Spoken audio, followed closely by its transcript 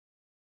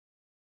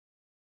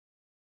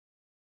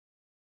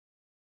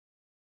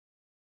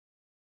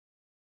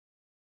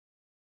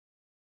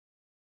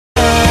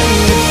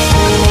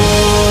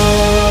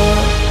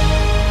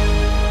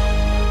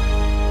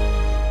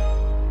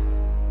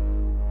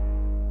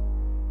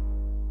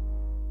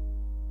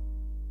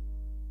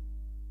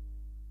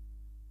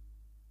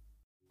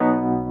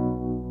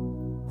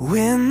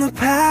the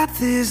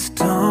path is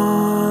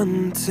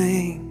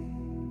daunting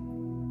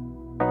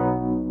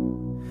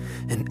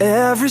and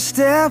every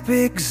step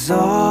exhausting,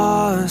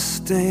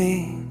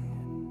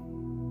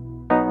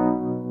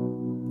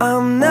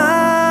 I'm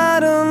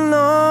not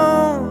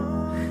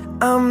alone,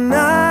 I'm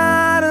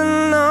not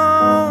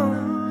alone,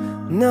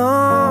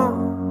 no,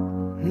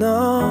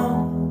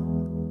 no.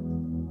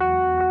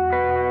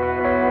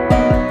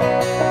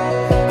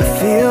 I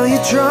feel you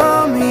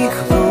draw me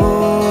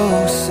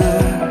closer,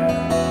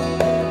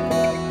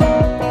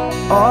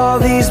 all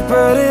these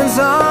burdens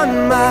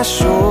on my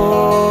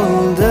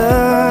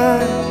shoulder.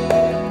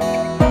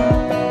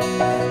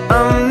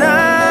 I'm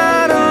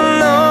not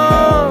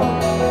alone,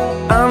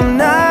 I'm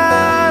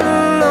not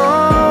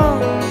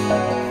alone.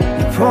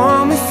 You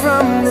pull me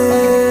from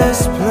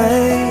this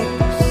place.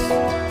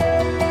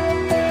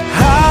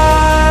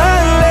 Hallelujah,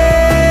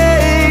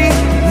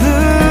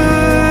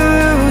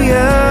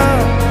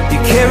 you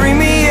carry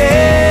me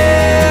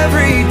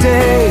every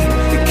day,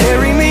 you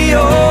carry me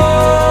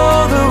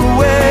all the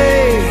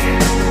way.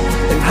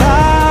 And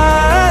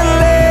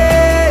hallelujah,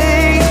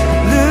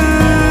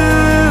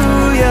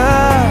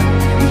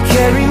 you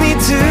carry me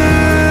to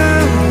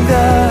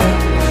the,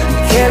 you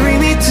carry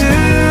me to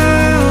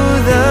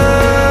the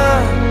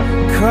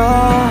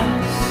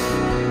cross.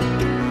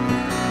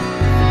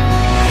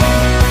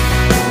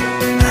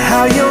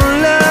 How your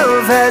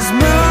love has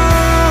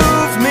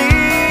moved me,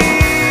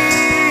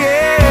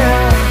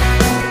 yeah,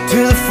 to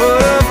the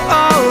foot of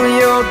all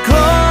your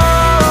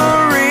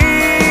glory.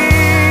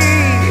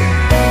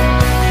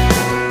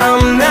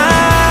 I'm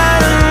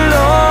not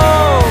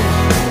alone,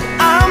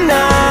 I'm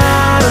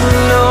not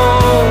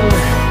alone,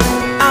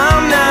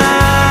 I'm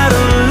not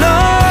alone.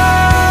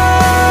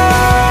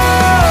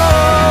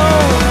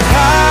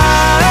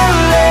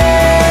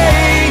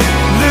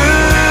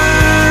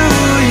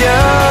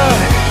 Hallelujah,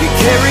 you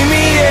carry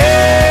me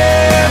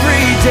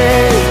every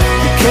day,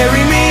 you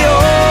carry me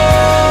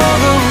all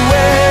the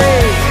way.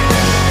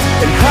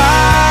 And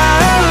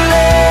hallelujah,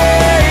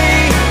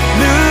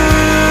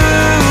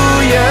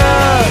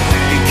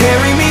 you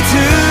carry me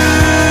to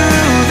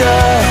the,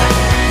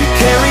 you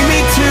carry me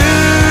to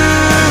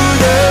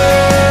the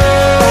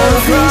all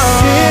of these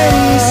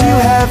cities you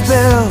have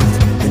built,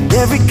 and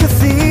every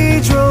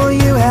cathedral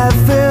you have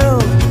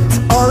filled. To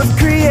all of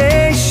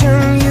creation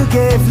you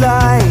gave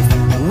life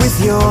with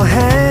your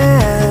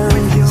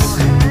hands,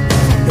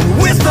 and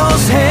with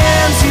those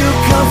hands you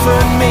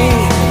comfort me,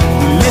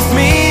 you lift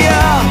me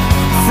up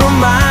from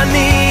my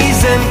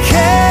knees and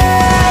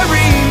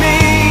carry me,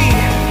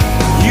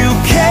 you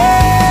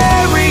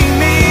carry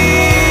me.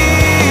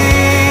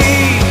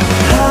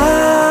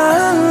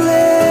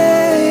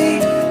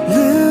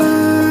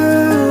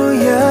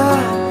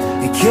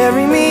 Hallelujah, you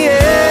carry me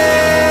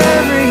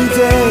every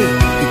day,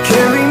 you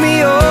carry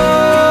me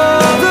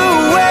all the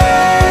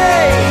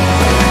way.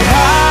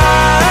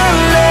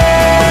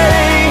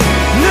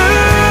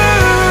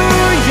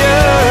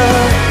 Hallelujah,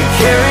 you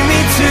carry me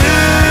to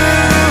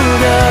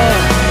the,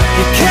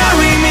 you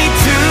carry me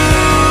to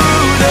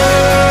the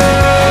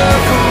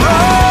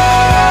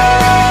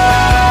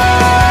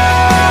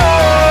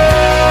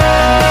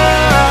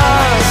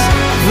cross,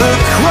 the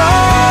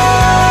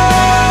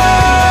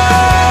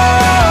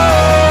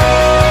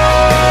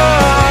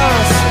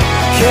cross.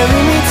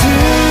 Carry me to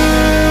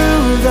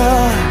the,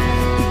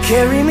 you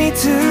carry me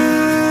to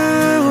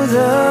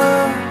the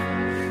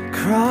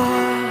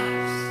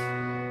cross.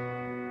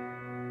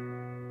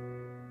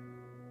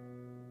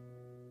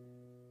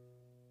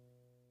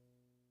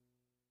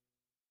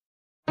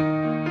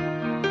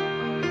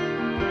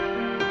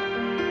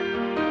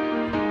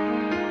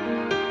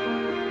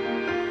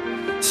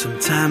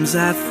 Sometimes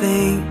I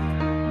think,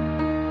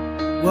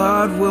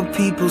 what will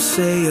people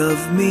say of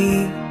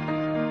me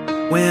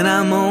when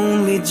I'm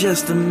only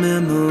just a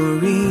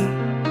memory,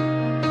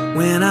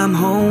 when I'm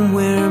home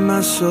where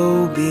my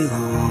soul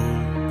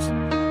belongs?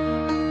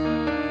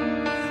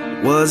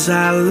 Was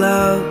I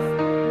loved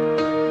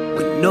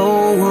when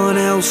no one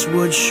else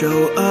would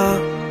show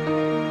up?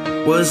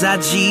 Was I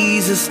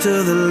Jesus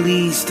to the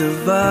least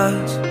of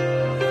us?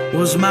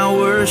 Was my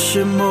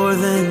worship more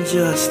than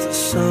just a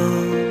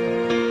song?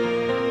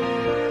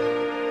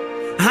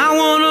 I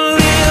wanna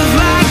live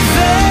like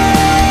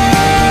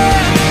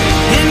that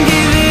and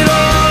give it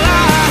all I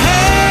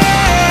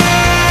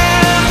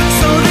have,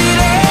 so that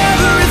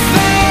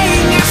everything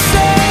I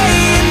say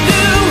and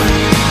do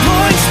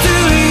points to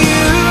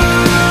you.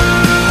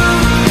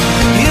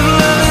 If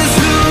love is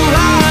who I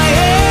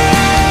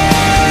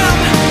am,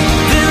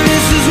 then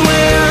this is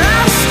where I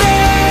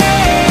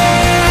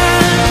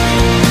stand,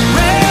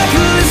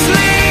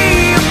 recklessly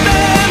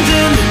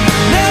abandoned,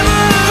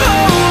 never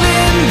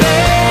holding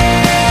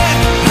back.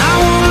 I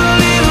wanna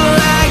live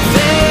like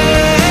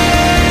that,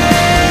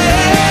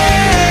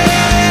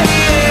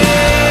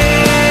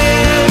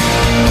 yeah.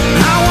 I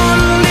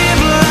wanna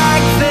live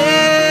like that.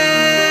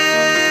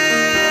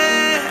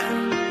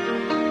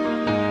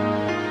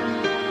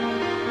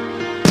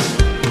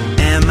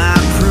 Am I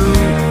proof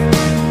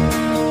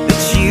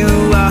that you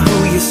are who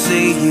you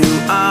say you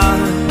are?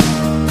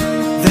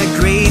 That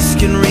grace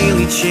can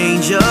really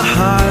change your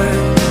heart.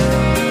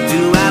 Do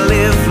I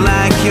live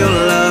like your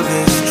love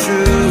is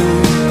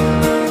true?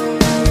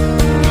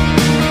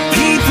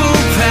 People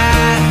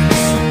pass,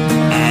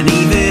 and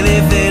even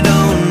if they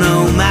don't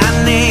know my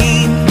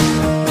name,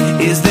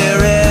 is there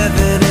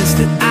evidence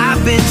that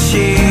I've been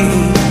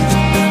changed?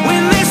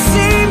 When they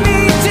see me,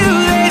 do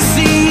they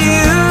see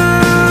you?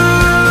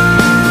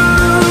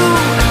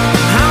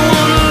 I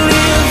wanna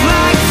live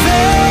like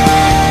that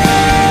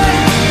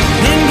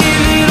and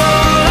give it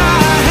all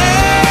I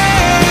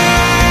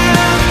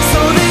have,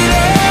 so that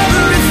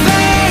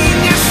everything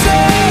I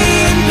say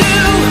and do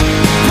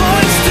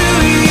points to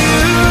you.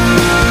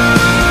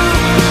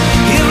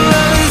 If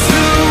love is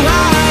who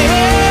I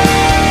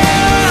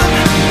am,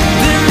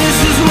 then this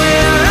is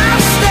where I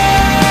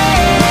stand.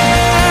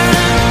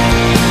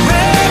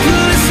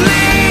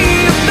 Recklessly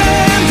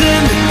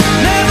abandoned,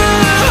 never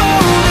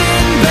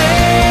holding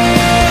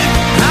back.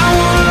 I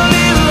wanna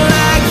live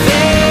like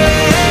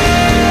that.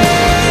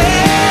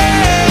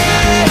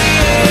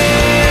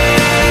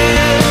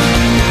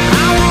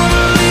 I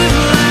wanna live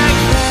like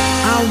that.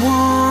 I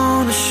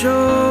wanna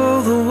show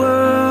the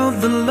world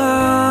the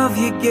love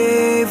you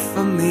gave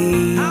for me.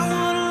 I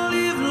wanna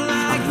live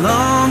like I'm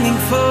longing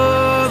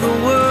for the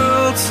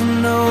world to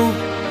know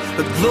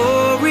the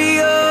glory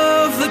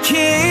of the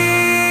King.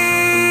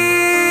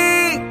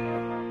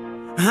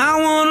 I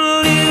wanna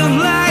live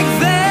like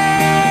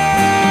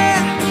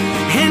that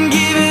and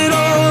give it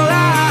all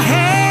I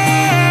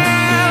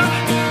have,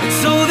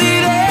 so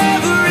that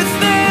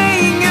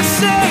everything I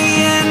say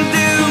and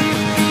do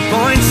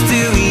points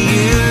to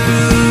you.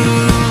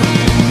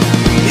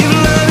 If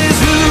love is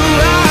who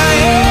I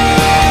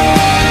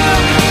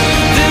am,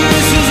 then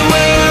this is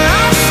where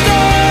I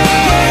stand.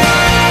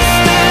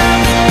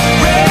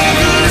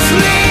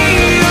 Recklessly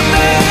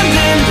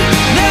abandoned,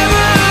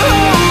 never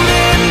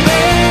holding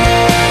back.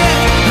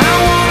 I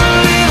wanna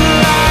live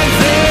like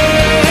that.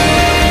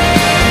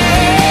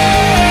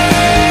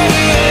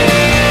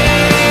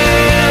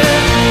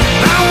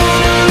 I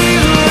wanna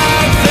live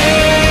like that. I wanna live like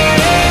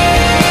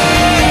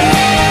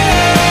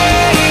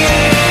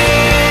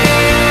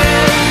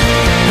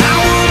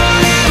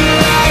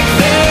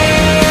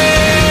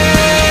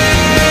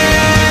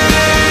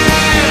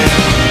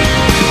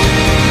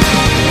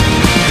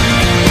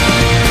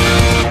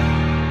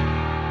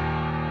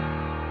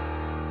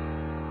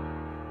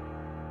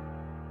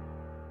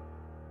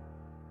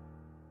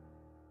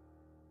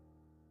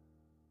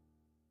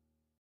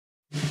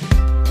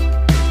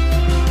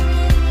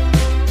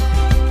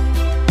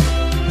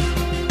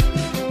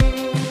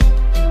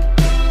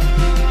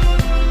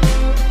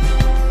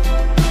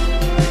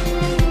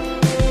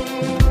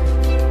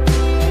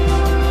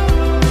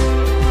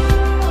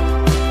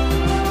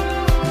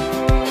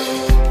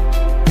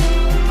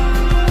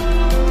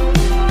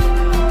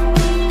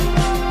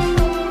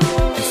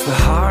It's the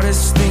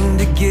hardest thing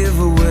to give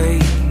away,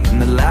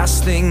 and the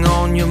last thing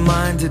on your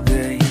mind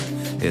today.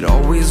 It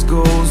always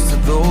goes to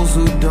those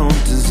who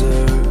don't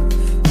deserve.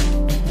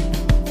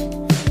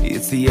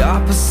 It's the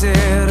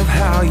opposite of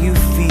how you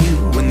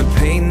feel when the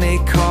pain they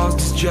caused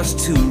is just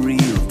too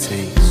real.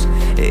 Takes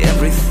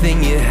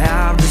everything you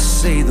have to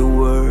say the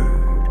word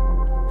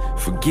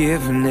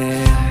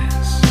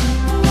forgiveness.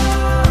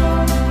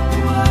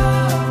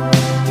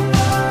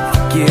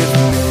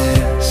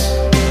 Forgiveness.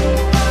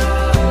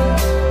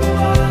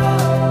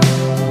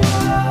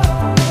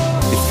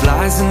 It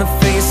flies in the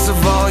face of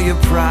all your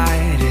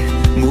pride.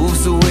 It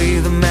moves away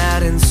the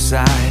mad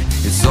inside.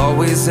 It's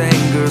always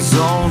anger's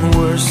own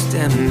worst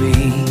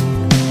enemy.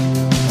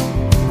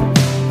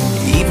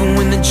 Even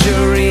when the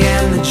jury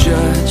and the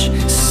judge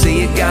say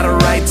you got a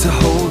right to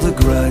hold a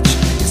grudge,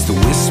 it's the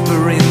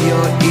whisper in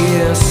your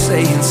ear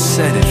saying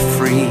set it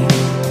free.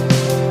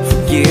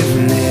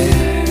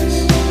 Forgiveness.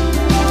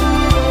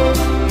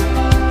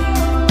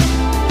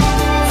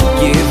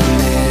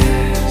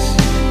 Forgiveness.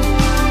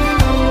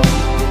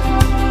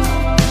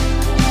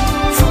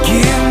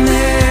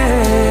 Forgiveness.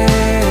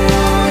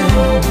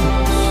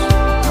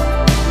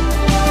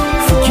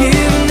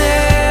 Forgiveness.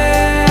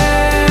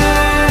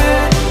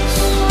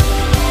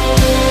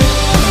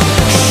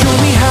 Show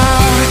me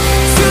how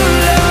to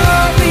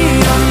love the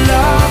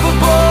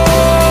unlovable.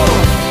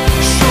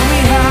 Show me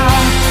how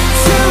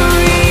to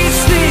reach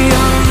the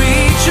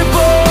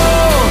unreachable.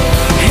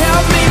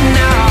 Help me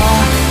now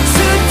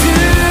to do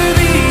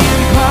the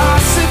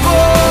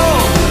impossible.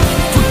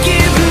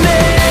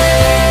 Forgiveness.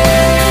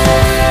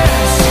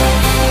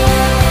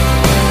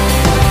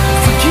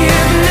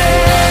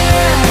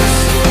 Forgiveness.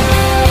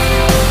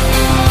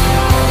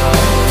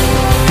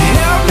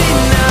 Help me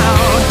now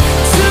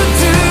to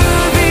do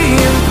the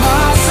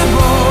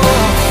impossible.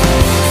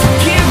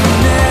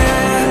 Forgiveness.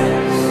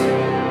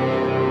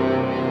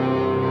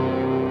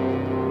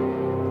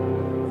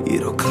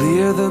 It'll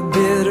clear the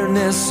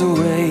bitterness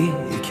away.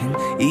 It can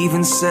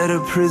even set a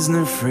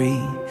prisoner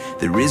free.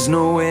 There is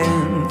no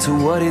end to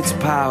what its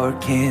power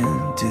can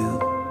do.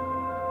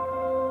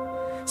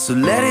 So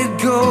let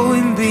it go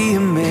and be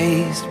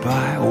amazed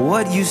by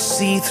what you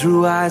see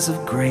through eyes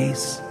of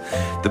grace.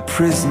 The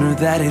prisoner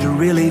that it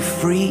really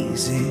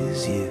frees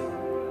is you.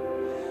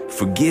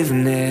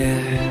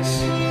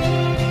 Forgiveness.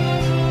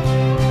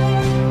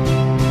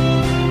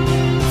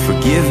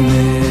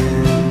 Forgiveness.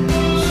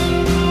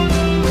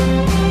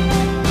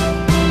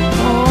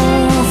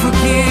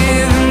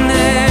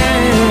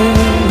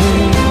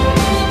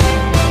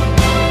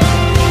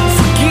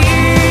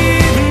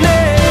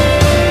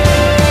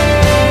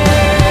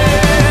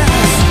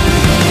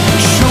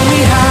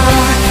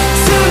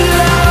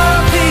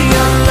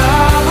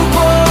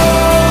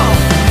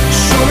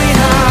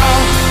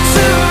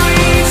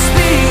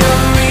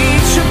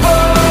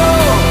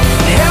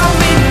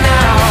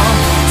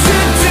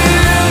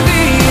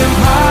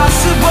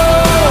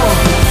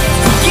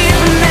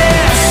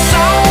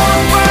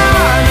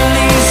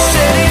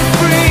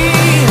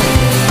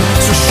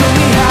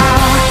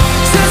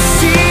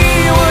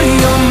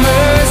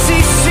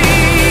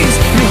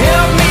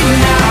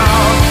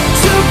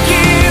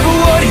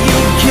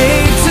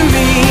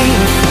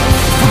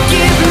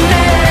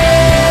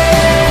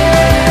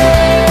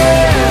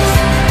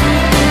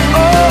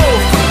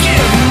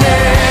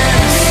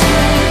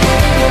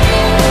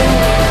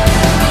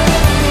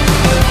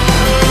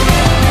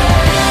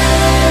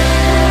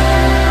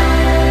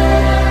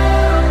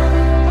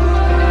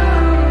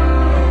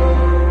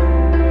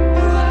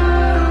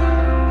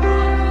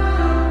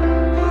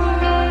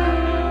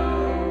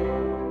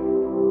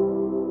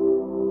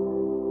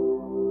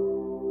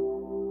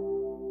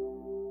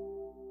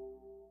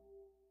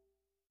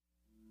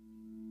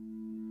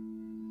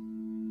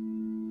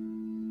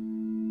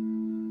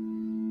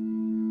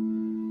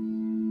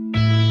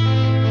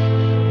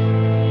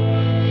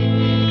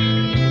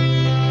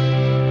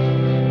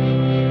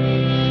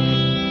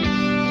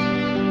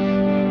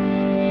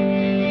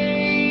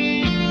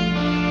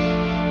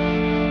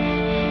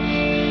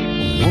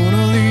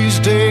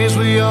 Days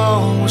we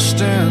all will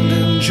stand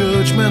in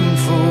judgment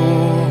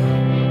for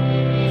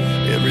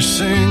every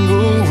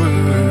single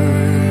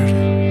word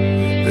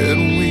that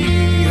we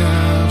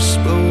have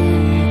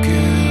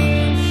spoken.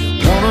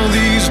 One of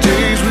these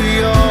days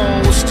we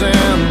all will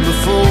stand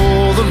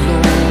before the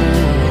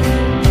Lord,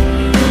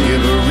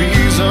 give a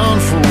reason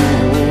for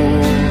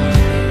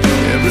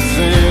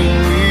everything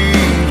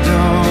we've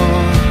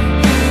done.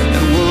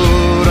 And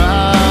what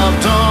I've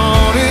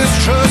done is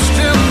trust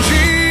in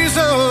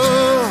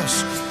Jesus,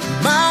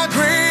 my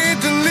great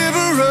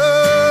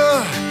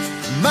deliverer,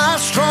 my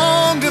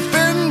strong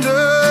defender,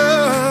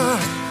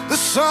 the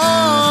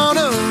Son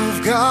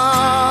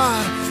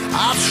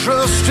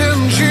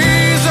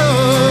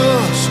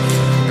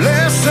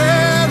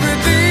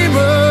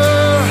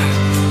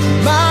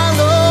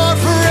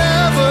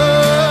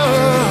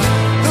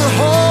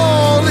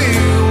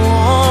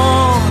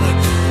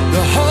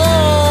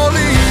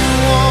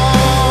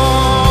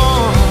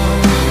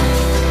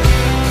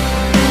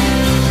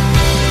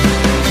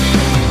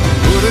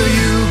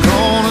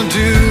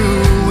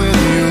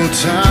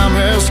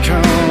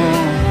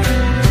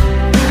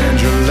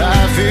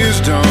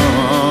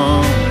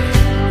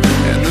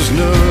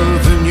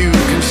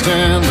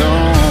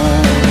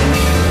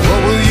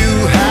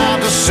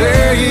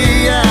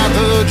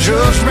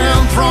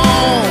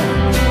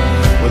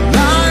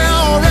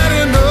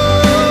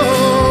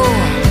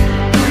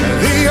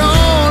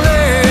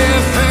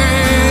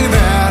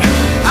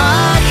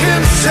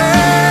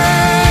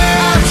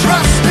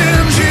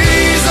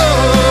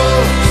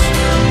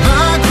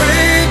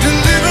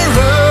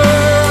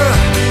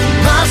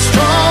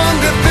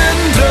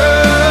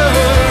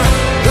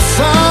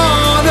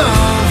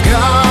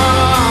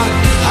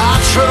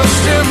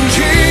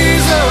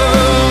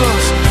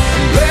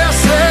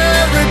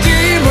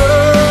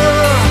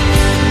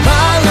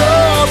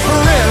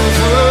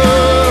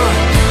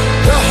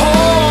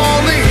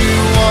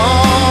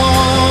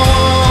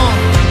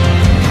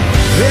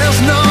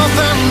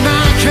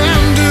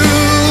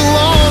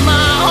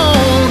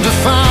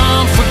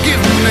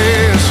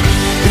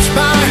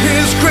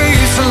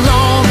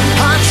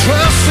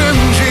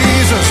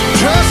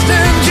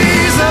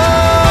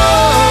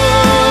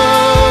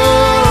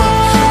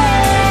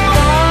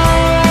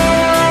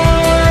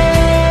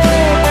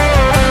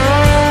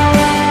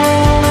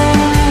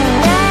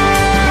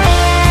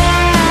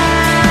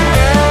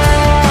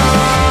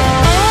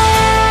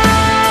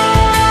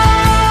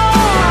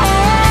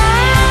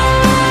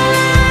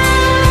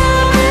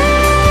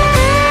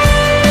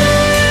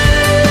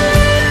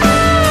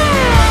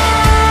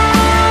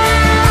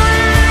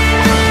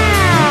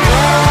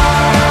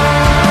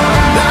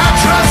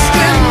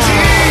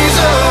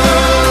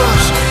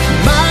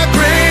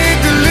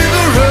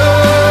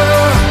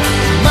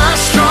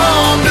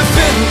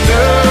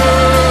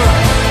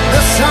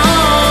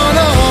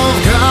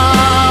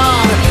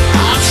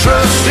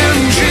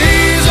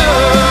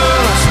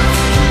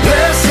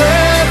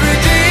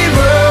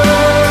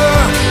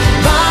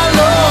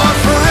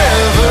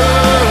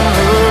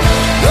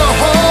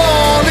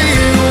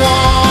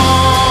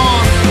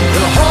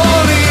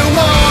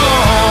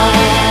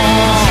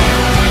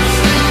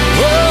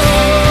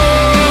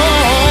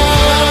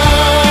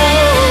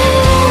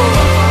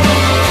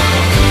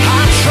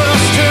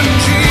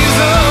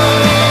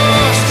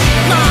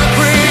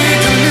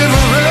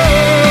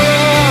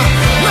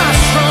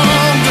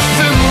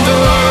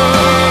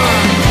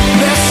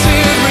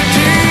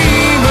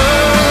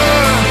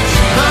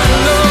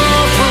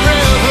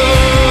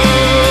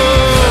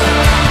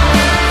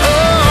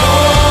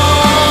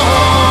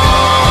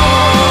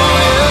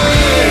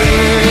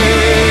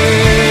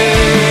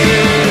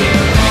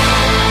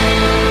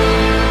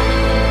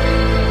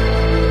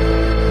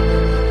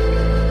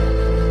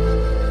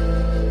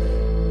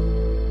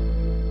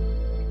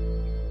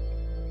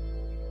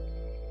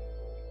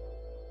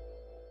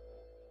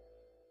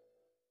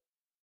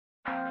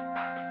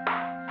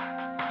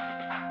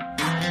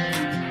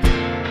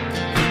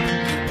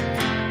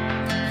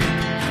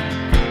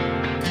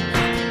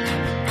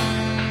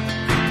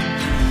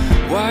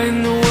What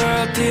in the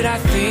world did I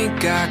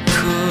think I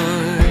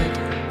could?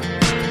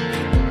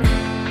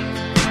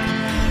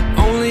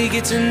 Only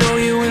get to know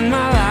you when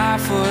my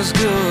life was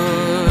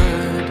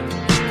good.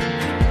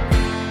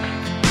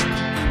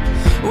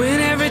 When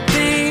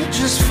everything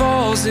just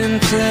falls in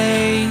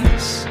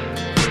place,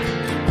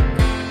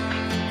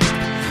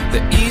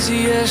 the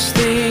easiest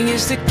thing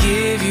is to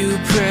give you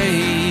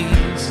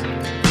praise.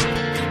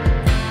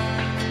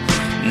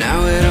 Now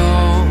it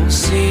all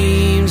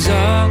seems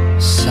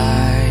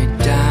upside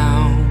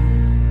down,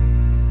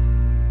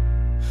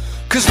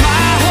 'cause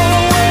my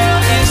whole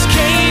world is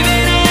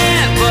caving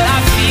in, but I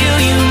feel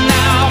you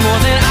now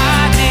more than I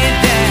did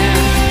then.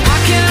 How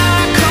can I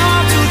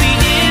come to the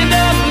end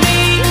of me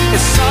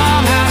and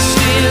somehow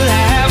still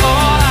have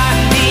all I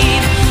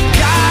need?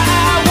 God,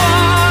 I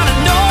wanna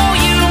know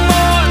you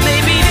more.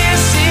 Maybe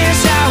this is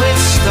how it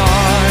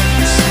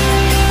starts.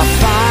 I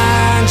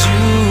find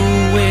you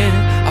when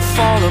I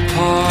fall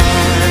apart.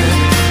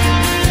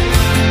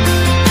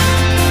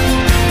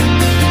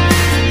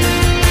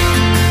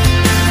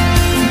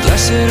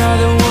 Blessed are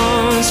the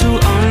ones who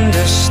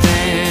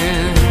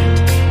understand.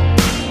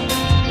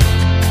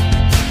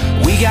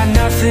 We got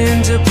nothing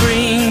to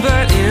bring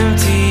but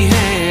empty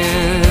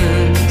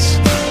hands.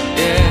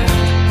 Yeah,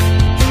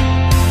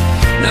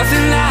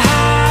 nothing to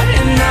hide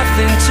and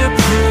nothing to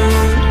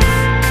prove.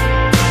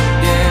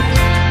 Yeah,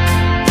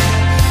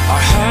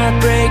 our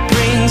heartbreak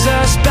brings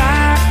us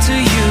back to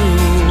you.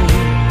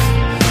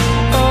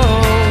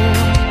 Oh,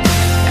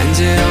 and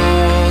it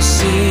all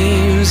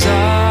seems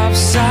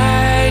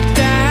upside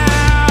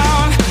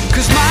down,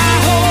 'cause my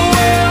whole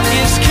world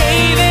is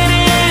caving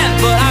in,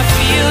 but I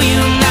feel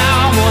you now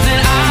more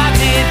than I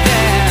did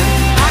then.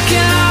 How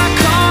can I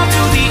come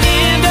to the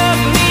end of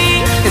me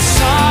and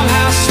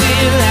somehow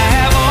still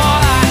have all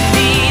I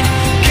need?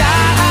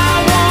 God, I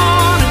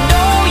wanna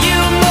know you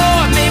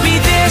more. Maybe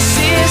this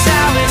is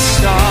how it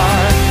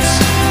starts.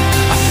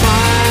 I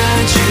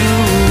find you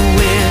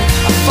when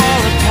I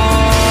fall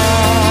apart.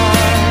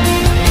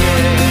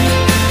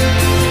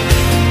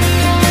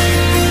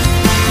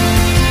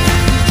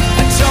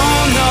 I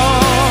don't know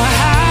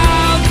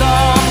how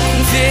long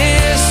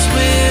this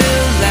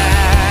will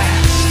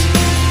last.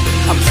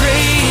 I'm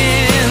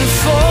praying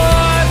for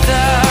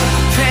the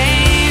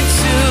pain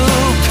to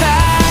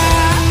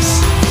pass,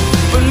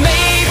 but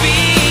maybe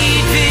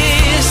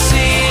this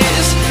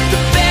is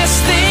the best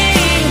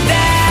thing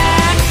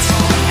that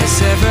has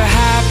ever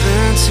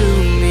happened to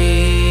me.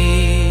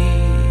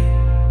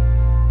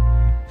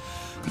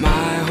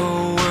 My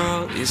whole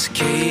world is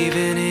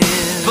caving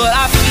in, but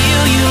I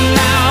feel you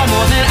now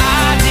more than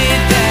I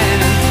did then.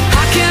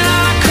 How can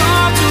I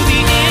come to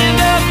the end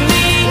of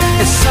me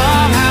and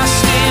somehow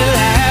still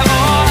have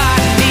all I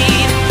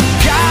need?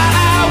 God,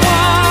 I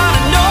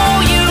wanna know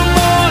you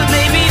more.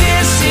 Maybe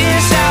this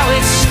is how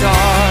it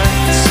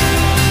starts.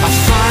 I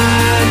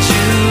find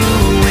you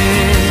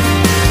when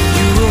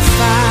you will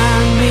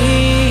find me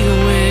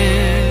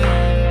when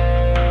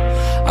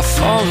I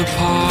fall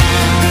apart.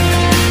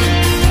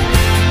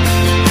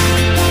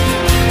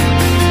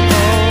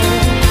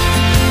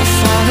 I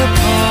fall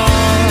apart.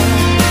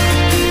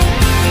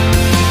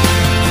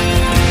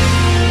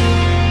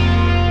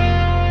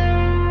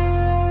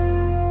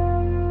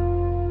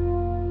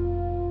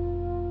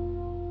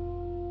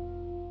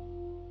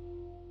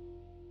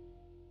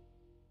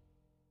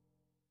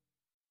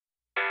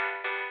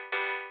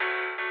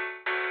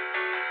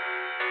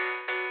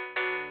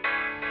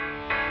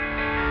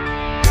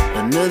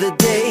 Another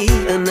day,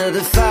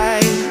 another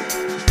fight.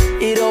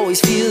 It always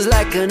feels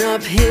like an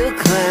uphill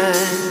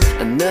climb.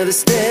 Another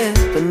step,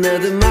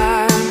 another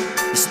mile.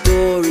 The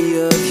story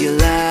of your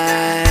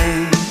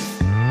life.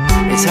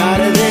 It's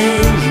harder than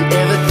you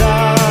ever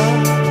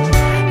thought,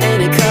 and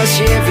it costs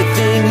you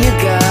everything you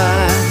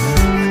got.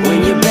 When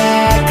you're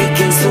back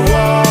against the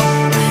wall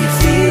and you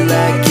feel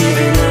like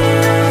giving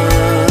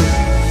up.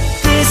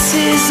 This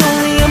is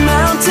only a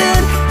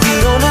mountain. You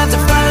don't have to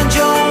find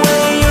your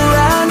way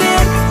around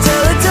it.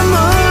 Tell it to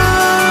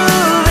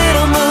move,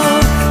 it'll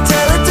move.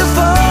 Tell it to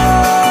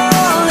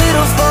fall,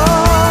 it'll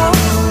fall.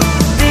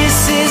 This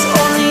is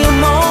only a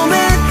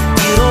moment.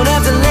 You don't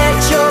have to let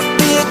your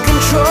fear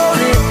control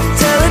it.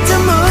 Tell it to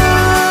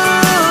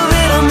move,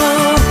 it'll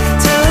move.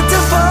 Tell it to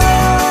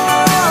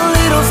fall,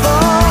 it'll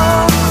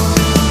fall.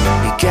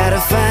 You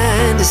gotta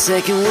find a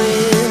second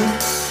wind.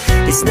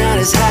 It's not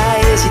as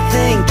high as you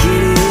think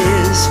it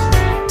is.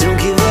 Don't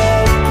give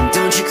up, and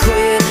don't you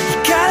quit. You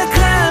gotta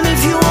climb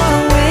if you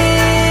wanna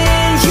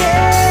win,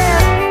 yeah.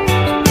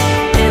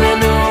 And I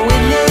know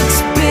it looks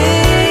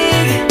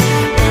big,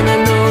 and I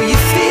know you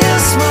feel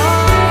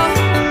small,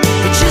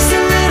 but just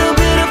a little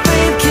bit of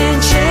faith can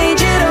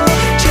change it all,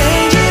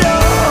 change it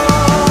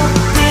all.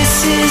 This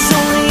is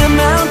only a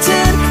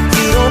mountain.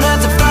 You don't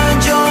have to find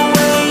your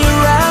way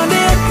around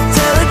it.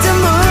 Tell it to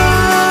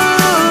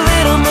move,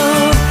 it'll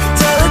move.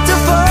 Tell it to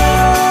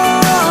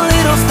fall,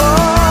 it'll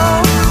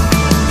fall.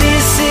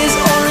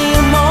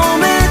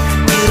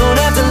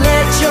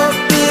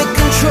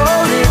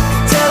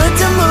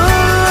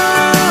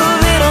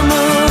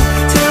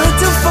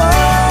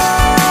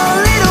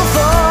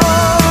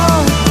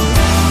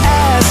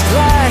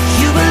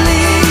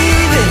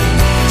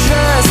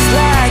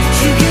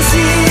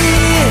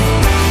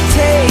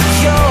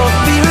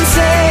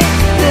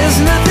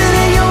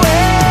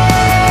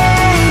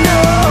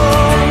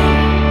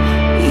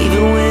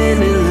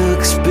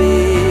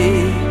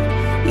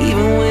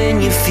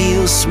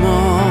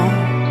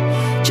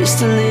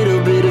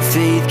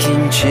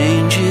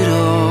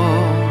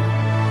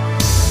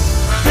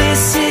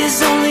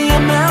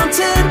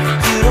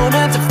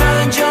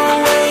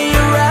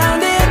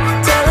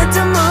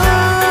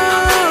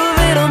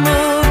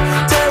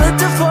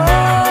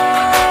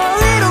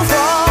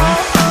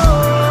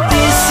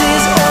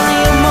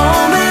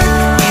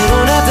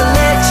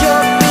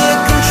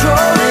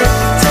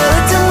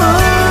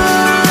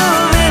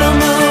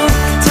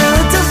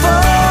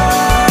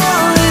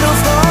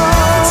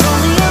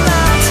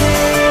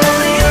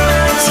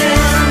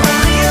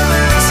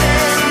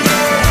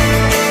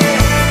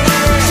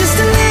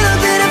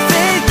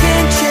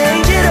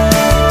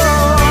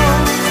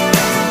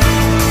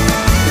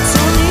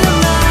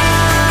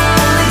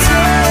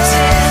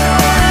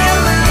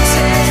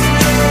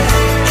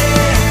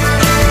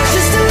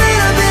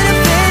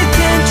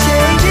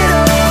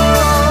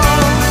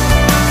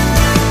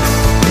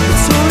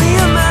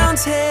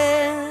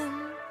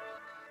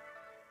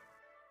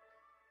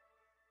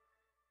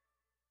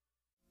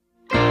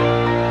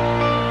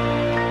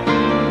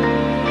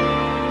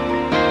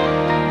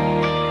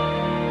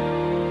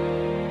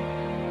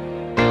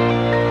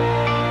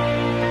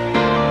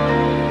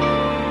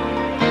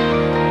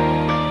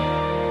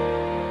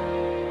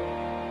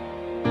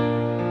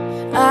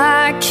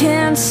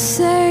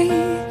 say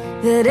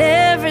that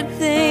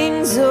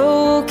everything's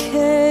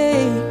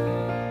okay,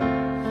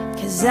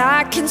 'cause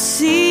I can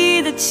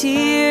see the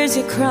tears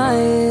you're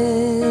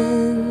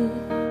crying.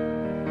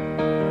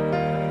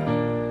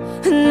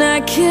 And I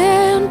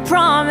can't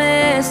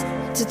promise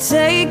to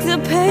take the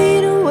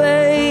pain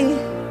away,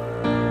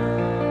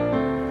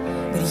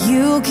 but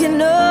you can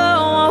know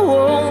I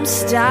won't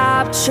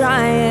stop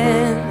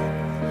trying.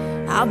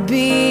 I'll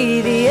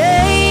be the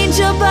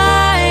angel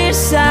by your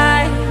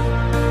side.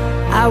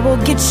 I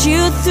will get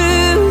you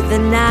through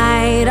the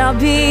night. I'll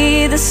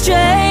be the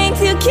strength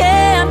you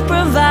can't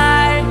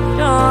provide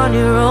on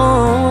your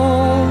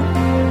own.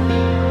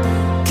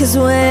 'Cause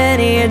when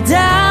you're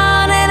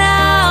down and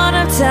out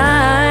of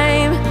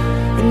time,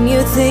 and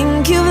you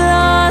think you've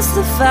lost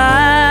the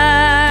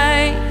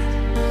fight,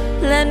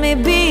 let me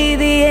be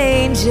the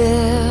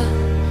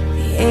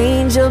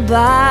angel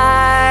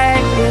by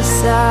your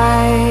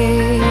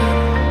side.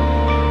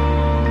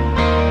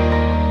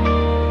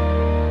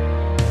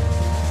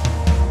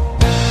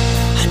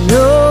 I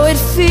know it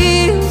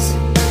feels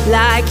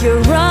like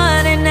you're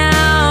running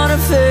out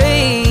of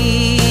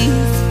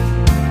faith,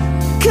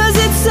 'cause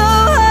it's so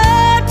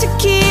hard to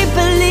keep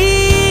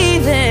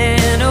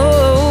believing.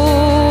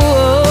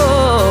 Oh,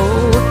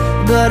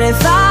 but if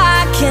I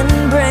can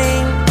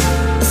bring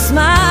a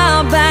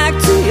smile back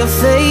to your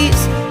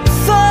face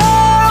for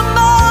a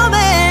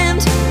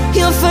moment,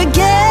 you'll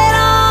forget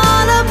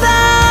all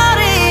about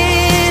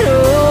it.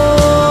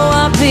 Oh,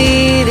 I'll be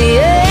the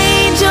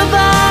angel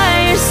by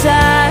your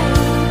side.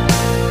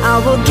 I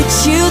will get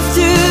you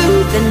through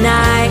the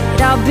night.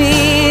 I'll be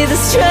the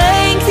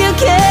strength you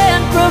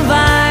can't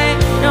provide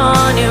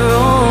on your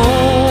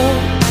own.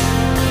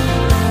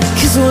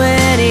 'Cause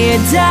when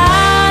you're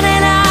down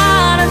and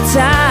out of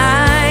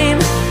time,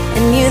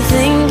 and you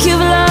think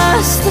you've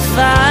lost the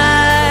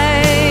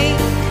fight,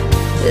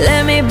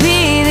 let me be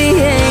the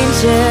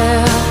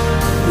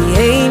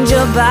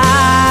angel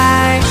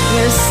by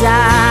your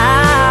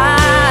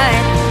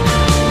side.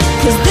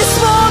 'Cause this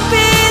won't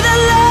be the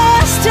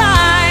last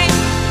time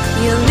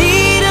you'll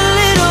need a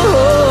little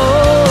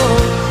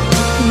hope,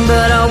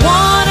 but I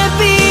wanna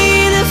be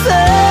the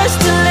first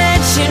to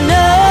let you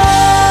know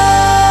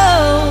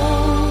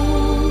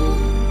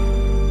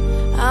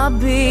I'll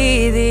be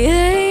the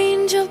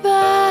angel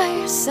by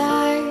your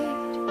side.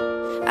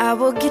 I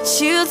will get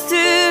you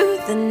through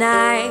the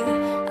night.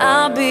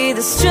 I'll be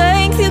the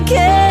strength you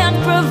can't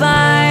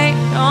provide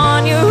on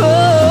your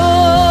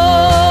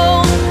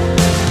own.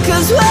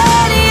 'Cause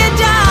when you're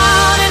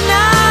down and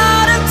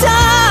out of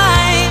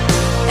time,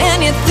 and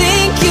you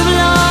think you've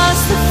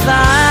lost the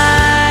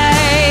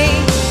fight,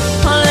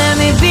 oh, let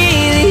me be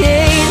the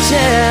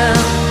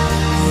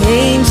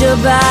angel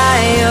by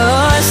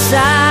your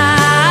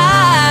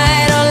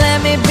side. Oh, let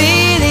me be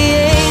the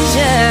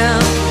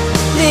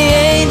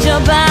angel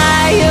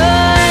by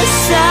your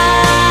side.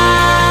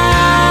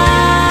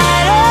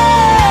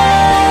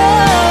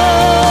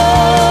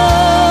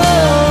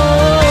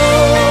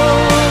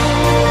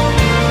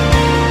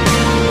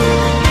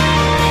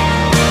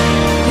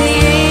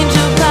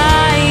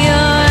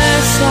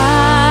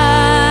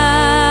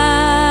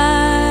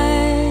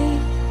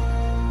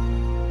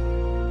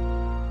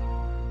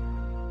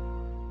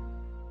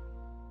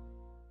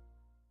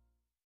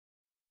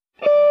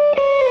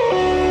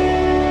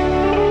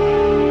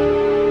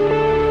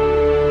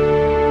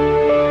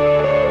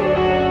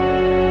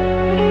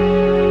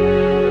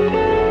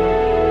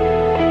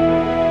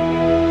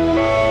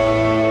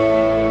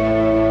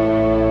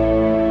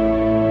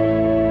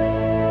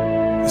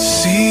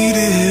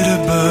 Seated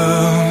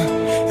above,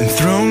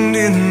 enthroned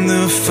in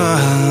the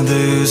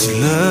Father's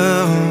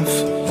love,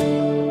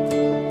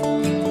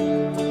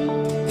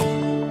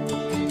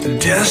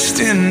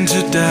 destined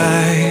to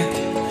die,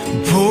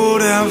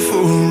 poured out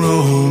for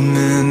all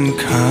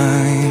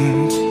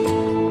mankind.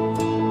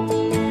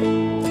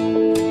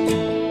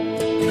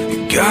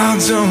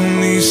 God's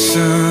only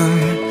Son,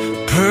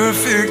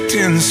 perfect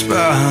and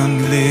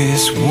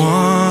spotless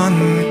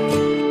one.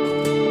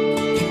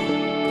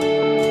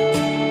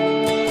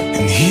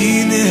 And he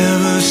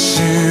never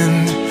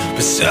sinned,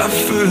 but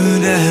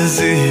suffered as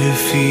if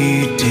he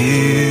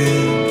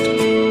did.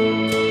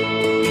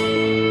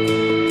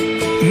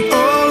 And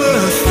all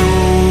authority,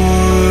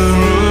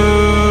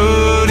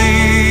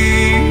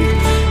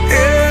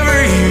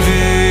 every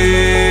victory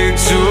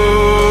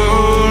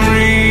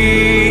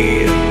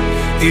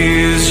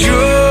is yours.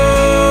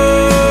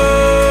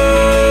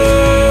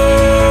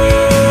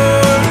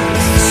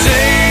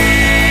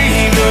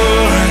 Savior,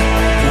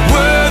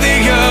 worthy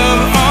of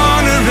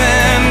honor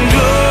and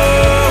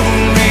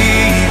glory,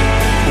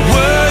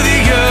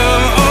 worthy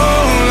of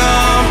all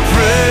our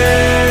praise.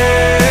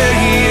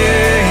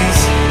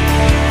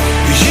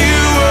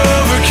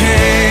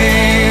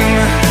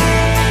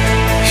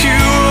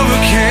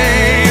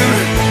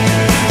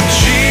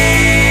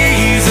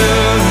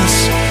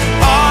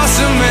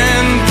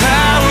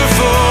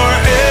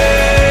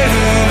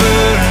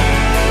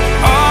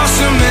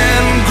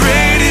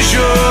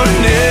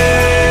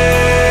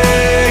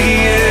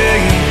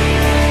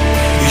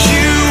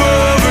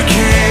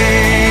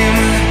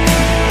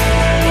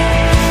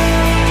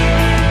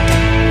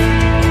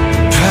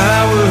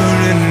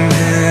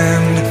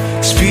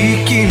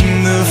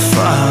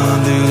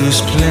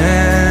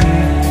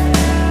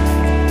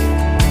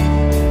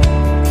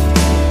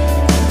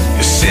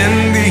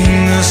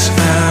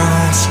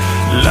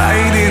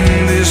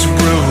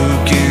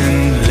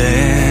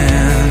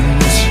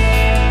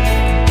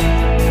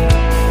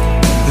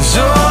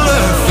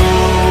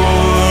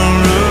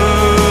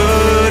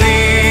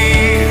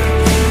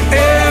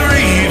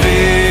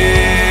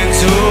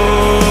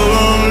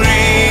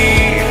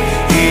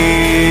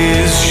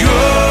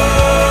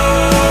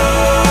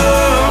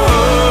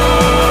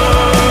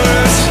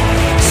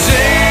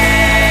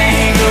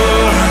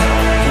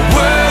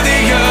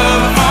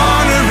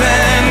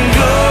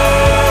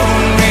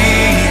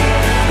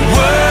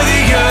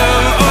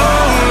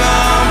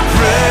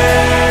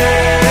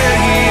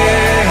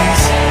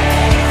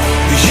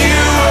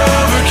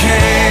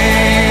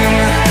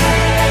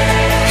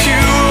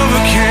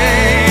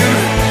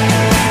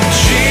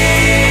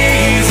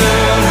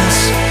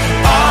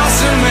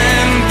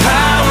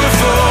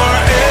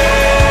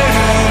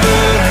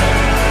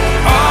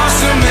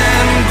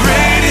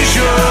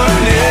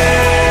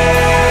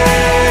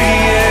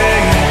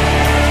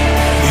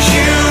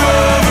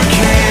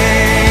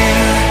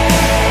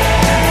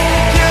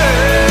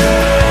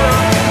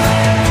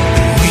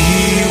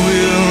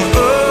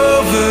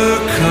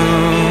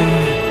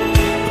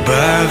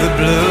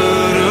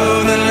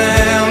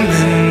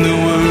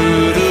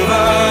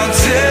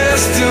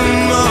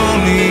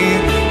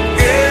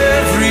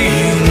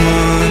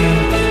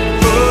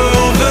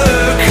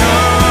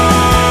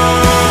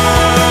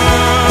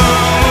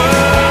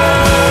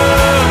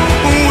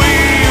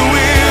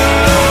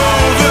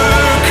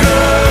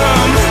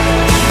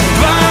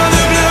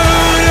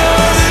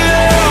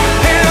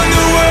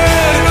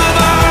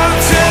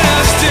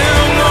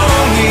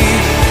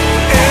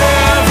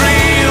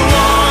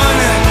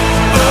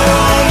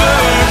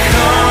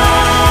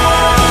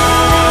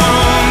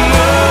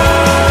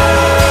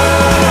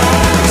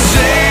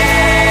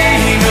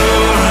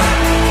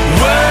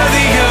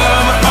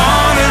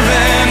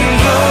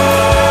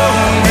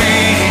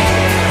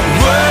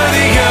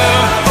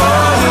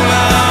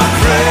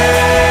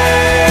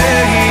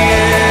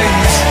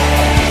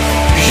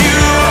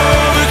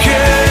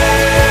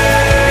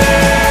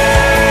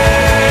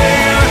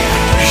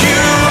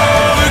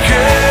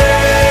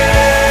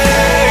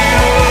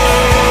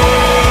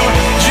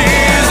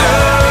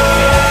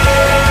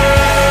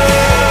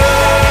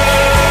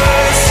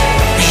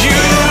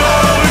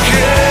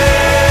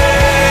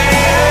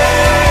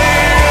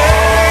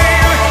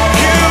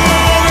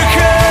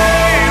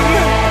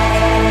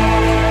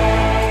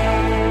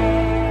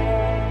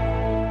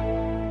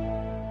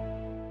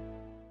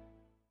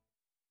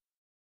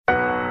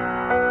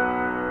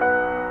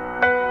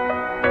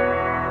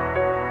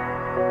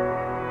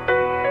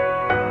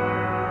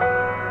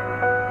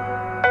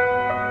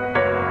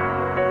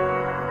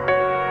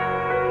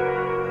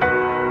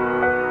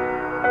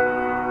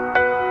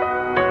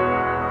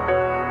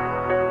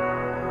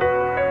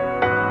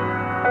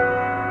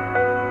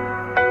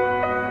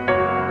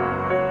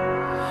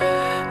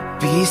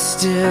 Be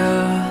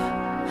still,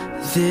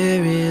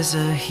 there is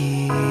a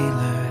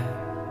healer.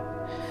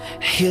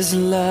 His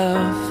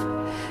love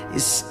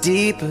is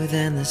deeper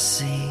than the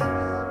sea.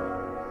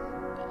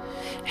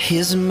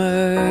 His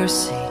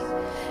mercy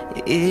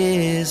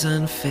is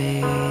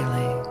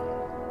unfailing.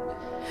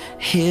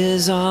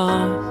 His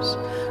arms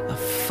a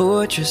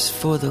fortress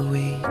for the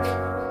weak.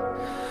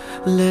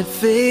 Let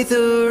faith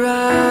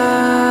arise.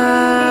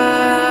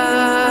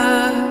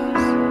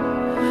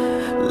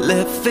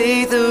 Let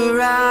faith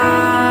arise.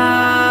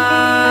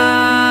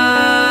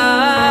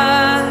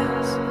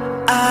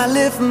 I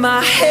lift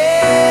my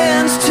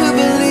hands to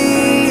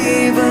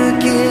believe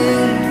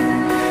again.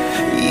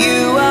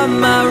 You are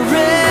my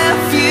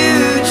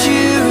refuge,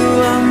 you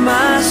are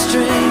my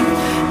strength.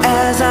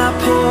 As I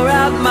pour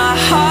out my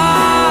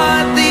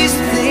heart, these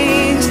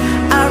things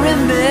I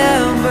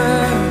remember.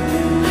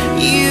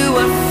 You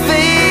are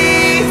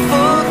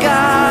faithful,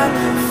 God,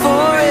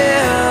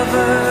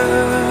 forever.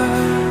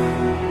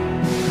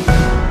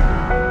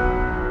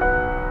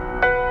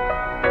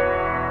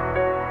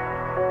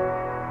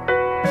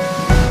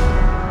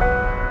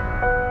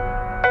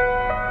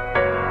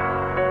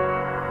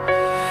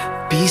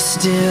 Be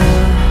still,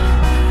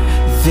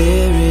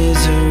 there is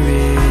a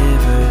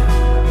river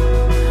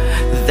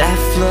that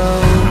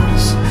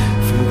flows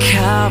from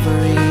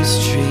Calvary's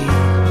tree,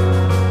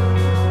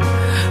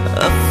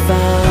 a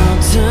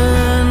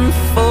fountain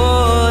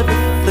for the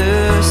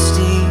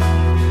thirsty.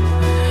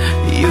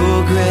 Your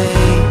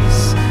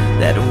grace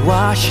that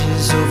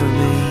washes over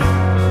me.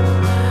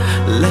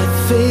 Let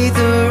faith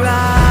arise.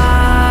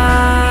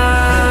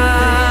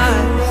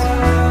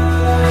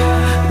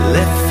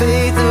 Let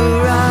faith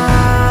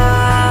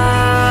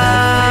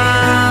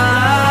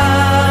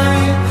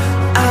arise.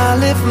 I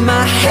lift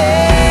my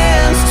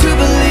hands to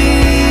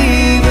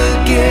believe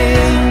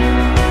again.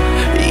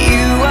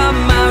 You are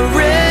my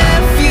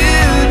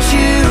refuge,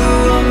 you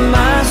are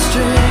my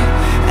strength.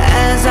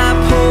 As I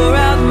pour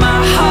out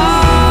my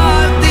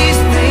heart,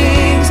 these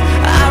things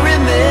I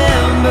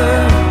remember.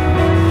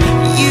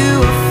 You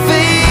are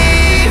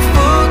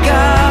faithful,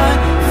 God,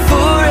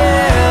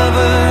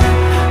 forever.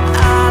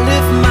 I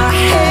lift my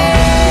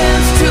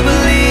hands to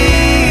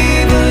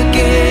believe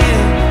again.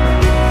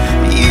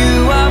 You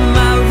are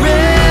my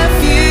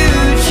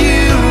refuge,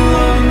 you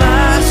are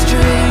my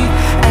strength.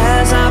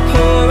 As I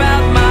pour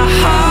out my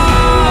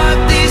heart,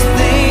 these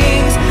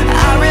things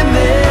I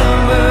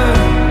remember.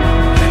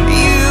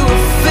 You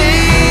are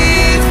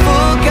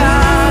faithful,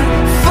 God,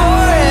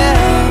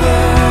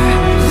 forever.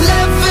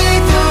 Let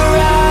faith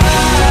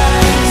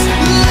arise.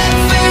 Let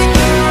faith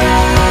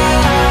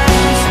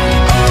arise.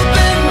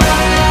 Open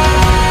my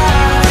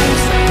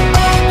eyes.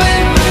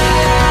 Open my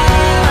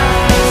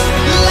eyes.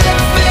 Let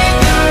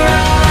faith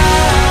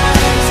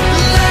arise.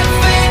 Let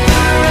faith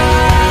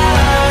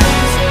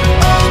arise.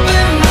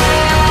 Open my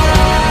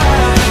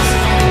eyes.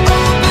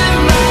 Open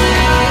my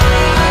eyes.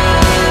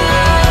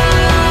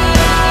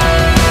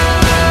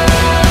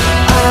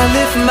 I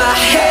lift my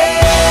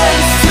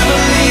hands to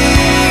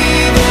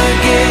believe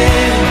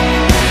again.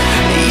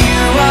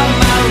 You are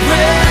my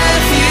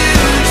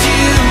refuge,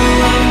 you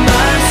are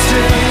my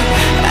strength.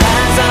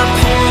 As I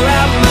pour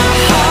out my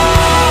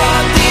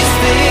heart, these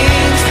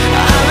things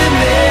I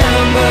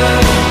remember.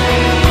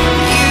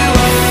 You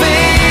are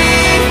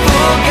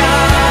faithful,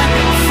 God,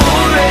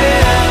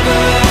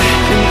 forever.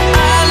 And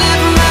I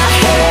lift my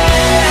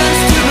hands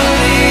to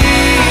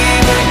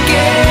believe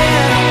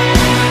again.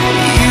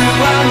 You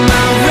are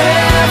my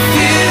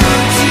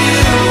refuge, you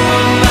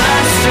are my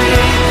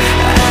strength.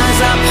 As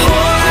I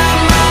pour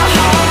out my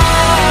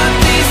heart,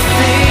 these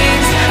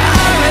things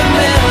I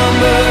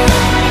remember.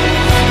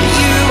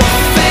 You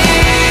are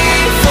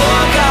faithful,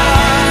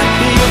 God,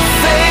 you're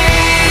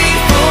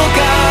faithful,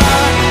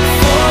 God,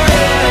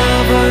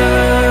 forever.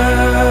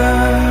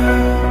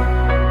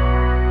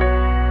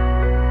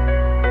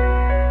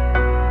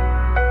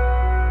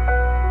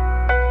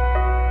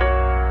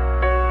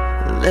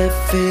 Let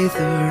faith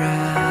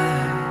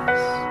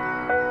arise.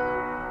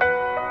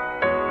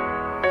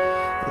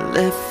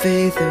 Let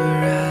faith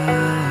arise.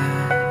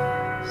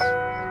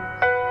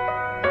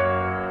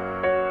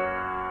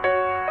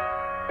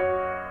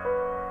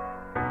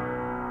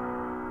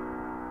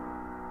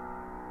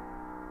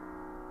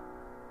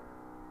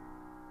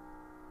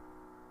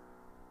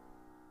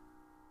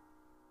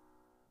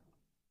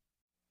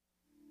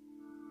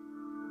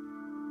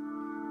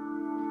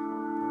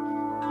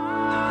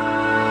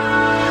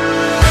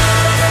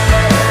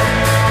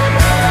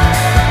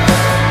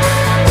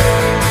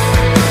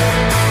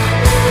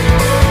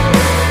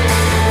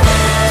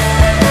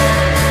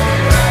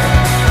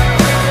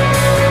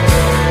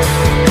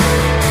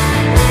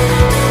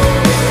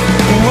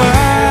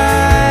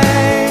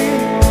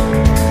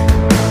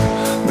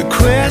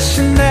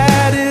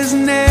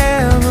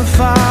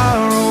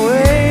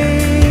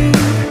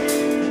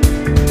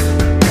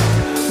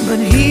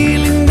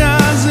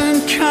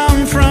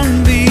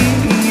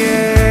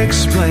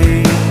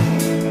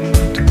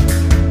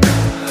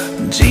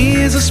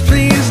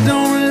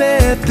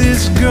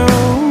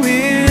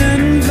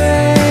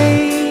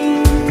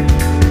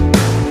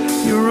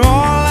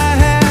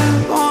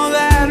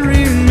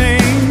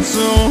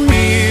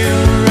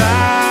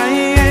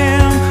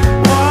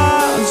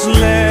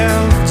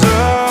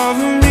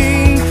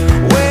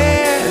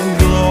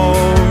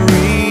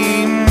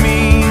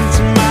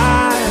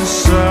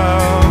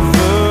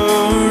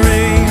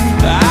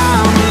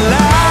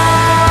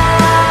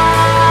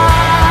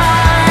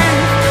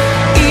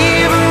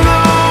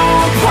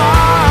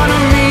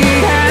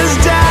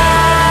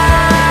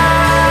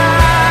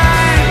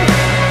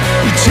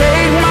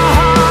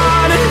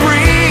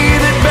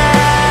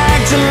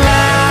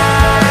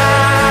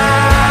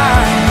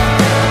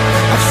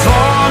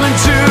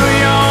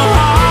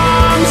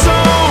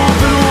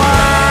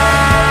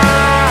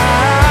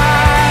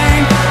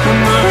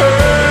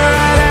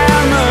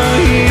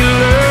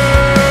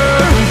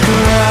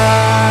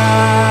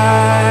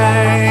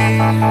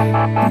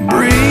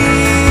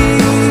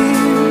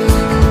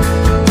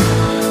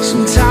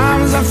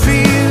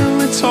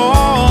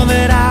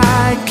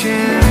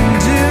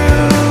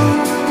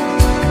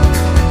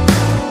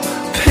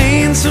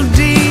 so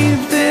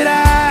deep that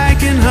I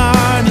can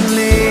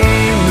hardly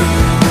move.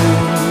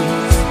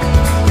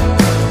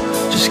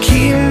 Just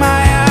keep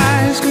my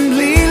eyes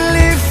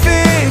completely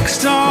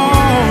fixed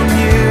on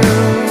you.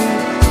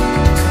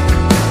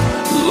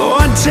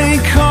 Lord,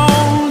 take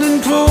hold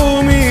and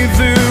pull me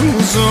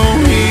through. So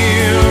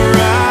here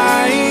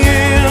I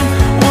am,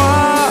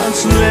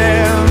 what's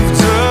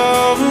left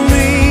of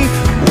me,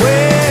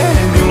 where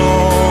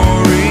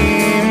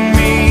glory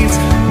meets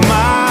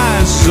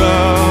my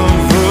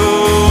suffering.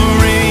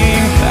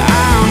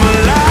 I'm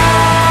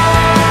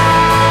alive,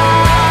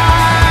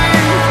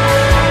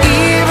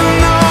 even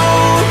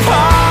though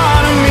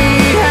part of me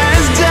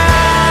has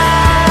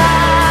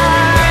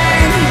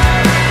died.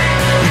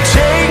 You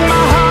take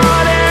my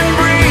heart and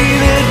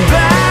breathe it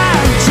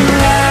back to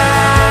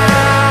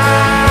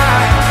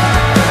life.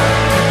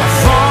 I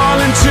fall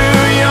into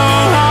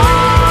your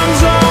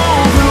arms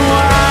open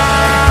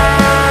wide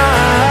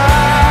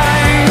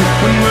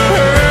when the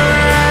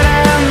hurt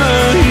and the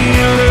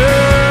healer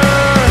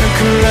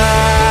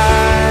collide.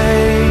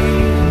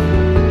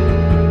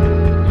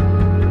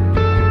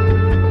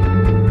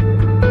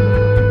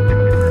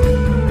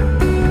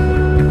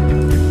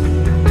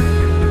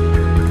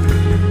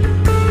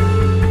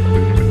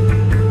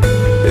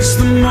 It's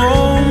the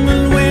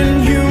moment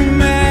when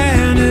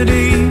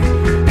humanity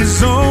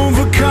is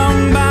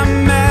overcome by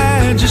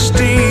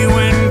majesty,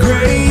 when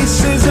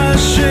grace is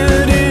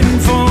ushered in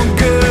for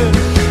good,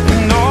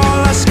 and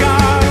all our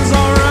scars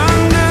are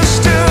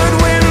understood,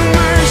 when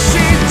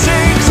mercy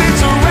takes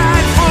its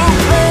rightful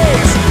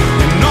place,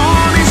 and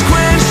all these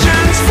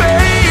questions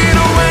fade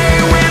away,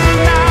 when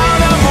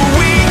out of a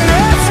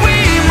weakness we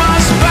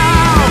must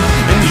bow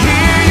and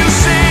hear you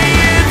say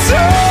it's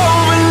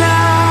over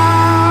now.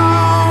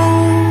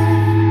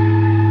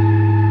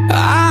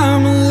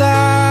 I'm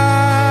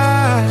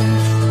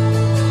alive,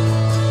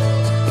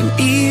 and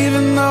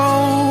even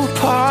though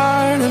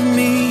part of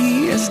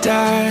me has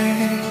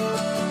died,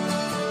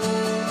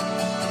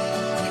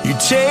 you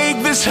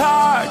take this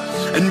heart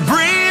and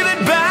breathe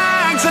it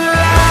back to life.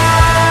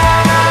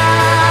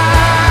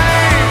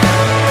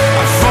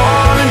 I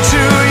fall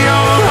into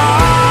your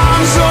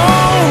arms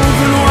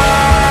open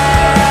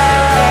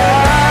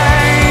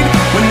wide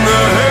when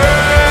the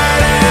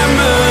hurt and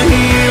the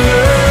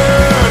healer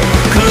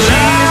collide.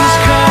 Jesus,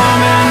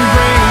 come and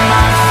break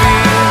my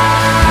fear,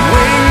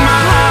 wake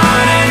my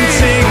heart and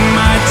take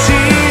my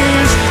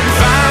tears,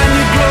 find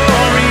your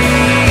glory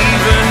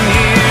even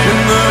here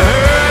when the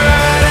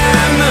hurt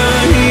and the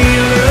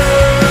healer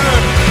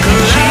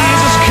collide.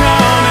 Jesus,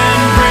 come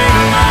and break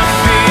my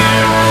fear,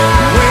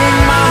 wake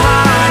my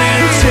heart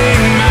and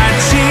take my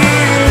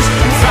tears,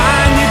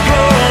 find your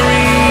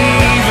glory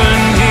even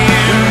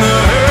here when the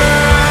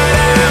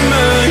hurt and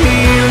the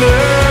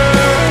healer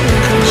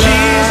collide.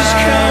 Jesus,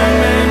 come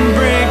and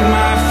break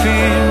my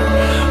fear,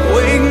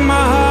 wake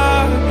my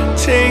heart,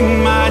 take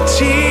my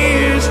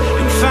tears,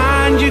 and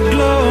find your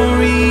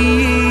glory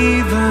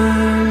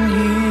even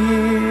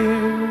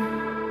here.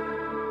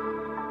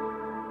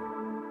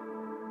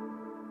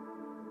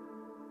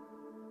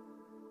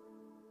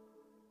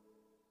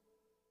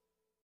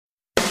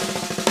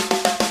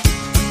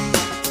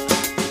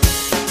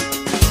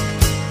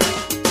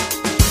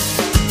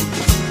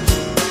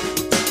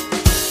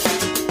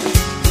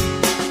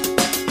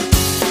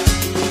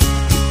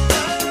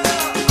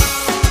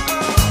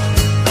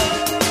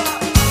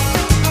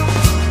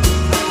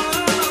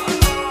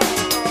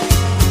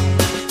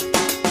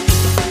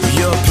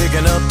 You're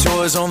picking up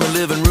toys on the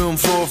living room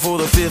floor for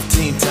the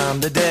 15th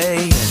time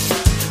today.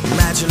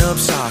 Matching up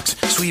socks,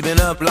 sweeping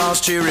up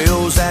lost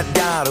Cheerios that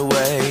got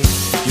away.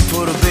 You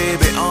put a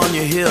baby on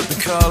your hip and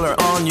color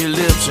on your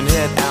lips and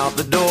head out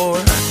the door.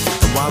 And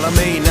while I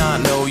may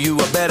not know you,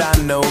 I bet I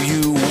know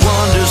you.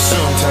 Wonder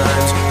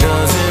sometimes,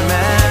 does it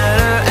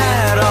matter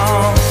at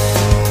all?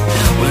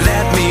 Well,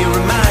 let me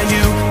remind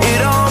you,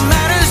 it all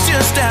matters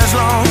just as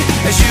long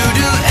as you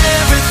do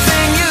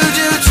everything you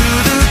do to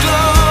the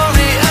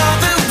glory of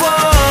the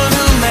one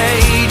who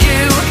made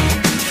you.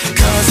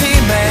 'Cause he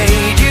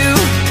made you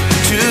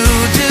to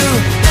do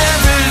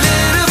every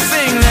little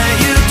thing that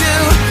you do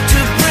to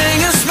bring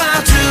a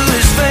smile to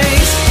his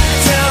face.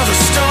 Tell the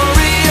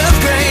story of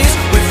grace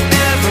with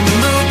every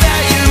move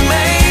that you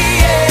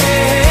make,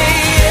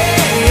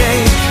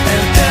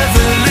 and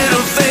every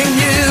little thing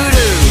you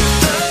do.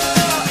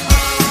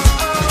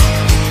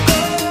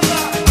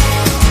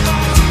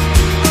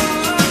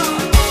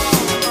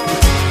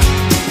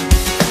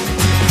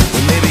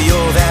 Well, maybe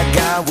you're that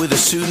guy with a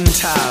suit and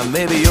tie.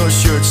 Maybe your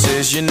shirt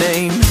says your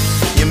name.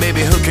 You may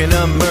be hooking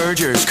up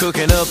mergers,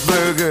 cooking up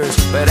burgers,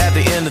 but at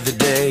the end of the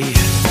day,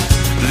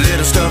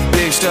 little stuff,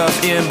 big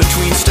stuff, in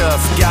between stuff,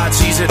 God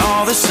sees it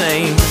all the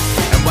same.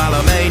 And while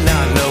I may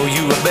not know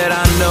you, I bet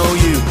I know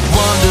you.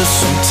 Wonder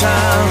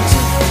sometimes,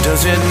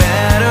 does it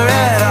matter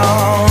at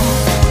all?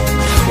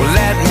 Well,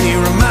 let me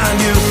remind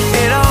you,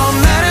 it all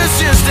matters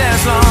just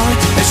as long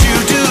as you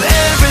do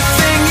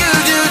everything you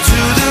do to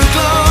the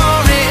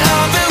glory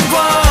of the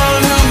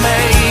one who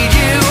made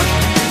you.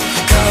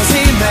 'Cause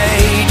he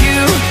made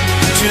you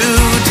to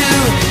do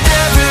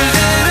every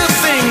little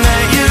thing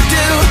that you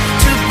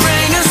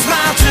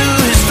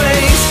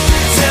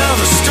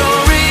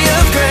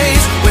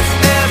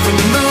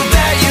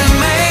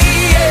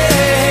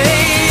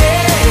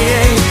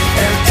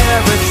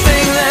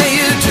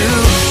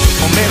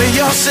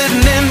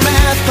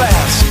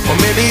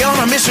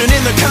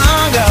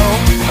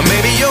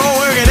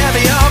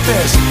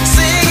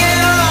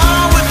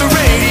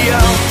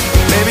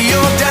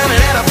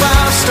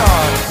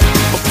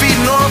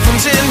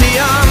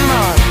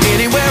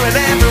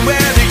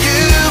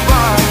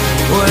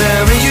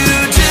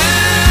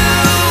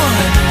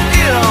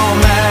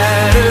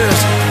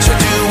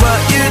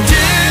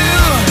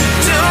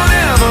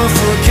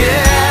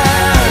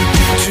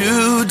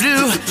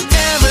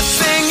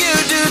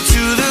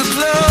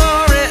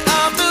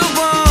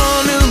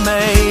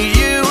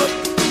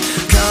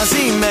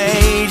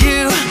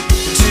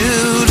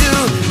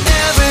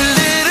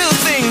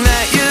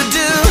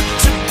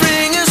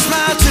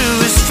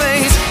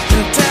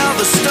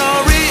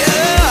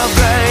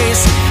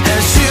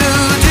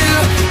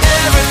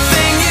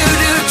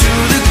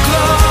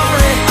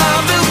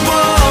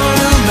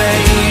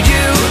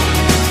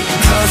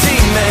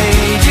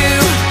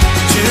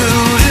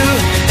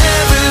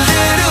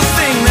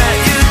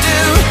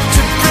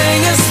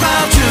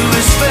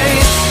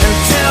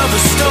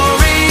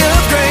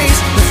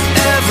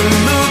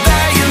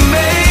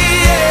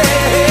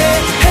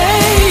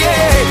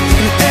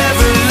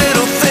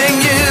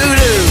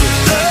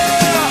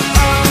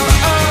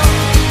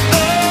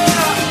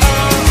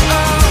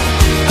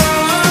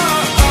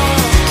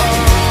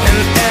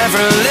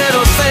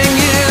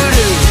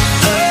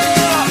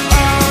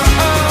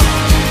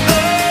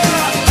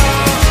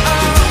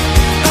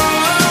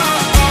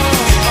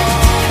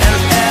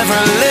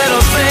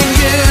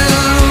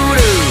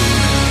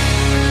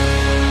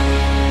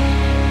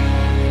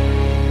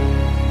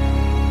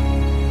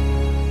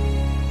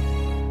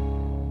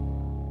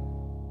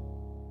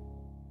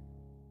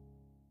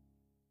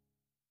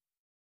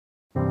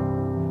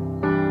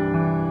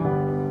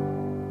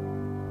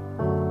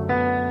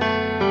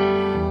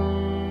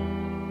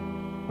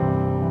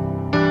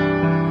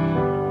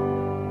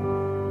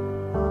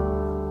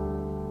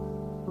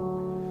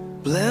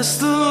Bless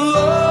the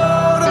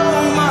Lord,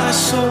 oh my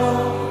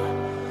soul,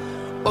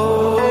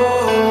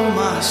 oh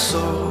my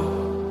soul.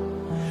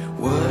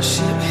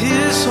 Worship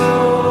His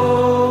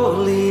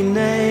holy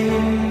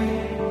name.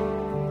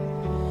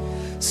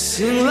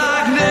 Sing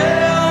like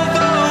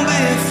never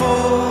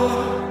before,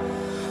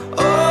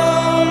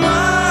 oh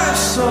my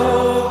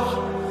soul.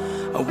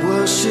 I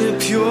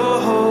worship Your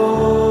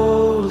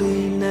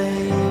holy name.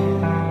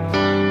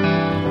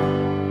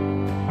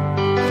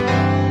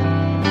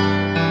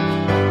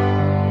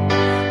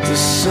 The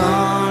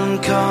sun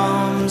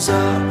comes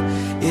up,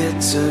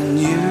 it's a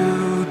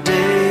new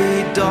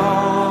day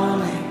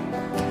dawning.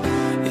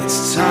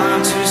 It's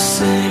time to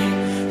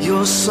sing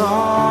Your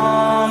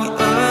song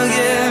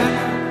again.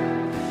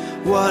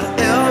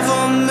 Whatever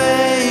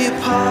may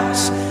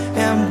pass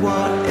and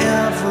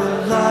whatever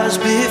lies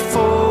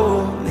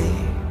before me,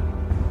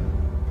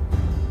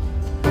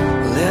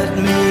 let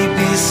me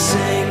be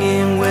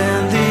singing when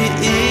the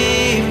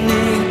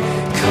evening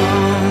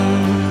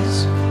comes.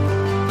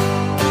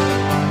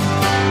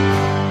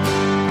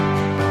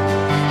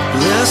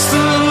 Bless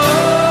the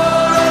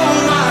Lord, oh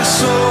my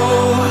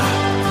soul,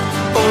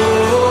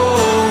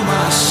 oh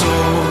my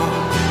soul.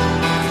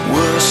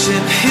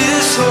 Worship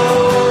His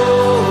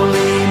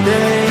holy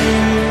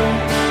name.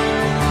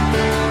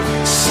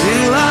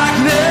 Sing like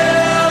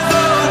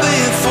never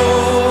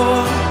before,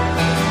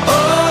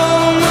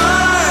 oh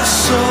my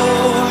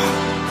soul.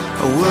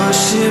 I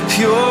worship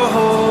Your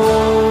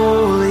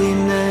holy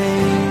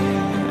name.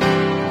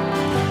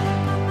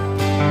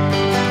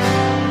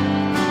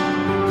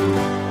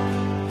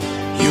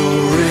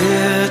 You're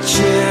rich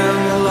in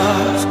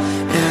love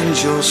and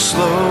You're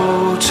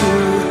slow to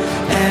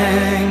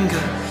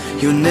anger.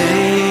 Your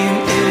name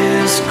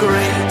is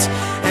great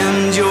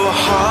and Your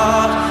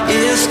heart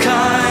is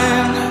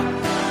kind.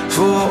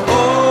 For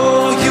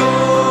all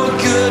Your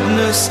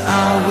goodness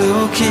I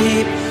will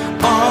keep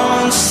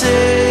on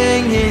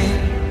singing.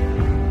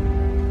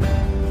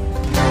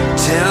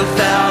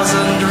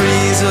 10,000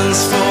 reasons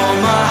for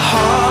my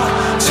heart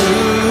to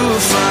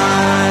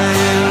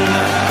find.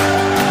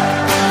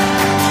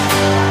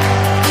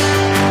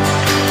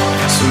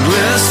 So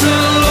bless the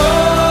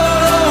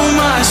Lord, oh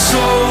my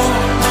soul,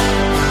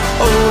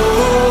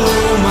 oh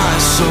my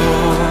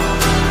soul.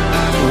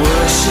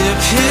 Worship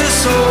His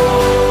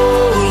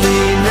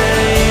holy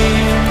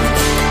name.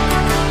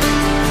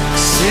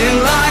 Sing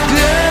like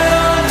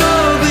never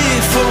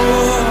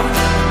before,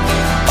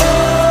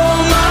 oh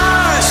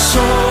my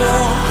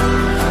soul.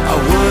 I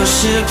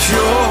worship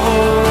Your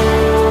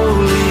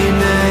holy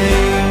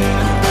name.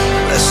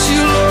 Bless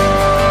You, Lord.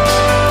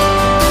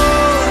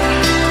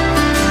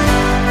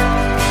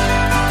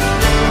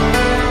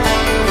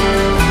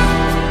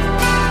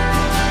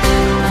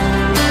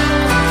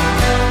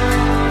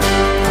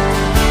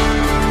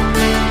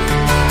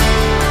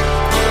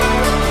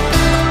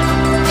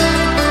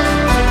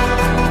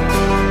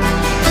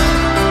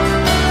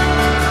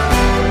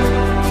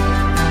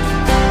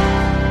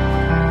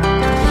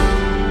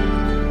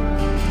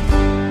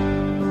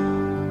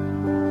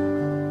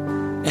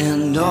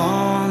 And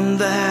on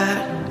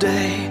that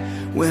day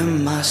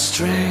when my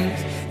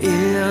strength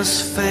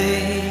is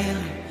failing,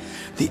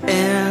 the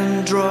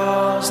end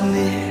draws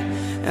near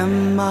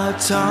and my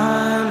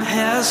time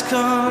has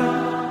come,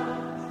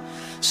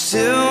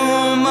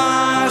 still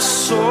my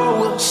soul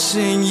will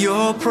sing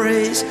Your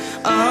praise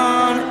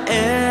unending.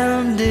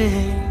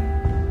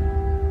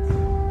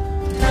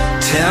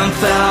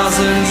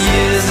 10,000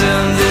 years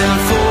and then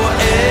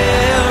forevermore,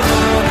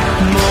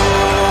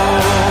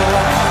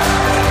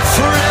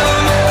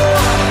 forevermore.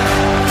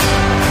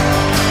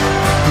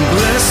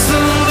 Bless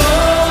the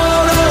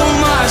Lord, oh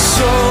my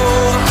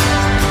soul,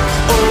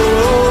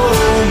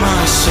 oh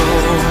my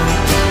soul.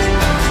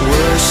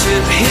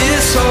 Worship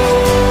His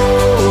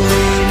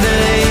holy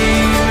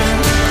name.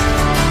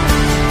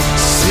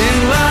 Sing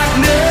like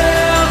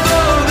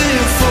never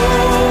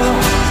before,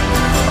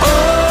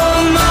 oh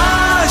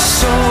my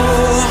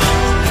soul.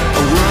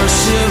 I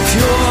worship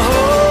Your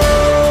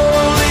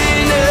holy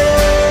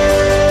name.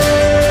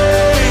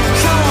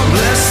 Come on,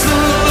 bless the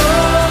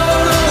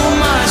Lord, oh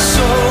my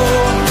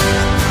soul,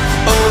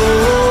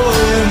 oh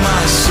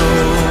my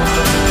soul.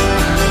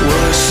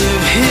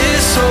 Worship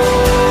His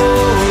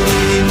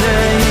holy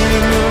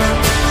name.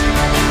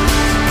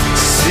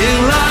 Sing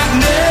like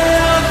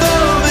never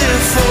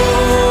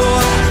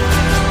before,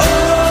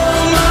 oh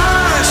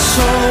my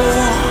soul.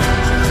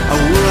 I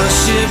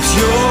worship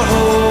Your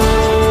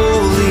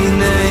holy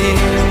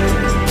name.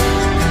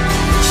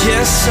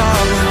 Yes, I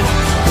will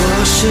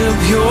worship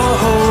Your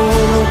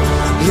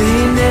holy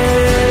name.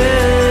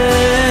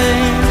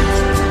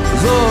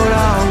 Lord,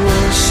 I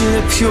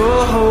worship Your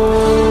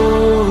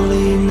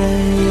holy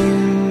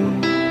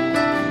name.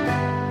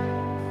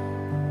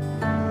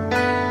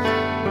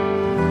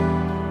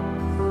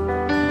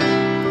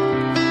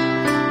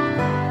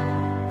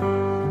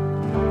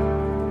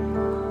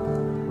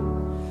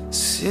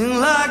 Sing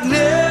like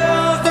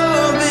never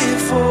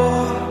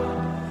before,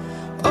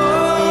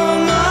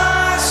 oh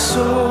my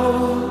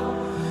soul.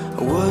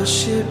 I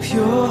worship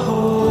Your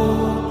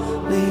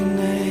holy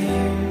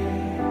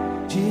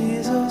name, Jesus.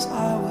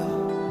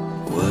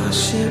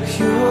 worship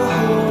your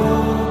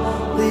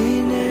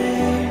holy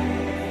name,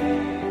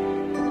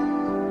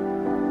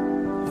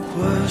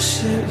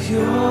 worship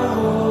your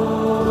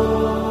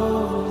holy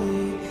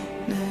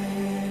name.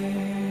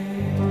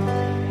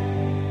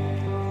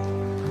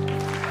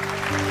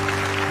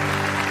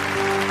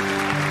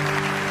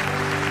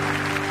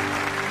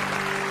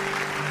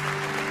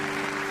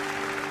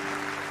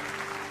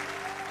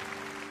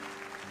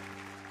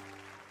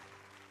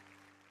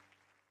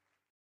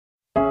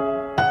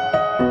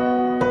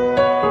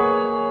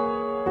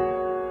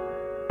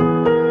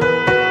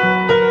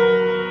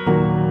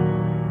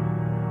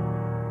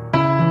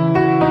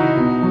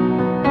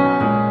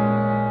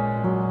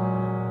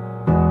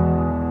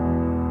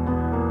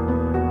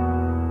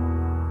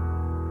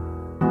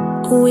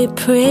 We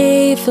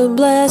pray for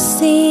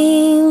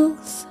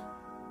blessings,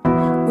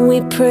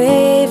 we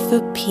pray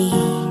for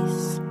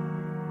peace,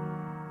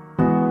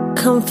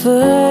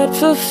 comfort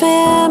for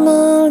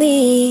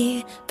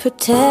family,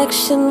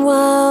 protection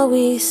while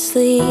we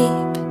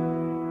sleep.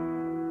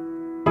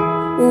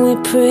 We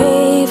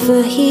pray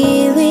for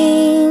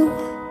healing,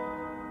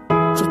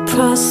 for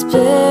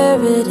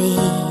prosperity.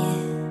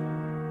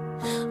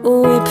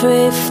 We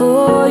pray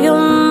for your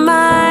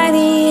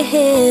mighty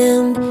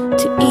hand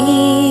to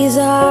ease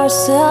our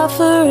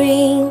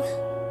suffering.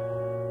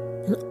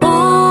 And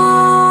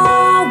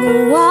all the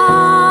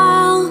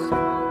while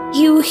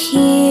you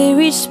hear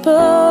each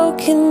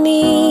spoken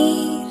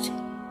need.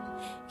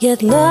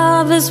 Yet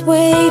love is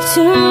way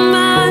too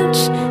much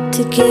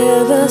to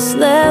give us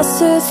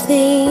lesser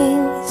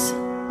things.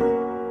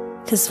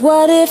 'Cause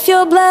what if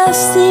your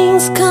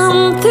blessings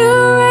come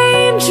through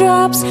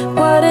raindrops?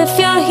 What if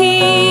your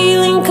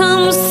healing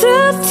comes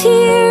through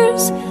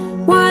tears?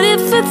 What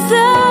if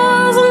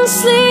 1,000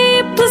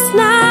 sleepless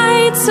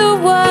nights are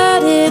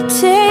what it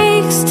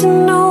takes to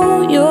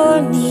know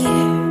you're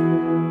near?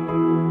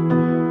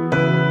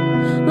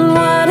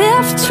 What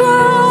if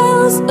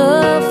trials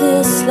of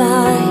this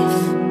life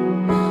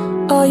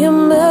are your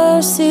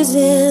mercies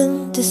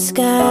in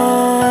disguise?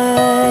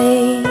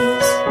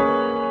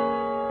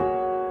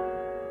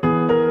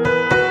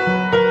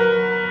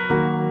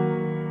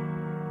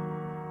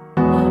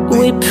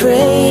 We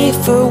pray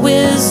for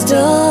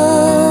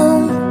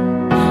wisdom,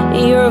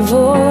 your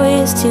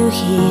voice to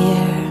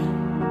hear.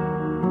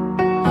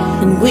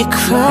 And we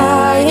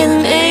cry in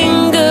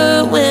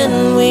anger when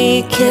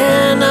we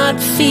cannot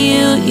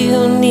feel you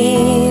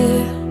near.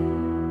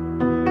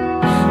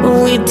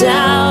 We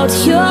doubt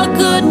your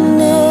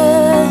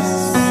goodness,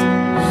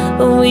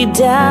 we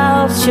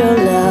doubt your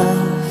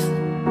love,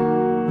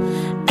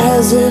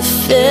 as if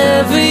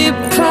every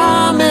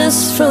promise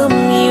from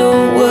your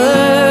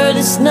word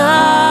is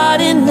not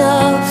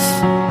enough.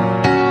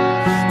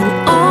 And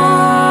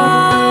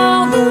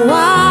all the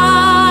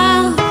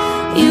while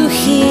you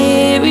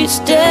hear each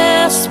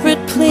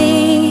desperate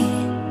plea,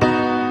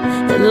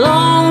 and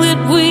long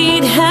that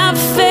we'd have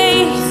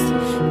faith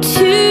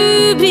to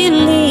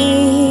believe.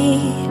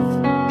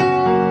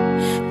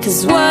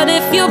 'Cause what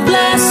if your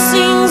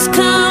blessings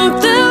come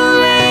through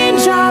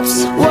raindrops?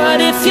 What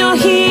if your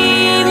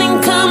healing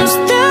comes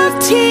through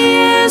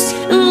tears?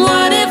 And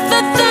what if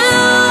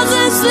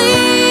 1,000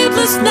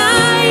 sleepless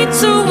nights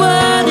are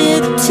what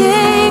it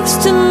takes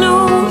to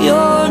know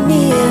you're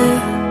near?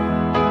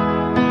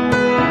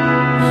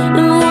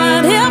 And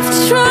what if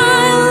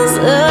trials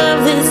of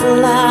this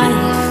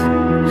life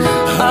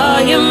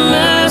are your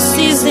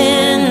mercies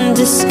in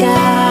disguise?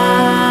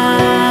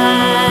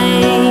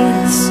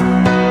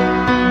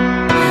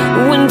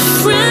 When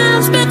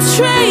friends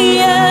betray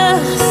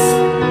us,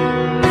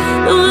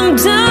 when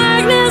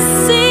darkness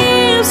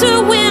seems to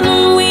win,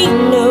 we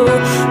know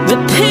the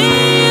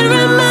pain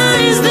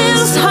reminds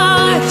this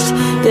heart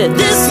that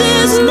this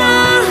is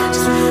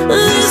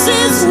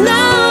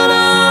not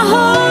our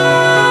home.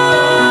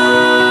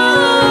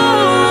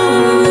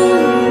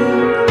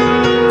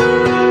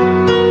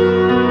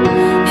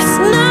 It's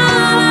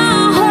not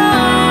our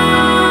home.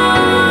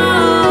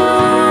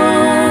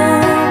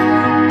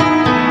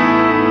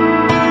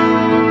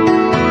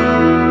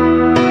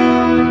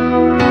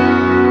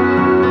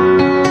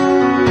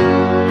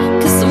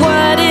 'Cause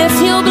what if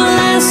your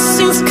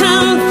blessings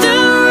come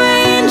through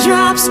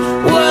raindrops?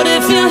 What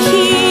if your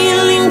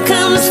healing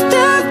comes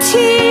through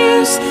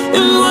tears?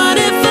 And what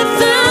if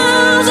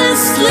 1,000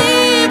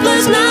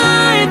 sleepless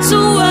nights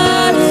are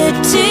what it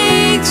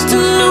takes to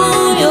know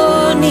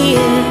you're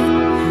near?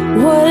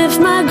 What if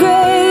my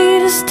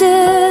greatest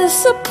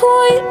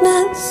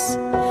disappointments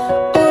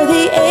or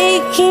the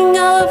aching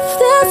of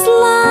this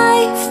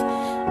life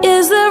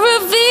is the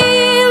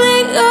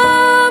revealing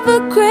of a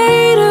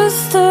greater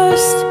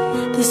thirst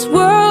this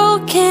world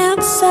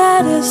can't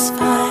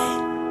satisfy?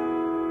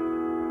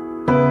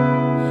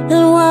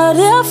 And what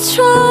if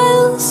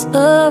trials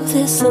of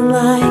this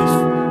life,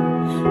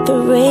 the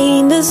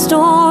rain, the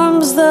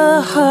storms, the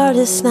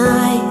hardest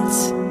nights,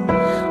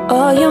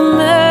 are your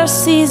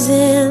mercies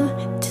in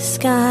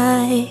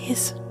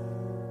disguise?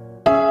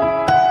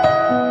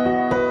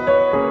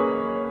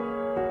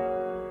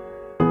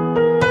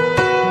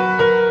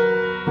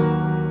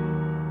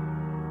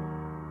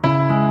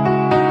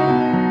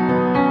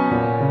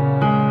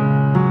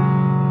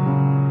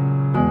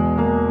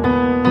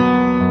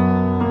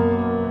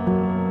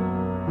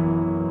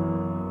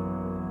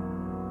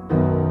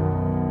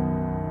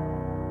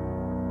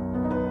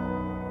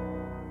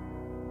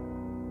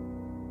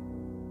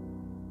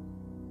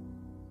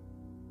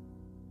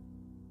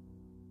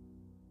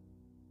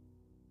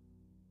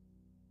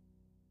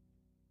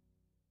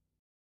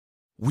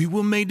 We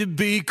were made to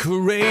be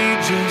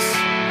courageous.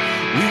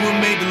 We were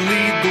made to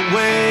lead the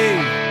way.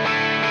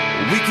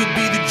 We could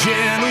be the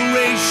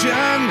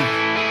generation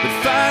that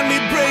finally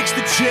breaks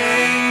the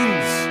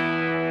chains.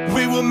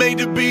 We were made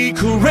to be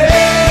courageous.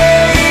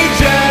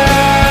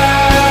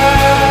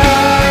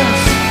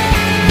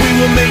 We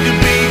were made to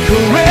be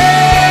courageous.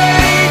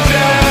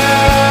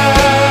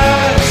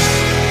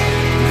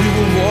 We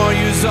were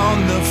warriors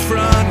on the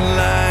front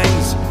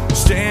lines,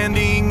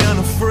 standing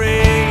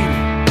unafraid.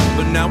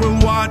 But now we're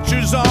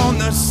watchers on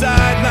the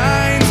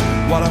sidelines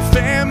while our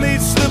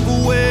families slip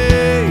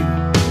away.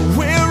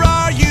 Where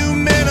are you,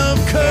 men of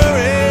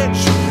courage?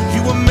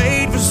 You were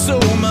made for so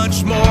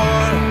much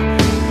more.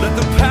 Let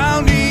the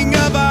pounding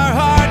of our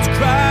hearts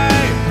cry,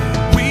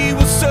 we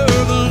will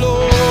serve the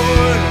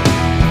Lord.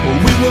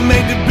 We were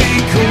made to be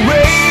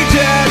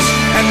courageous,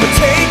 and we're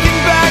taking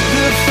back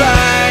the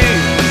fight.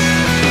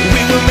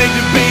 We were made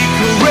to be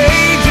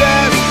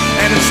courageous,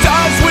 and it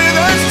starts with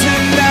us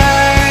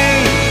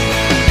tonight.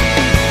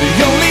 The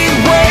only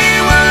way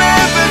we'll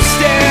ever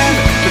stand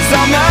is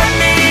on our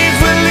knees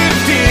with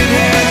lifted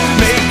hands.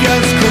 Make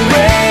us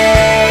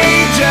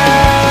courageous.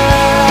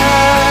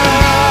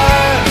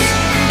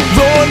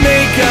 Lord,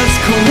 make us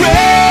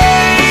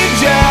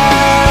courageous.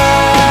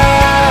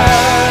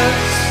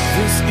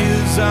 This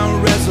is our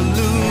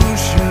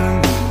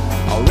resolution,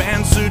 our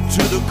answer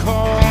to the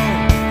call.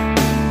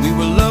 We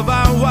will love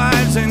our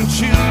wives and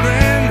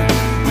children.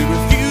 We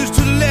refuse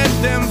to let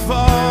them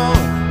fall.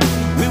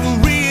 We will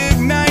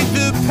reignite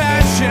the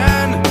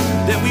passion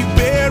that we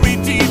bury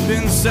deep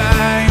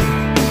inside.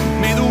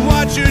 May the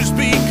watchers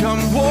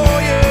become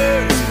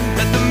warriors.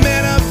 Let the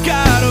men of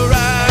God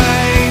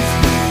arise.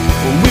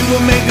 We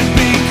were made to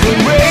be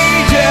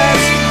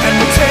courageous, and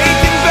we're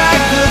taking back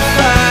the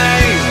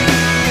fight.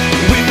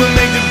 We were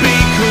made to be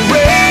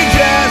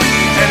courageous,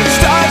 and it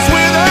starts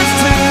with us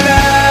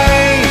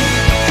tonight.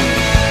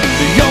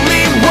 The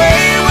only way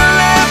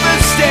we'll ever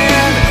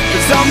stand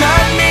is on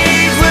our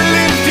knees with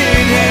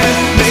lifted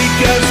hands. Make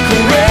us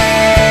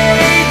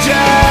courageous.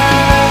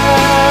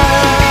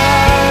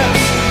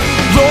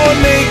 Lord,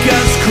 make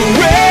us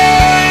courageous.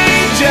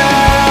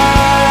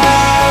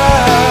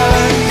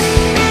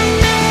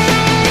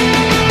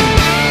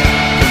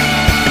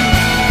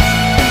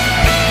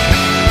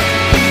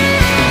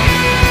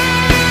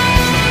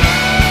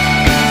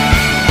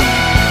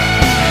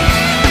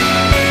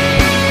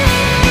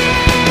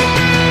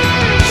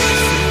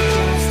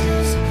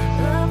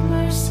 Love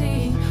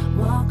mercy,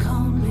 walk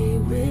humbly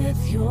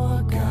with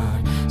your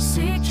God.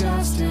 Seek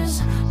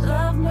justice,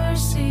 love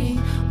mercy,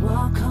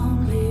 walk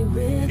humbly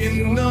with In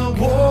your the God.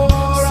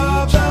 war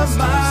of the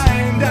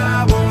mind,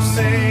 I will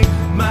take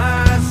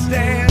my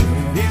stand.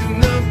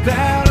 In the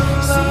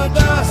battle of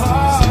the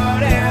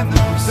heart and the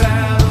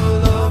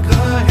battle of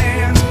the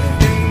hands.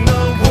 In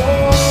the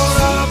war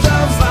of the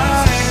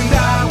mind, I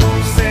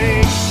will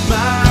take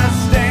my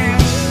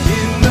stand.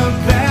 In the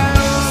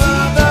battle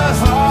of the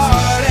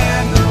heart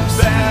and the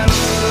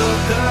battle of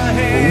the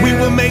hands. We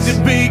were made to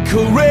be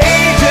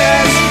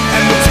courageous,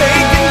 and we're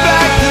taking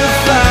back the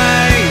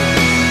fight.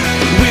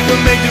 We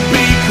were made to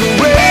be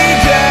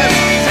courageous,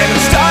 and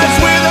it starts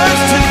with us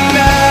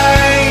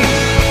tonight.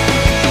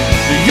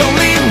 The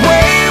only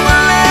way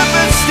we'll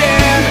ever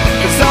stand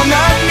is on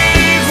our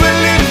knees with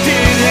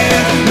lifted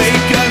hands.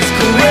 Make us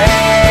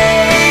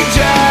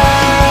courageous.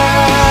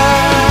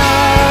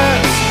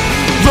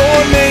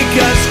 Lord, make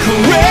us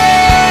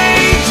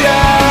courageous.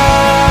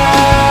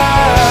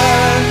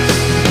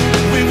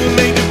 We were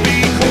made to be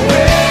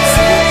courageous.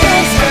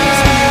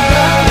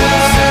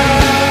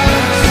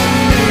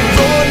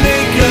 Lord,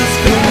 make us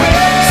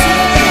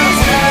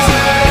courageous.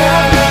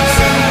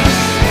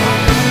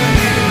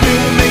 We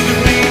were made to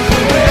be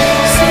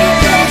courageous.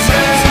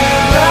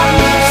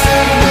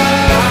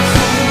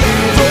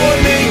 Lord,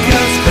 make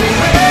us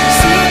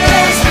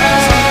courageous.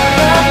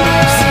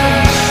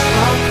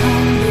 Walk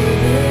humbly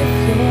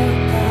with your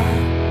God.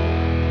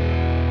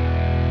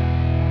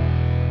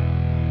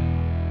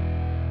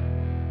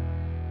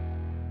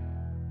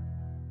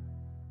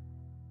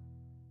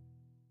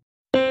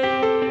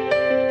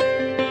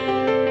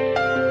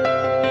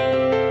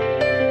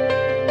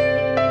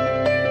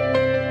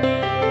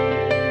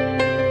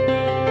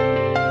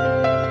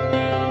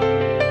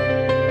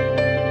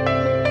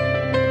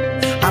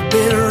 I've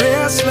been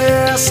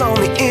restless on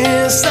the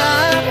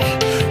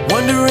inside,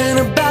 wondering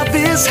about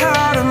this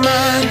heart of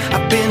mine.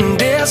 I've been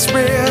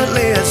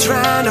desperately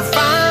trying to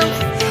find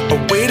a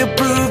way to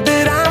prove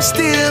that I'm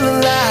still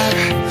alive.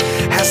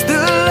 Has the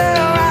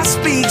love I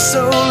speak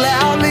so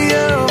loudly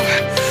of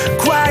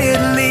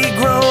quietly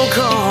grown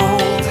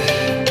cold?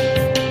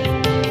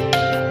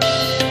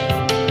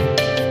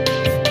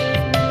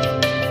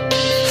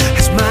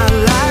 Has my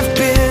life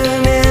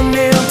been an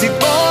empty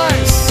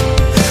voice?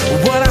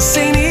 What I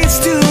say needs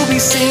to be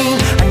seen.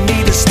 I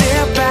need to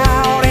step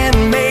out and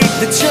make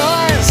the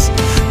choice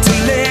to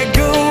let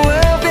go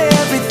of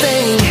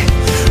everything.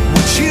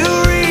 Would you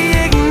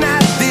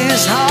reignite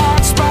this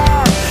heart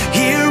spark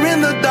here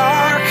in the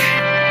dark?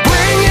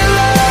 Bring your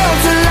love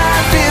to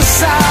life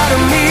inside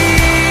of me.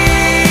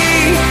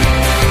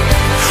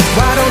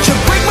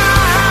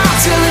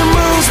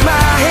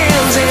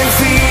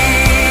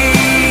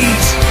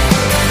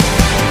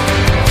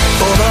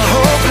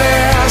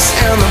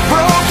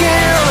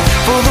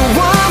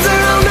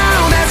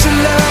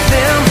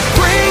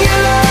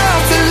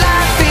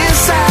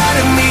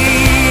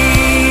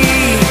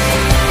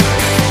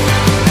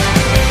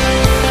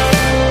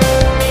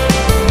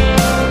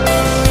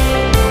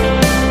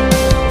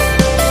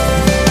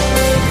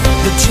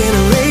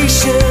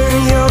 revelation,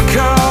 you're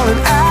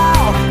calling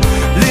out,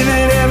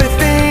 living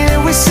everything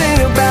that we sing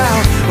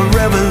about. A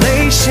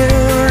revelation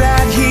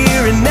right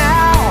here and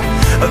now,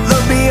 a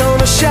love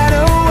beyond a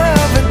shadow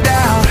of a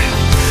doubt.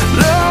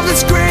 Love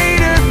that's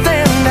greater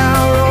than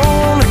our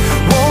own,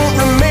 won't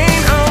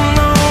remain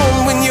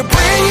unknown. When you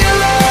bring your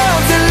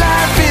love to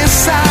life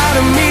inside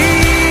of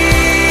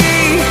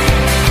me,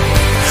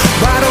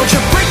 why don't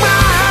you break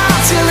my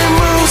heart till it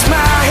moves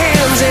my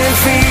hands and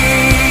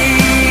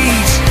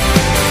feet?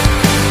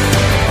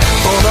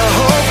 For the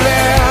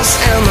hopeless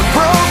and the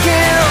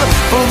broken,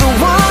 for the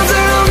ones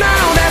that don't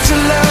know that you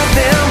love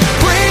them,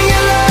 bring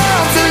your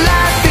love to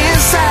life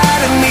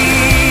inside of me.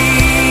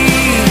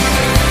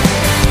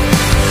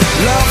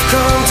 Love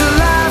come to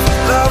life,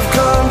 love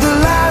come to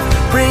life,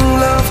 bring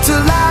love to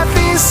life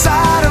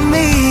inside of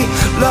me.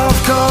 Love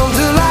come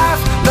to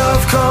life,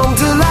 love come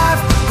to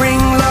life, bring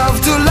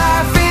love to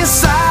life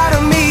inside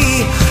of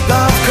me.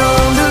 Love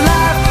come to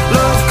life,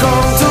 love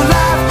come to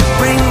life,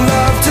 bring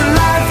love to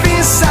life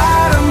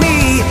inside of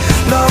me.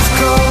 Love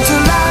come to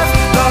life,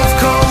 love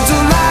come to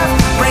life,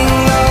 bring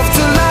love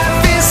to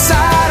life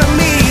inside of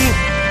me.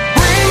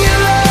 Bring your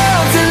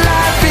love to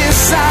life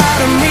inside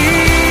of me.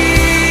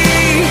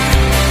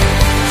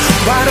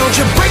 Why don't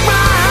you break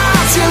my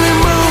heart till it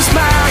moves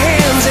my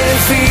hands and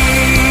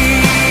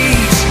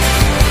feet?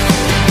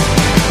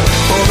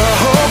 For the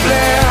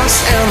hopeless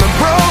and the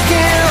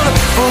broken,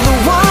 for the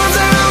ones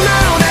that don't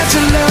know that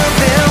you love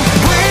them,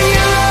 bring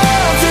your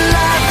love to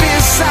life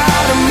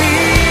inside of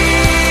me.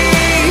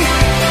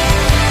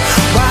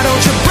 Why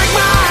don't you break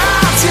my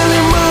heart till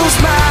it moves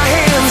my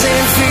hands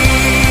and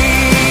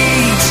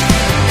feet?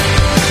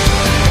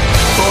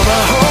 For the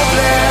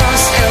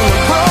hopeless and the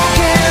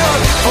broken,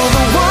 for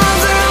the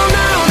ones that don't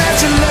know that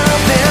you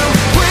love them,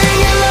 bring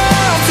your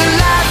love to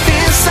life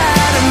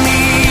inside of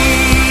me.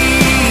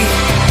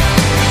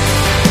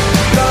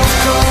 Love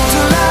come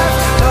to life,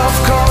 love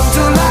come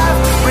to life,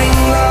 bring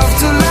love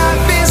to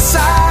life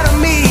inside of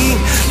me.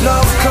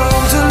 Love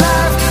come to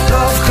life,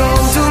 love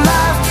come to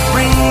life,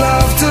 bring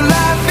love to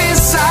life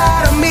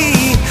inside of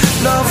me.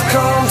 Love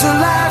come to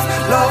life,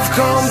 love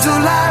come to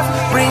life,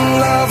 bring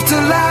love to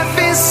life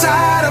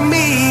inside of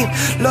me.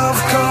 Love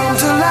come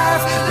to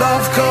life,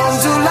 love come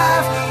to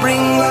life,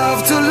 bring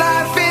love to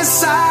life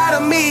inside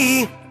of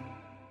me.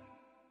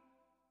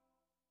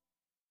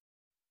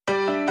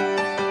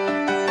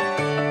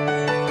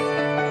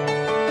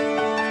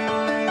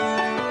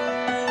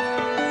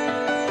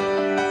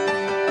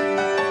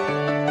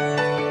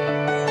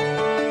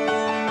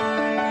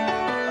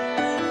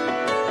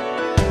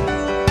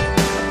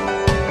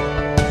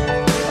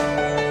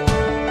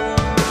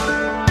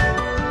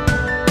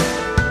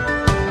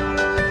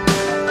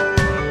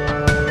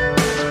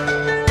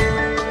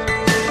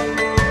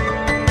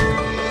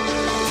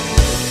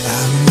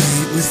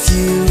 With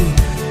you,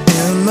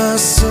 and my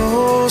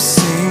soul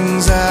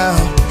sings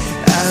out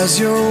as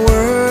your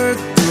word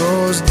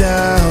throws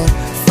down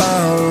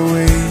far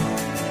away.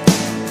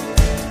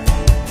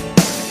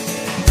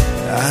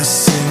 I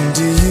sing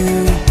to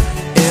you,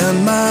 and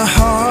my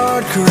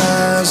heart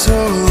cries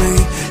holy,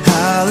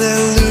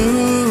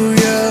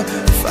 hallelujah,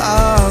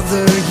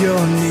 Father,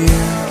 you're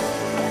near.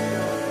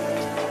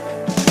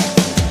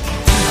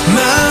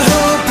 My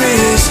hope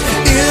is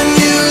in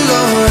you,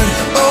 Lord,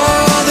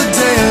 all the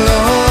day long.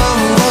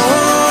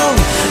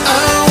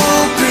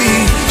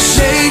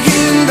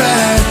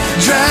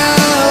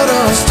 Drought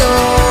or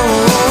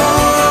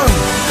storm,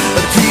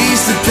 a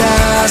peace that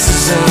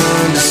passes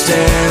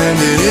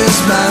understanding is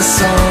my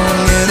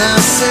song, and I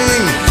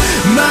sing,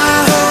 my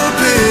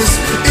hope is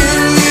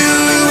in you,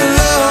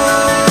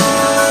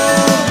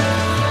 Lord.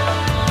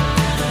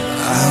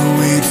 I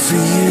wait for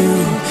you,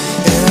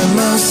 and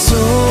my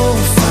soul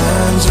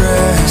finds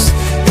rest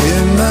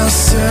in my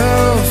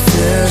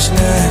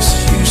selfishness.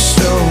 You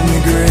show me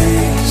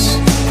grace.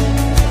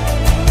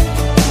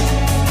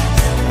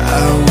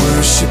 I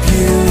worship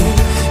you,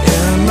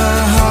 and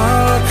my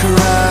heart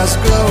cries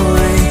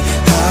glory,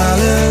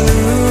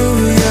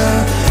 hallelujah,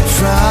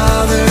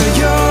 Father,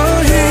 you're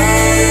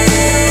here.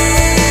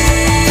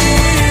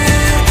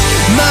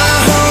 My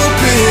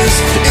hope is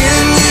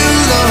in you,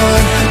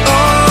 Lord,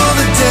 all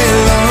the day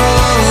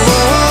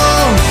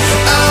long.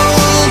 I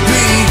won't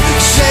be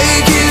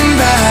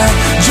shaken by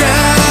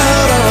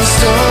drought or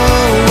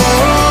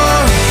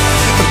storm.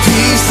 A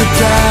peace that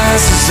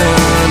passes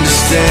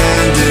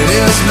understanding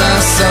is my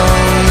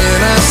song,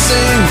 and I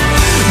sing,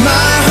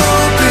 my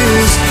hope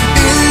is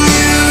in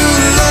you,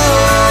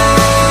 Lord.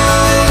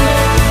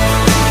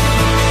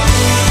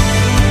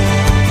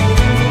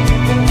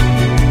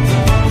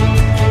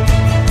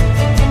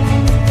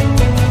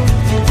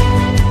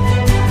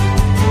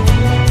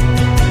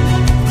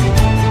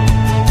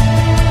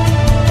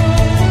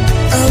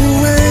 I'll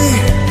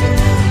wait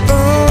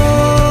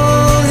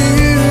on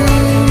you.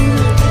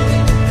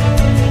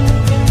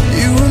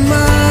 You are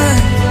my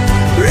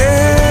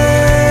refuge.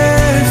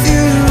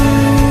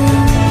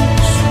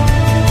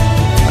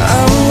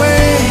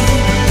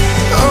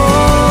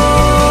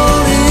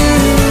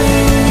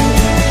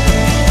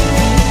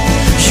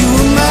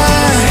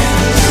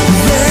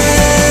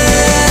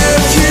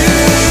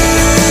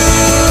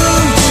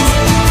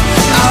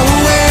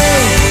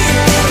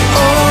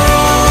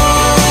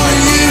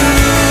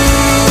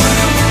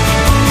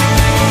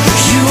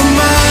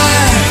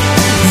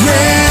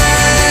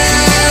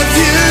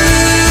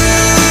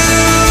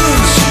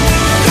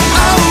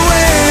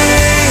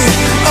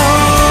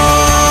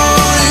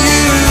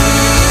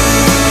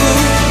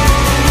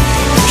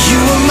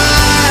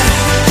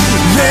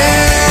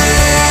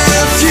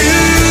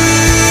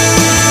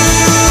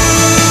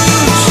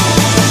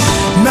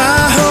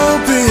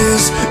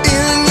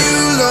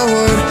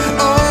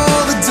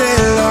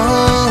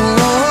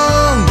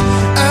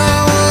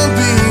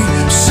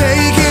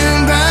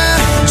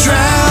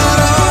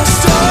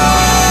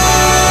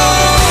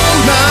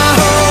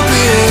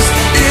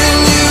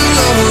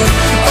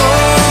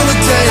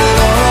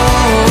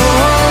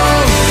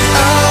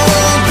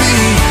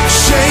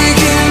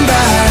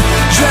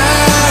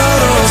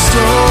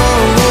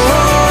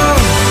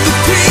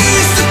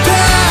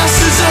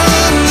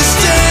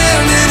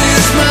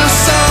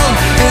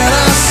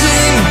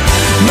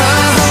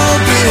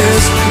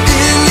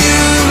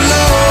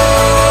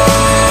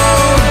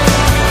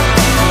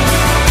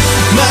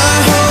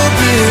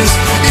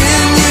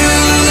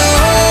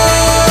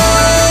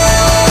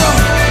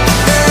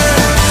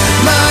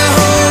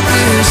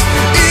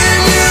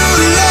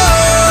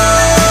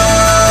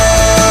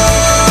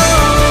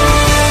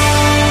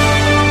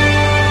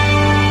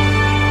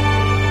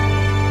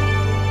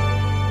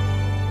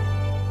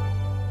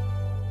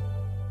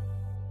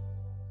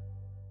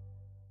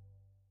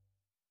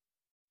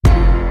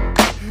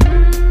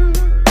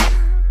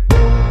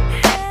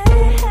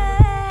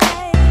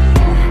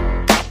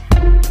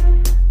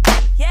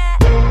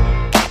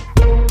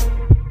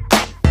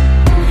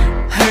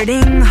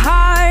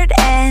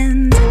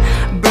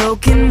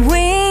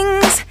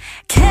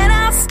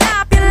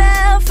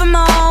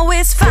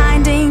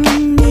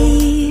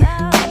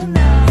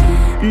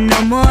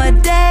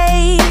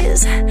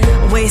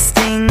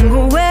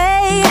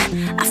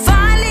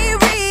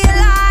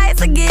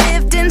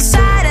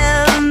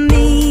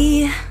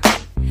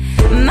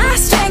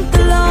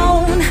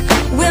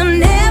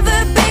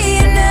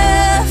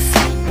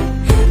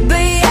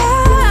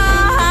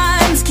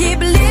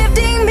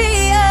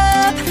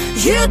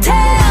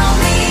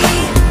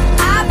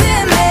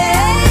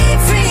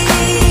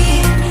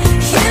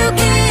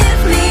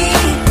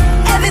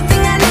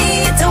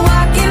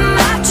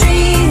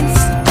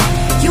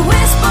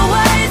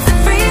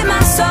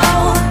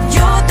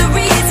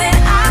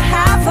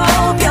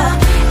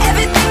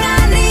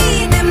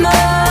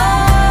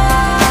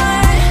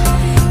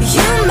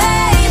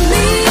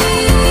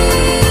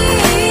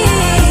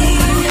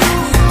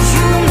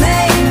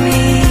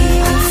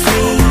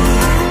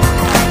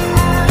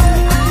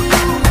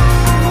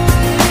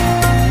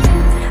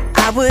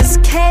 was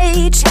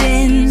caged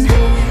in.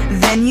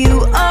 Then you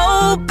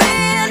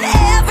opened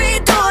every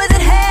door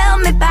that held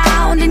me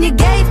bound, and you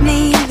gave me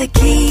the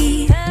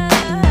key.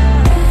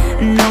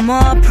 No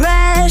more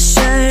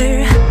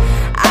pressure,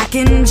 I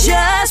can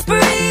just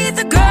breathe.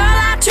 The girl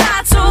I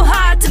tried so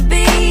hard to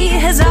be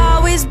has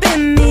always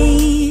been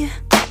me.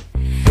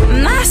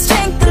 My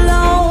strength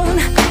alone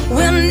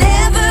will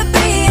never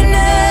be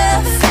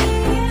enough,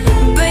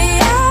 but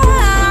your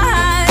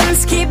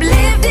arms keep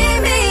lifting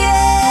me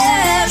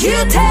up. You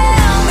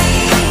tell me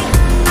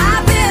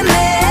I've been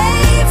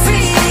made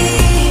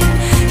free.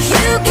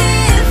 You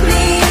give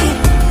me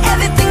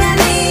everything I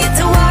need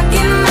to walk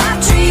in my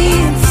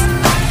dreams.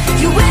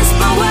 You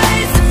whisper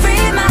words that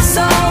free my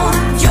soul.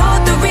 You're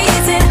the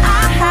reason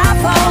I have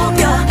hope.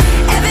 You're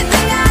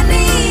everything I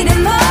need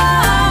and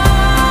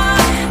more.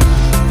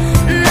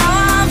 Now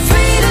I'm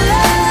free to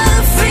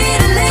love, free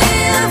to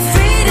live,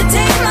 free to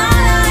take my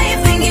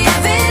life and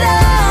give it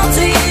all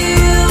to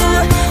you.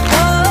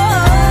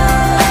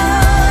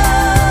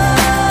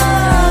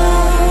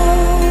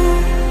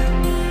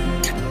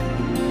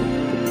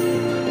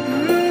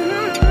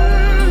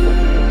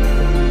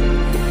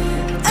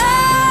 Oh,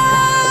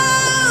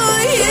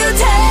 you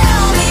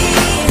tell me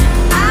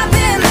I've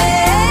been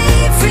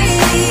made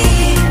free.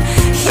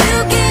 You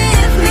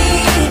give me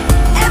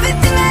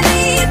everything I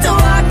need to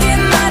walk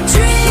in my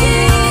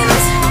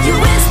dreams. You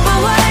whisper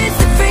words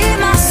that free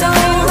my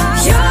soul.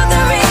 You're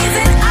the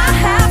reason I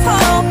have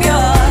hope.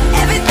 You're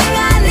everything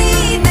I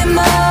need and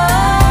more.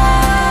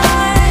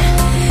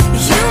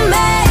 You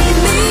made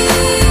me.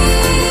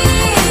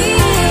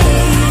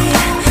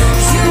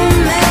 You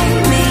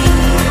made me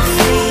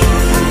free.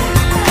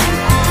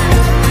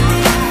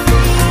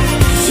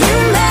 You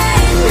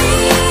made me.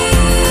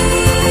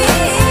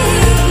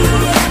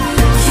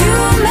 You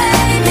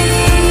made me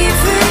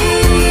free.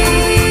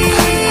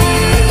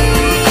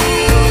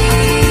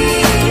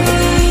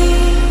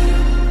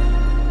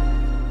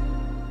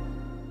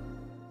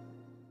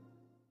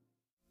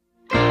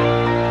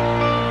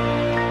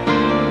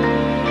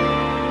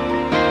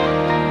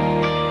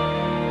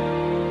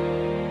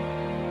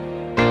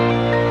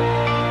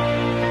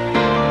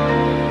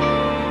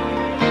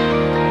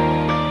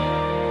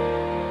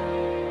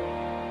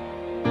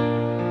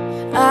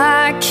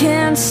 I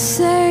can't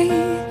say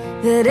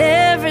that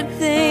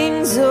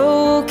everything's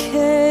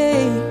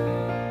okay,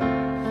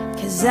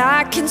 'cause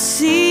I can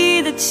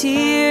see the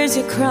tears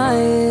you're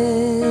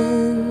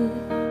crying.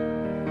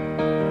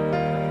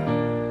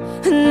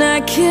 And I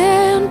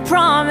can't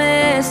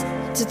promise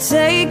to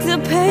take the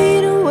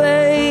pain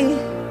away,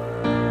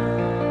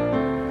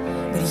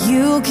 but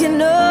you can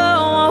know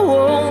I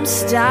won't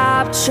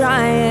stop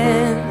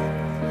trying.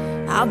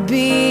 I'll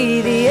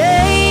be the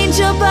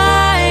angel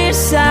by your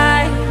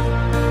side.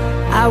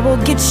 I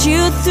will get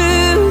you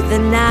through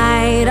the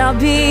night. I'll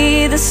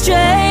be the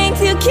strength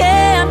you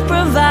can't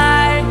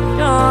provide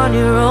on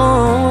your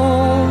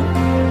own.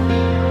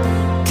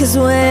 'Cause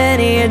when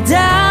you're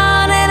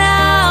down and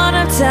out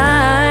of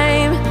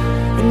time,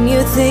 and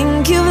you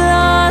think you've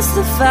lost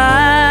the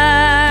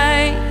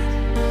fight,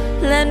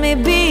 let me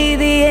be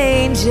the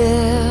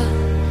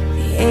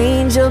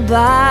angel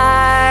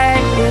by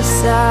your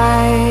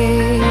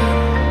side.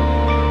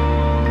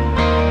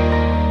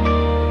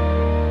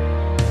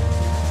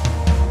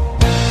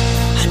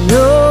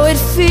 know it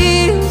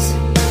feels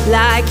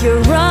like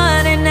you're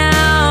running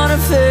out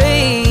of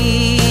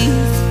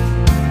faith,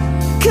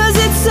 'cause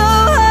it's so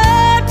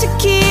hard to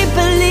keep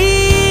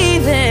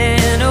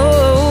believing.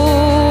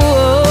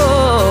 Oh,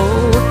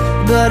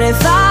 but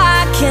if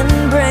I can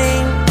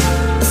bring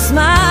a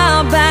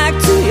smile back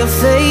to your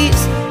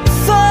face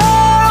for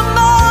a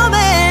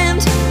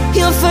moment,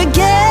 you'll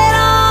forget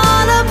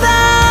all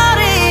about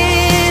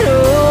it.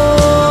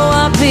 Oh,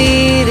 I'll be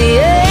the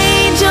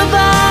angel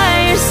by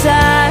your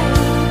side.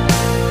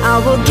 I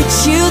will get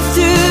you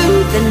through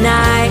the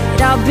night.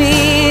 I'll be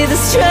the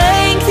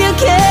strength you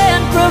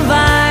can't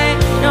provide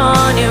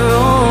on your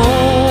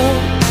own.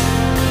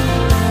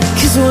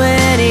 'Cause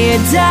when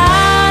you're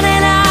down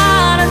and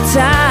out of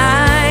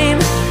time,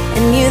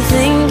 and you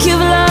think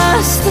you've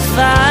lost the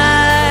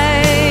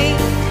fight,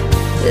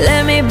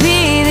 let me be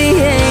the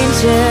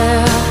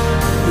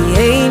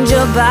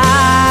angel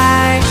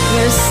by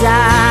your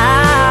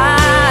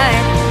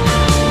side.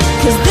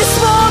 'Cause this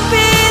won't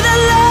be the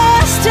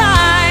last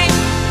time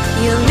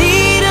you'll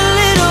need a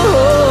little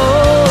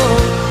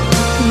hope,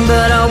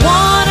 but I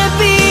wanna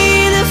be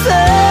the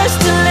first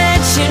to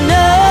let you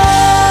know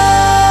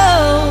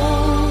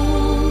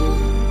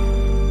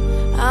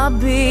I'll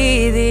be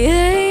the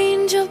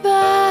angel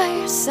by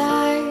your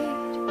side.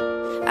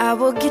 I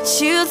will get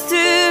you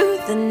through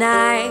the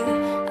night.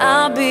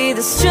 I'll be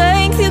the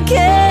strength you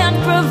can't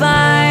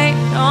provide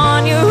on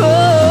your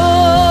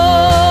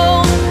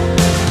own.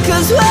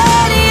 'Cause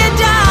when you're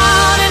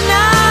down and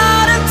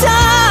out of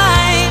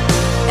time,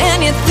 and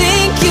you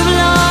think you've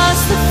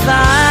lost the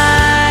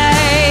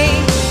fight,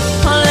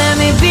 oh, let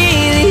me be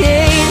the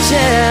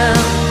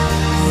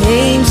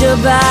angel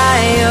by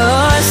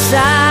your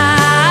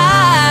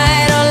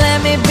side. Oh, let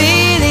me be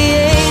the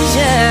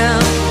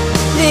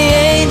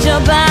angel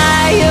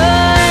by your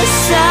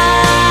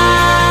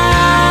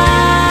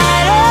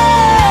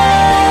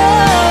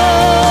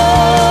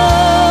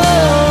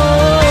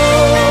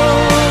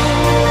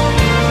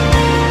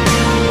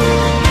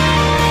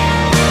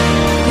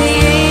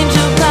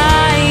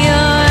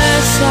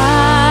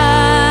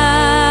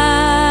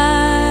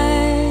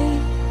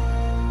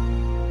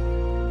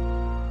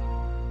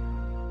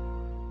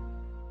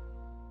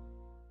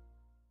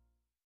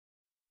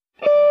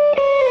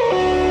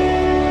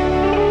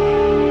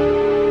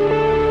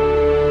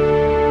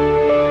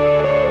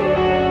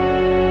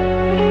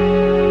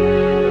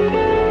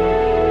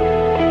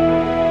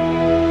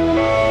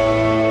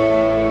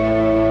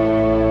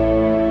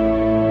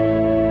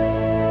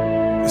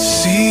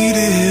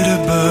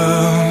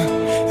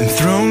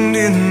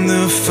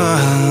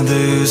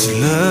Father's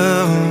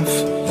love,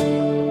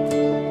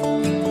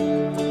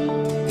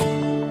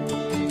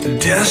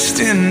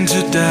 destined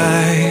to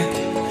die,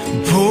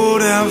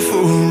 poured out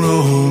for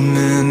all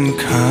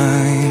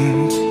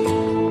mankind.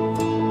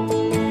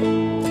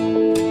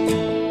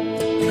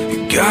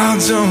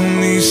 God's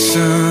only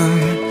Son,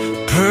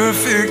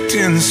 perfect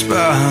and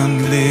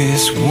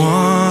spotless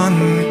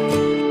one,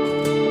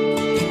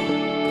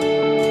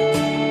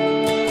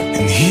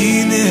 and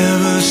He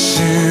never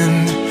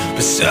sinned,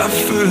 but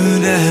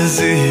suffered as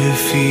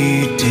if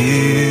He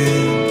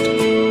did.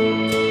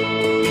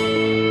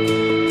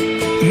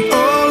 And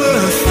all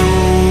authority,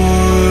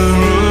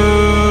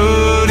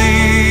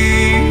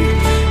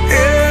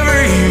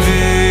 every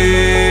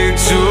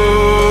victory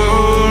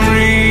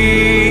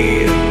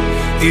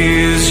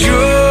is yours.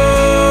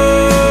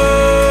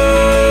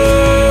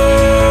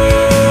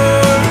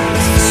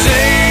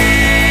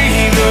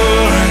 Savior,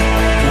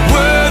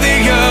 worthy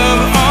of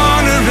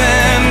honor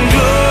and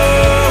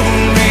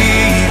glory,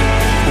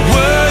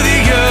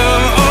 worthy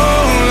of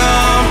all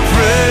our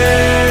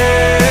praise.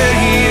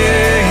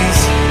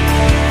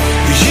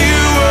 You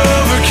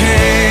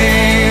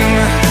overcame,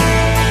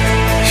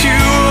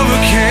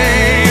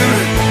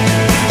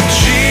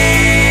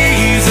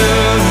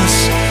 Jesus,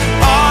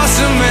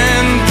 awesome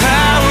and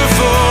powerful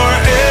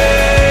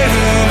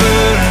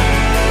forever.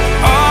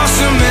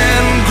 Awesome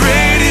and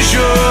great is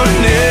your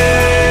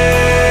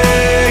name.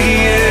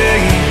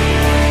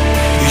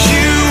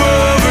 You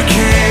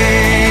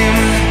overcame.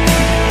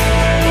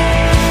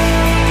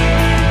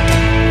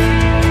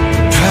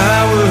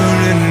 Power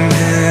in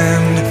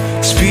hand,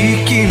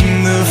 speaking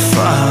the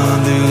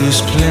Father's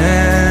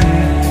plan.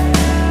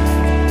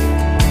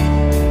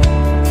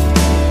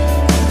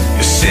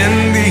 You're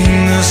sending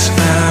us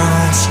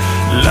out,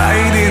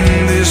 light in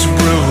this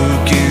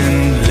broken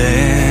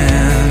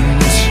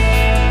land.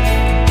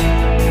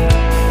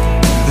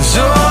 There's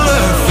all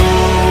authority,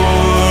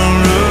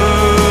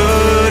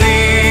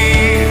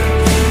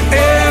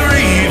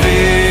 every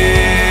victory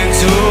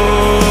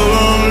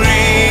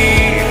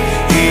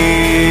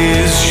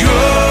is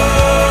yours.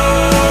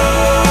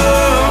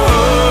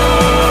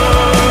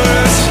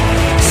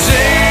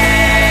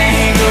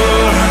 Savior,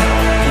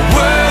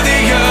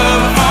 worthy of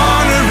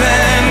honor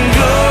and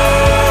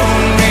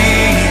glory,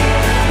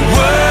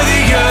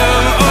 worthy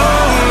of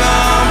all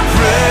our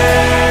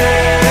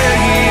praise.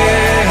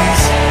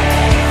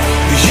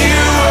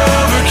 You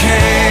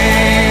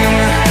overcame,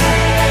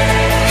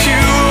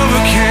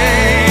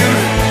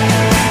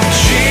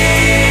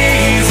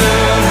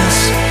 Jesus,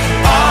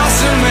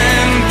 awesome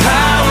and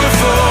powerful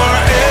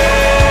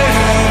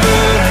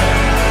forever.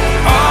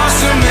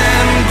 Awesome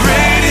and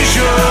great is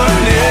your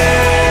name.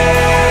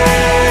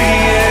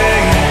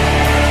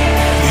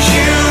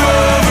 You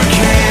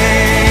overcame.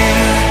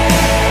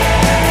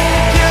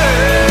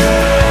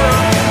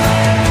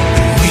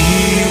 We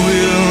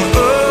will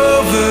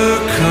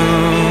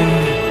overcome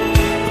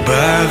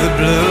by the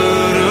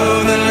blood of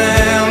the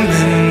Lamb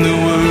and the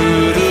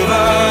word of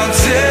our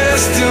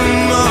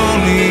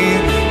testimony.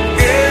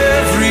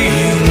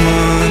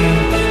 Everyone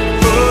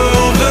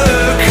overcome.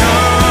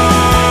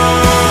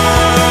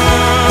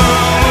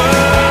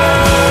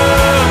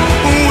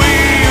 We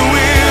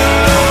will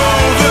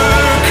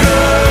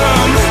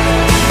overcome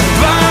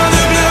by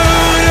the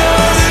blood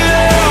of the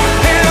Lamb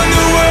and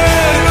the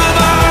word of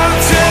our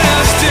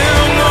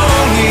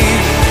testimony.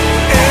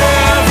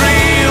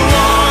 Everyone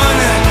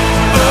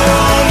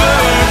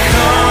overcome.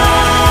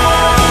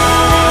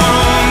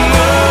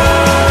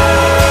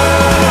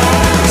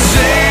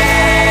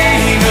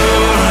 Savior,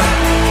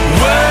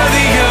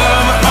 worthy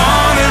of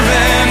honor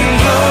and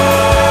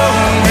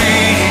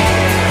glory,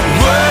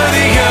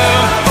 worthy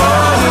of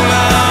all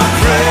our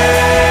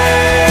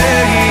praise.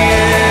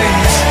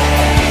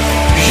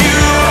 You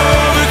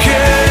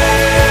overcame.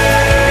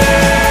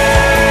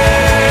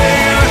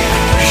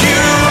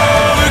 You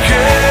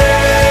overcame.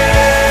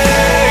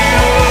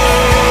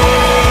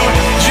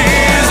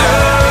 Jesus,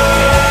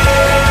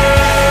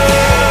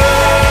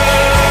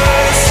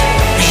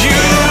 you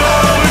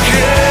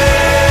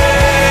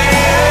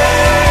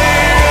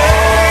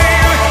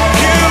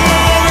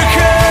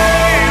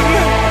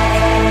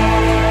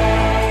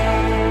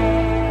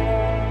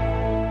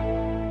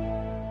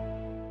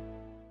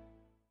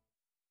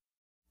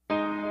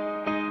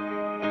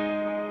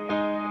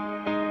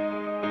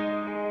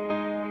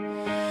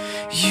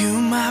You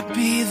might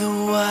be the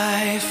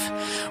wife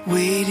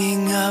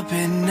waiting up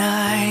at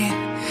night.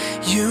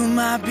 You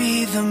might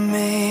be the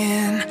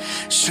man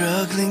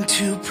struggling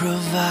to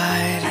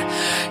provide,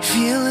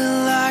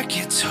 feeling like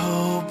it's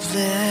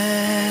hopeless.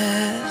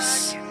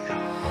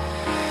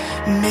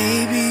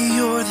 Maybe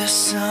you're the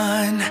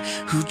son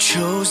who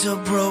chose a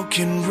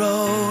broken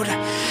road.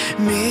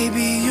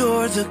 Maybe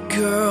you're the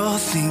girl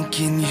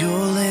thinking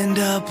you'll end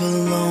up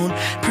alone,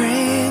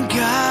 praying,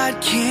 God,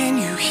 can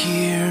you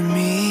hear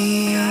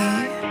me?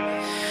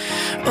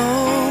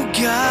 Oh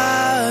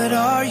God,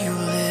 are you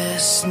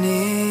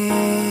listening?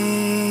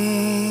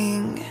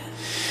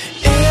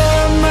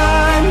 Am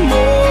I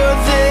more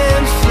than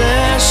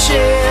flesh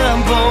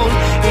and bone?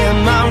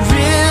 Am I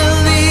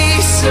really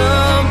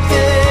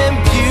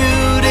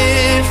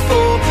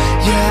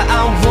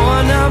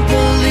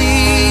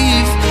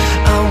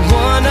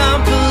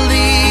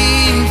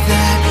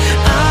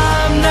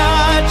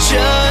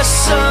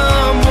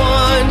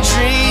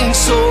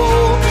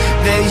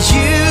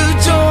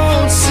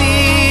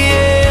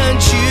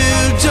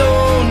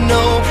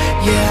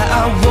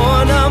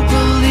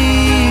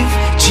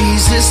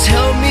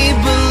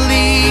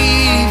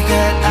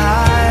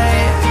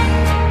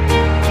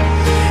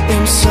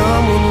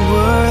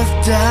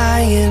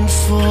dying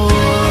for.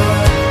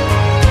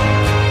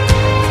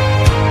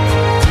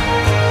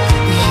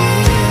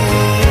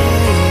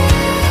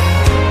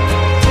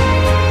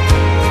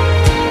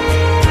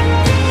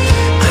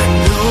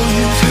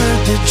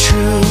 The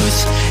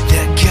truth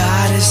that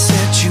God has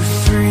set you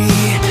free,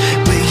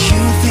 but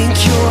you think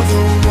you're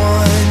the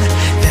one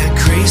that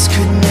grace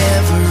could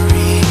never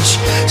reach.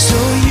 So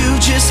you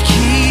just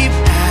keep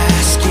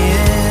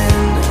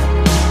asking,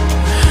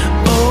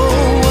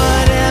 oh,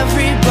 what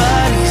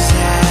everybody's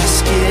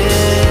asking.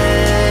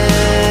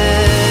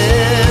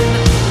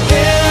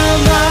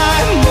 Am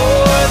I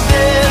more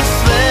than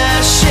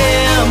flesh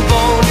and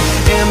bone?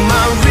 Am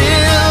I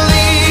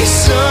really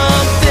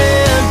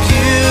something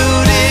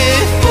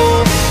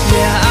beautiful?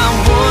 Yeah, I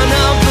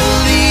wanna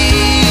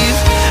believe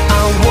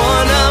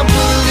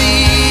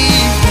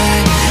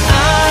that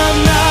I'm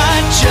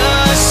not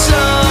just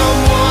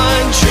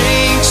someone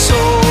drink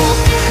soul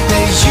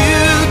that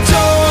you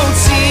don't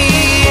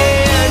see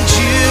and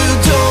you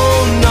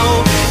don't know.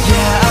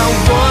 Yeah, I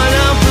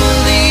wanna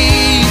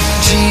believe.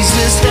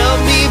 Jesus, help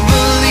me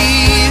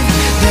believe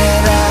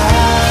that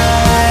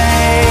I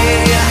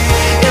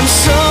am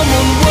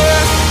someone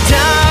worth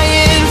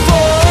dying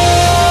for.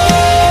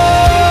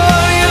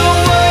 You're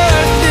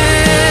worth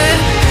it.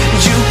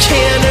 You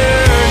can't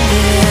earn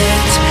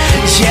it.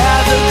 Yeah,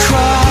 the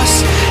cross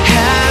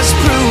has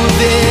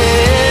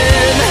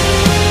proven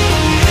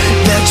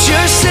that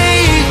you're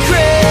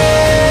sacred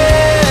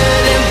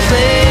and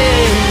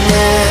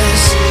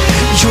blameless.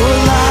 Your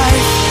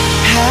life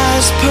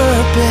has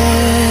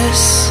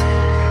purpose.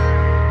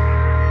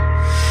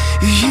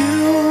 You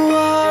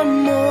are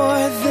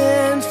more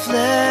than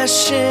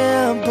flesh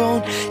and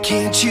bone.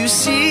 Can't you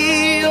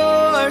see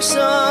you're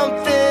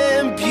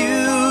something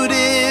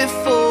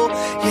beautiful?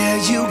 Yeah,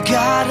 you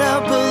gotta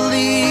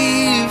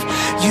believe.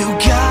 You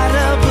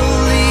gotta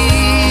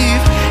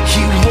believe.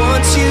 He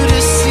wants you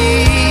to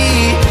see.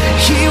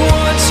 He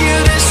wants you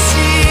to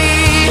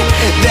see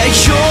that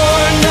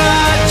you're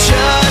not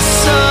just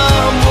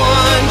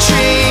someone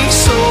drink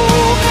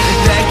soul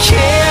that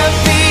can't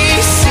be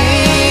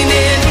seen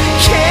and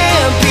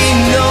can't be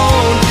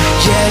known.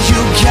 Yeah, you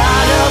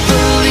gotta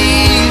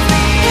believe.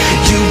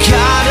 You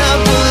gotta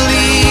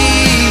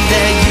believe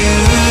that you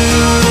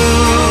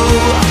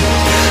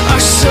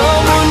are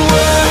someone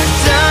worth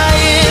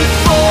dying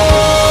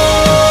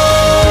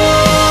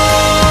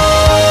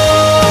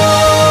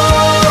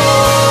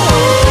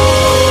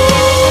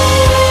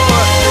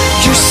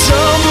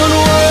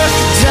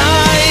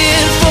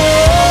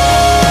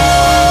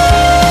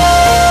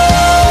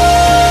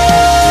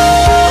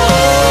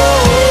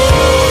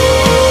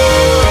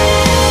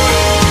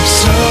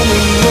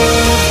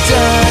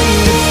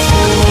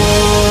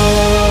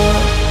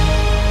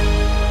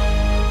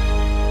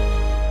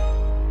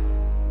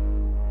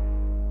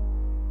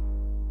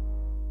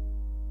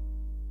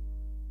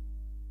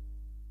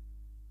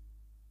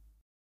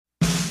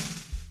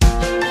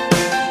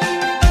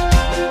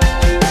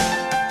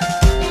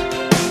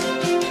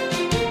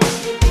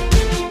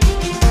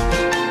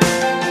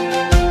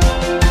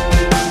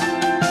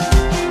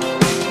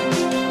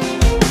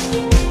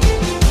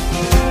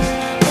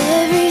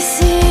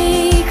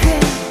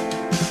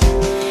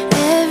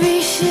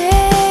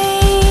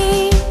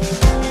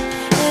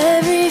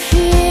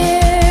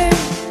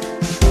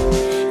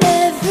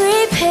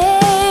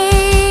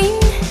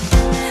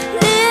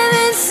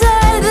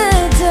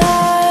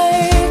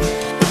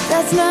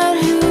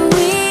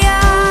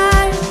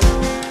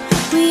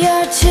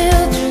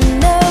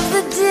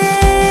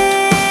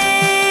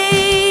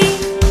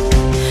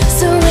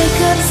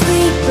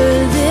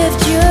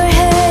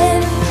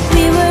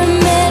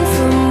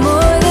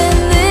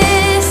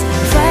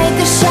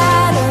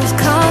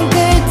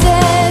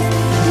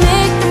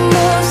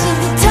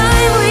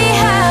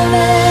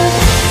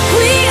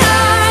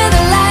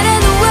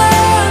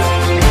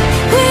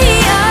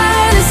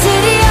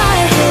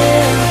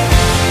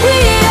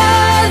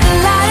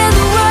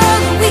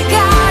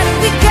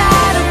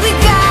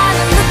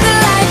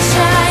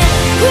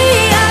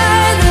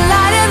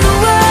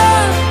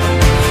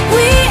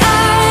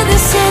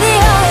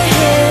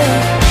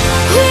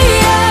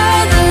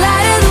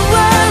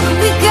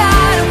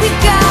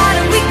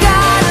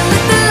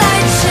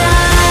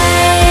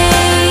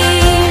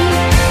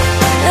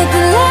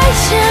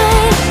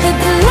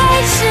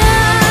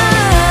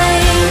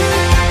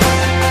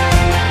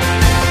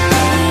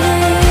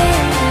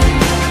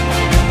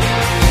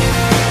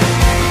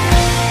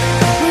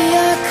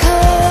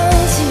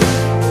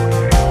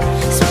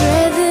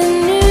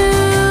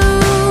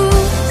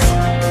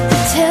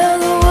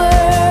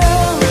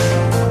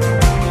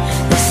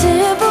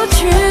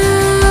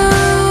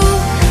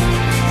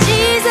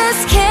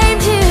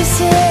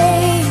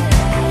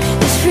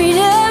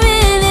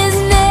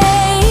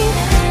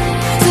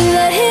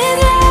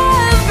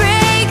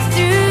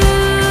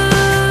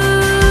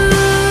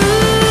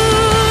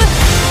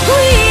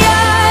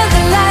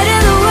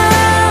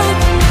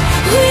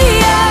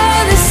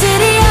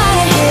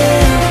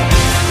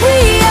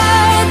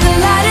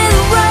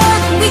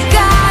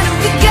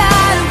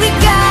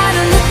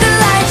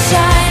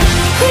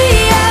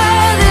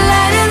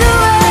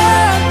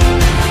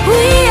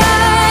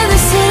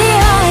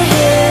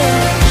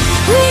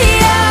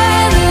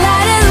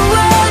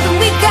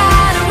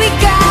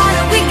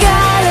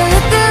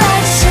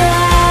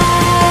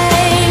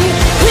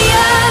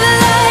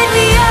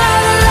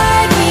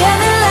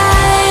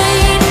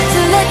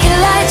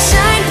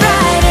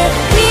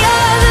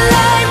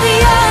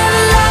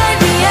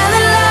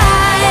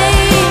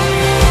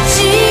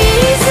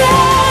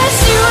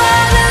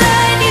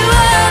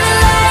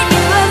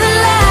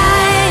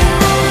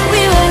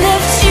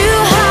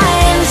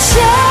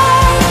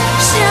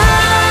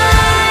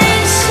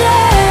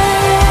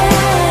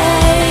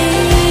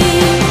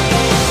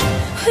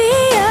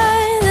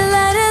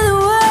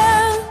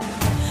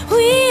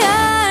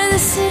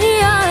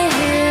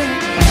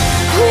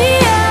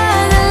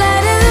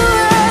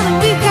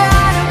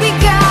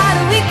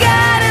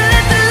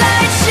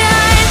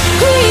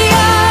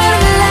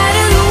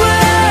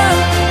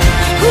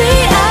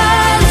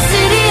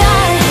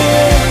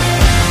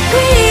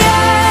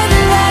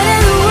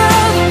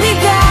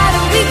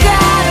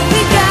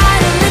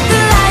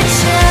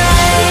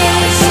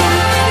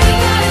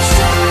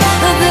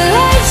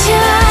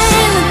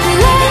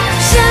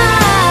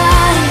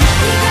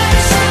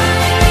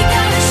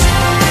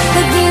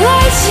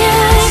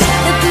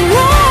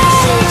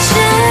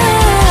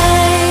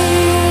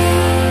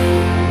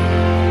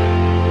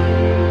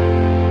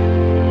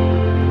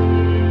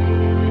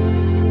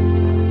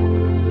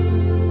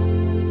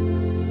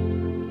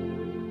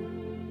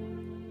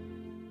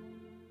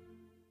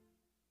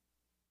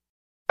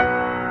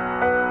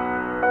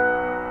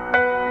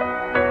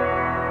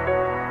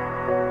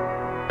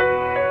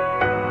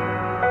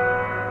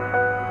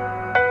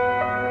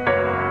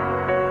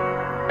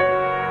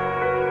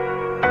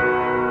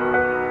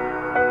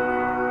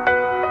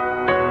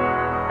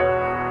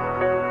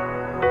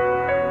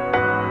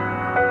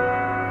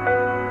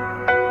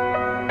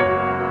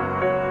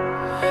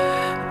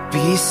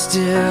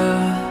still,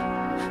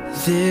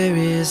 there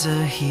is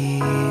a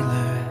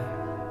healer.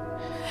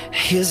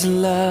 His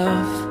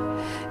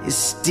love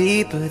is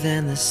deeper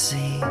than the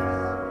sea.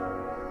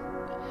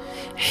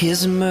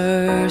 His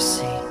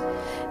mercy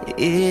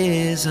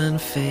is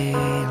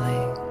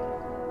unfailing.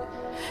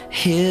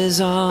 His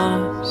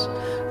arms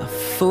a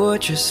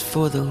fortress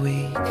for the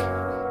weak.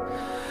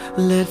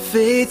 Let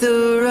faith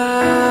arise.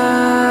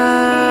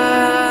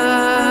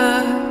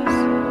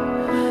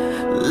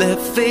 Let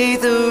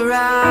faith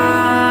arise.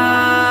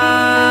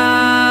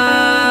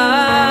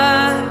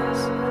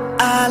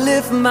 I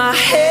lift my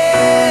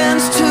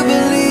hands to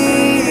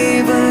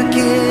believe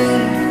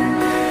again.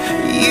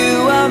 You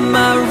are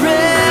my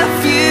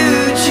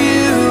refuge,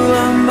 you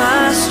are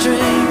my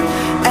strength.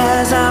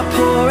 As I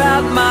pour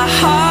out my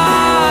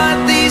heart,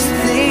 these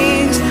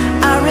things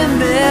I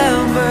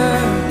remember.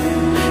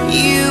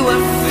 You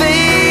are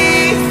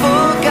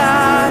faithful,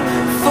 God,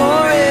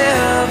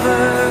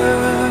 forever.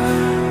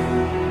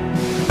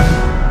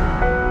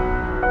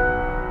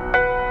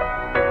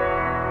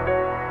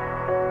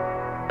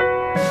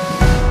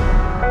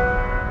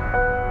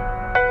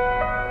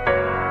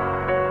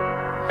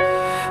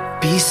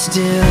 Be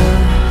still,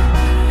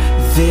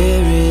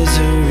 there is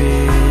a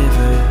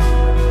river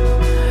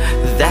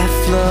that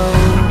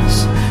flows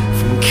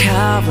from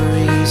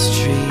Calvary's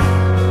tree,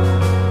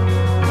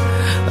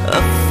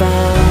 a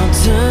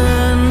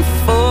fountain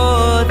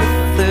for the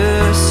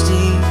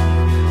thirsty.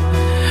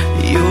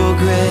 Your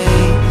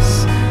grace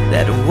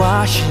that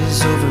washes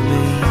over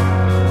me.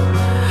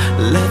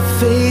 Let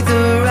faith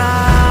arise.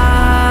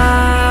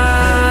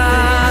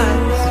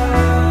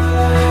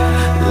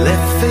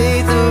 Let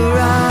faith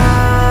arise.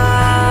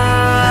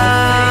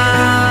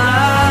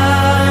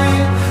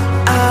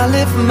 I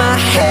lift my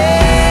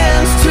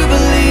hands to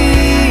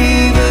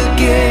believe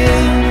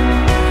again.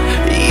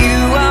 You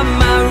are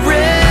my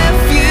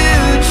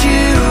refuge,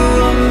 you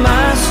are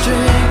my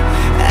strength.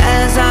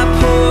 As I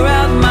pour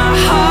out my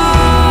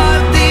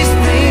heart, these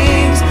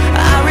things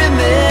I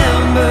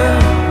remember.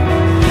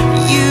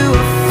 You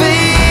are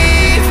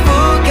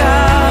faithful,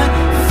 God,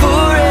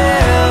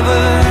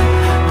 forever.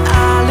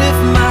 I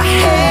lift my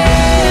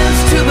hands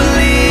to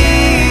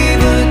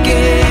believe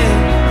again.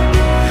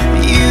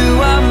 You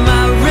are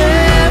my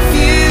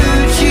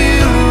refuge, you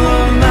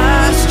are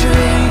my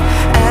strength.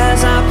 As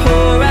I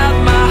pour out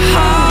my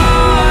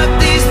heart,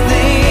 these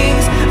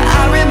things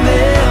I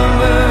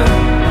remember.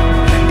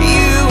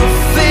 You are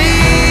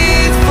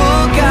faithful,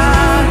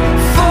 God,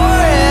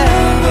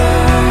 forever.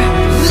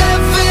 Let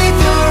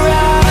faith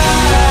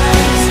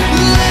arise.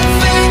 Let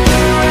faith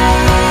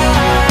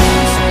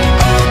arise.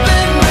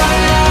 Open my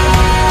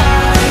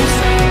eyes.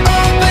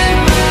 Open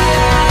my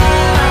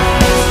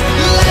eyes.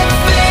 Let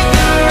faith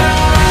arise.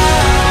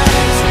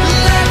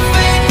 Let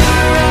faith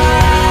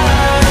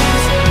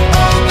arise.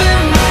 Open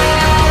my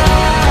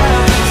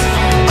eyes.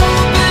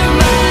 Open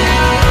my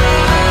eyes.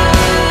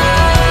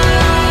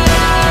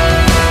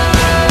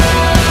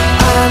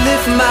 I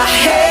lift my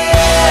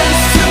hands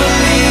to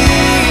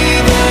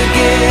believe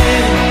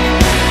again.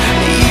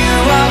 You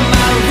are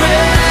my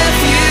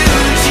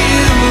refuge,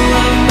 you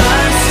are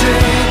my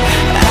strength.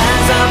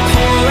 As I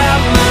pour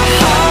out my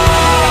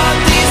heart,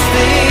 these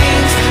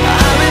things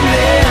I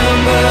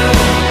remember.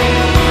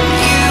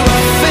 You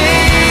are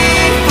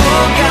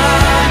faithful,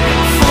 God,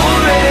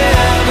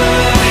 forever.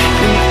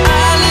 And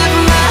I lift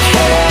my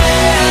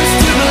hands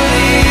to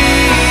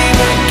believe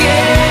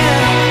again.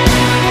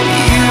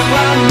 You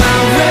are my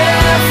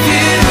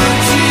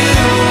refuge, you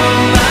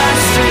are my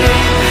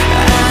strength.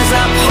 As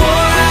I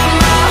pour out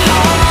my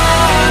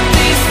heart,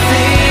 these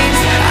things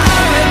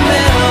I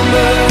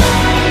remember.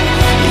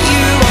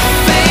 You are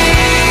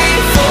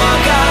faithful,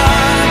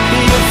 God,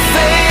 you're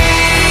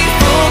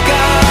faithful,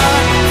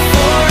 God,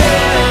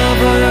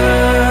 forever.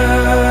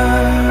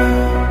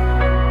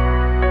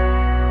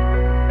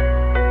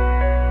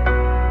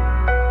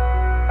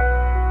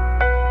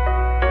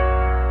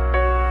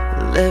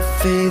 Let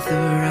faith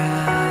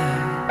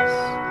arise.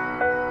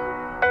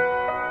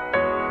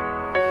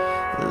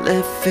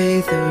 Let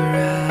faith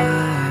arise.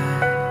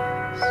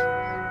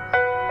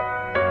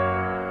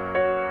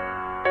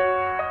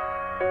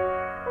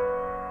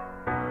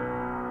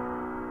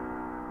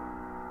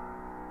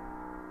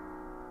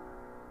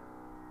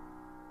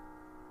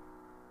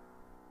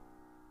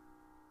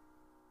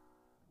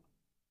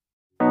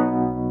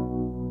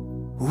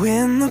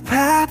 When the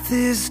path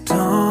is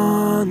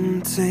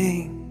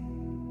daunting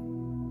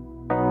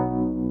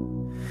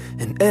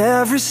and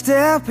every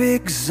step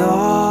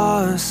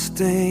exhausting,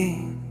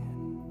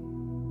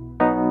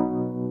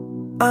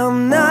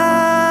 I'm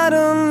not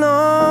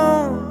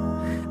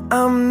alone.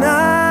 I'm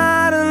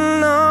not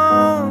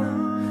alone.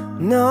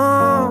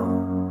 No,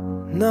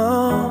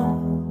 no.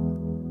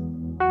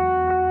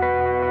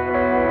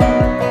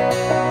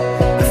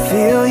 I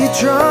feel you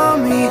draw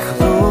me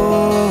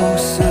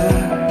closer.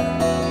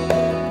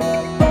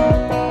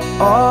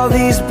 All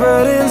these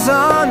burdens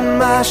on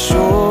my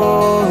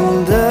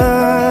shoulder.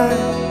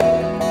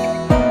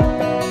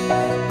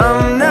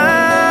 I'm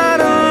not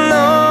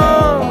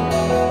alone.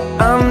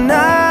 I'm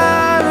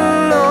not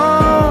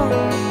alone.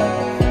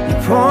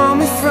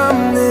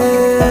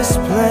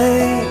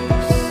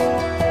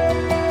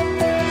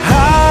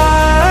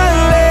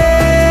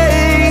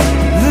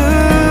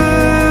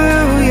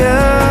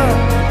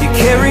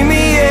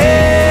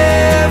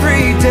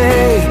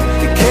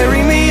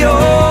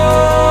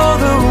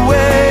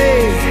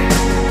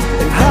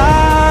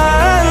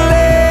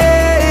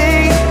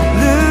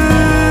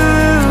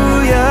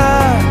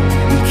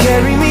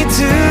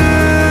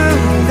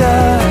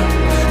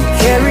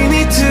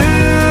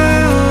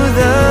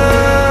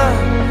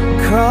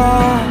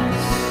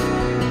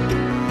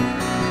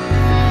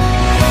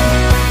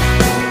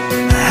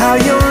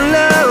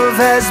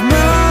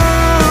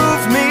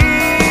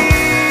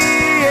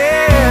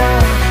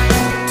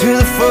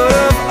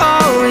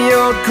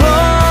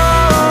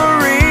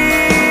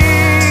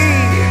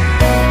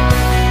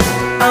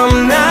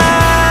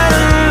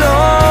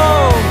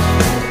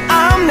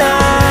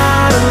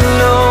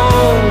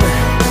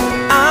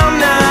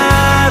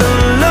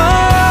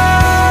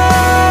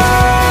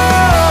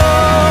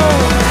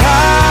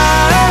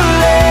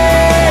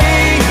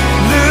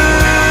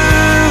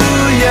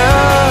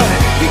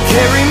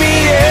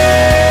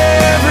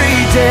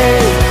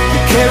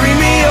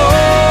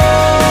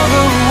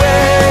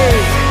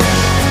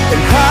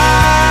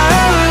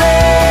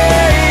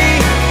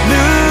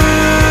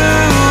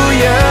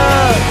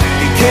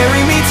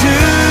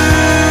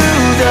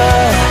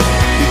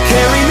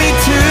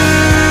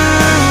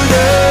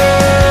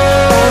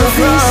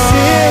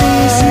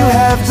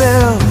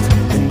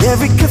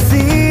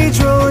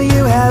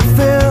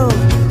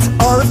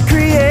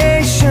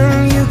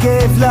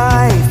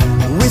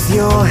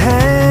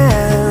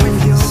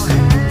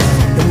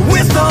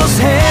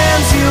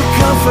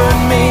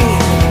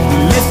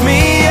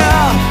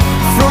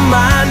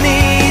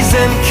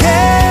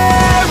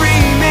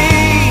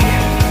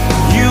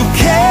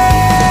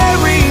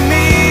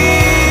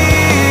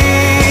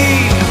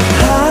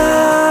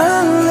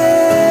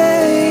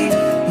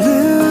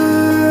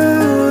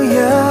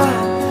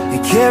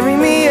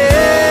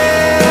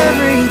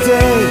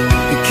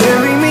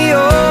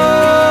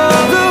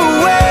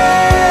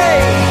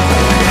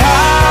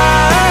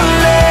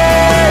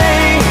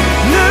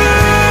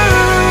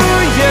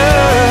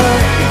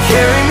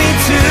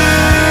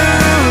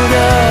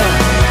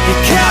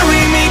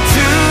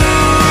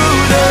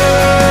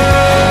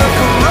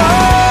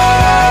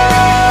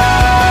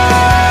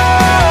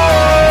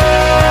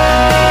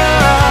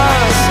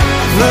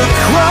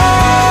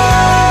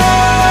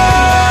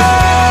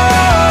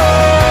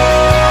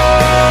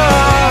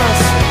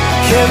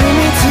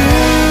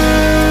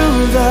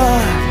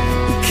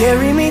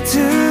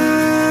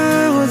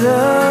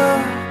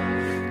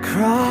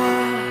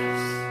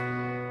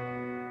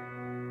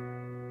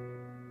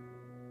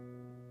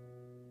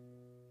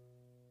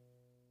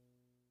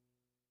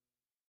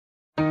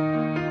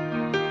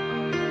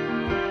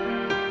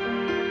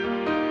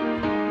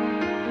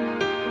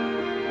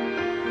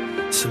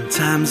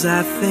 Sometimes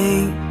I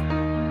think,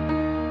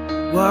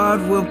 what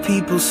will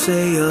people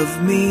say of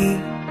me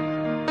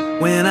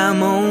when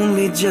I'm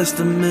only just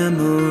a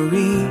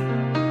memory?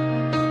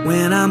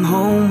 When I'm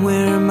home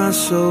where my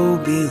soul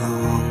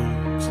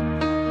belongs.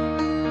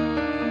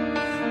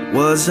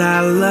 Was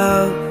I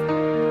loved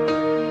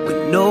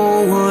when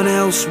no one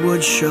else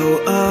would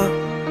show up?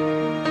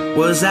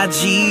 Was I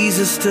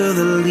Jesus to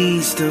the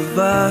least of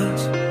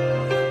us?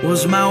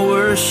 Was my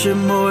worship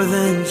more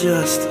than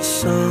just a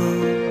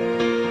song?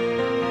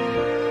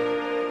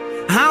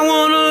 I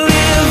wanna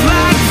live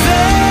like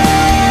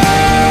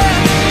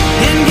that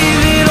and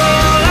give it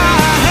all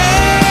I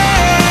have,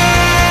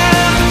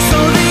 so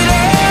that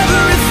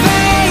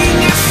everything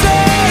I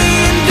say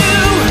and do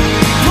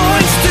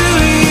points to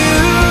you.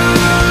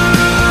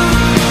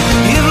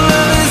 If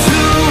love is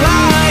who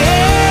I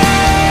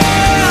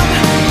am,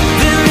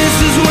 then this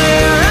is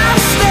where I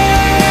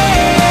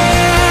stand,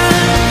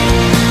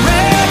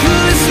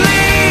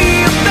 recklessly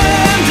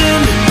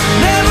abandoned,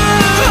 never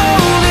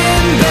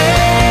holding back.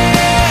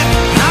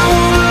 I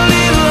wanna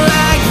live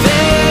like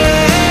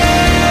that,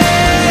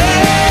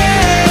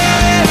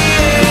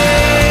 yeah.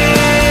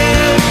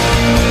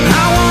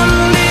 I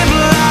wanna live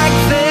like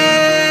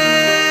that.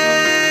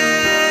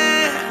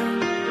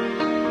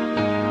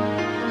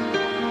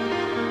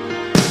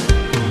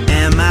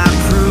 Am I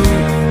proof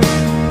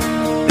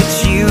that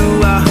you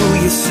are who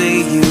you say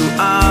you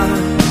are?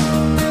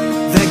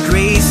 That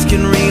grace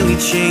can really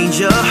change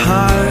your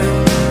heart?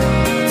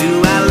 Do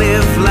I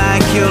live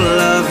like your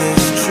love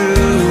is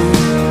true?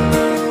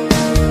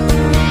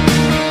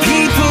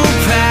 People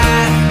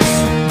pass,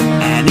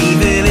 and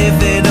even if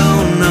they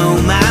don't know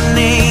my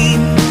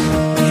name,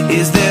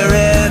 is there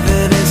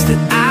evidence that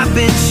I've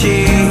been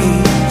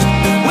changed?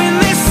 When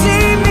they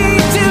see me,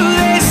 do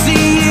they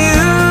see you?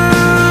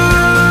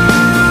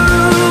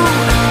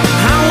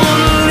 I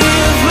wanna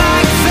live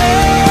like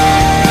that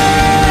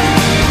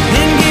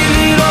and give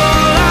it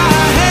all I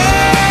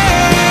have,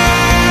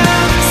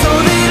 so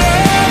that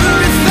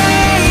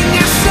everything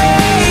I say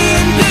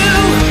and do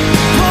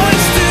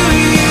points to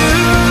you.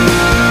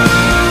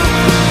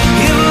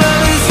 If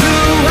love is who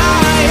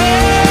I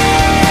am,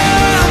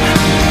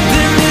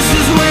 then this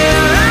is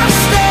where I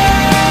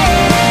stand,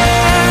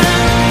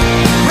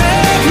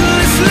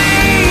 recklessly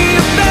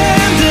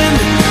abandoned,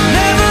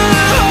 never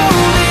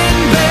holding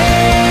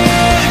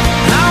back.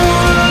 I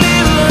wanna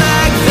live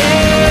like that.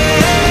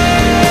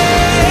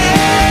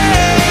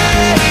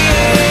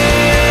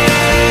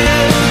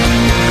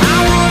 I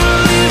wanna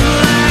live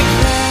like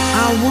that.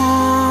 I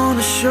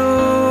wanna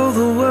show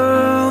the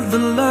world the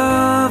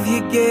love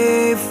you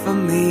gave for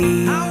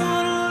me. I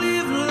wanna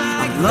live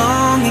like I'm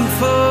longing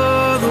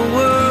for the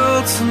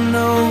world to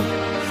know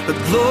the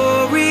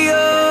glory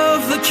of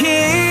the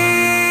King.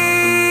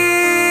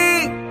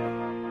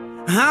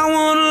 I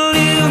wanna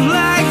live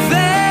like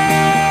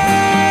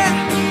that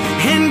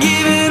and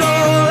give it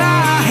all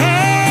I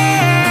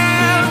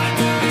have,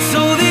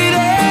 so that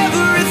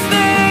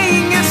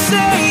everything I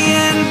say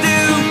and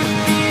do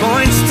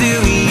points to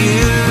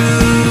you.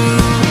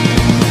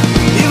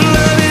 If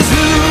love is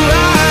who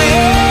I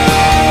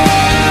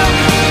am,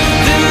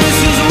 then this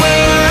is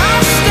where I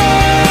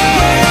stand,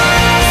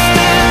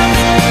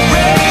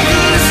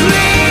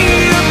 recklessly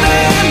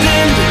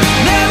abandoned,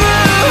 never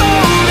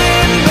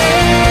holding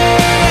back.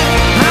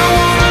 I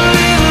wanna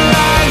live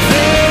like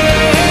that.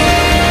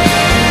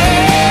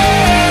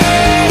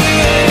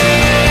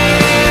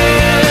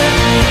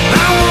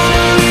 I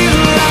wanna live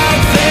like that. I wanna live like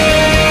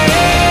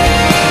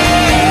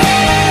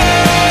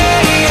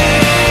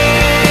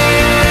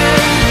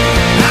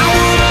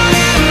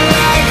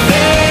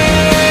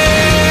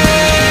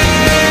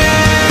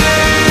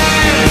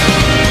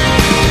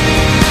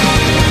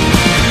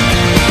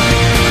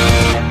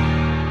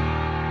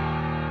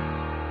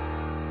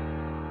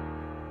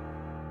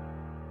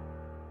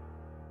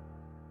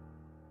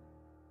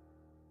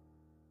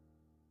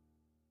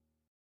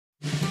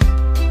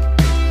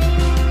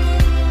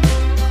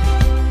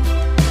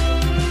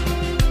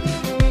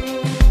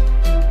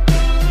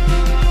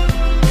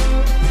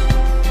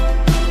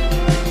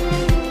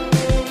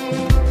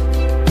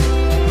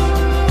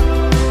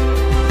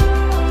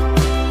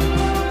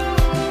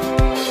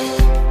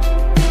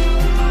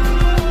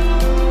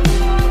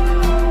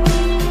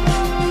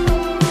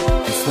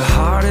It's the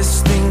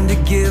hardest thing to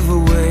give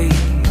away,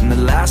 and the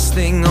last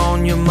thing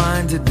on your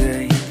mind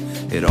today.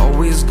 It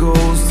always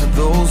goes to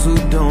those who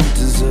don't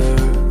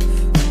deserve.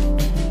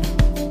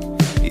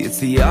 It's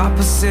the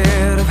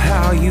opposite of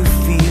how you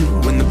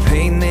feel when the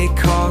pain they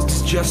caused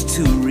is just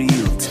too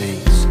real.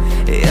 Takes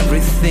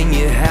everything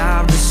you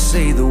have to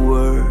say the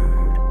word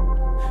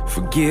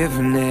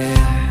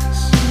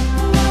forgiveness.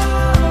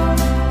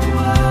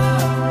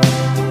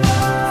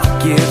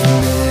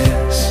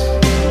 Forgiveness.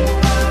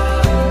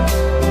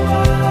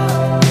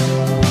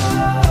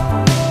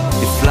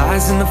 It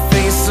flies in the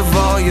face of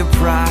all your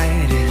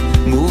pride.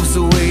 It moves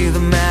away the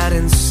mad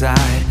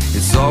inside.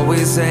 It's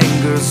always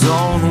anger's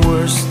own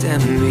worst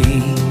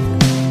enemy.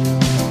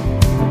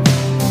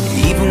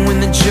 Even when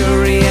the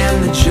jury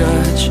and the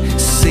judge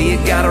say you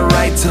got a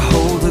right to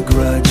hold a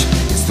grudge,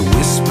 it's the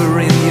whisper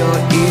in your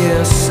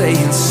ear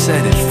saying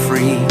set it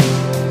free.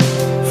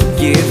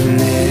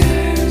 Forgiveness.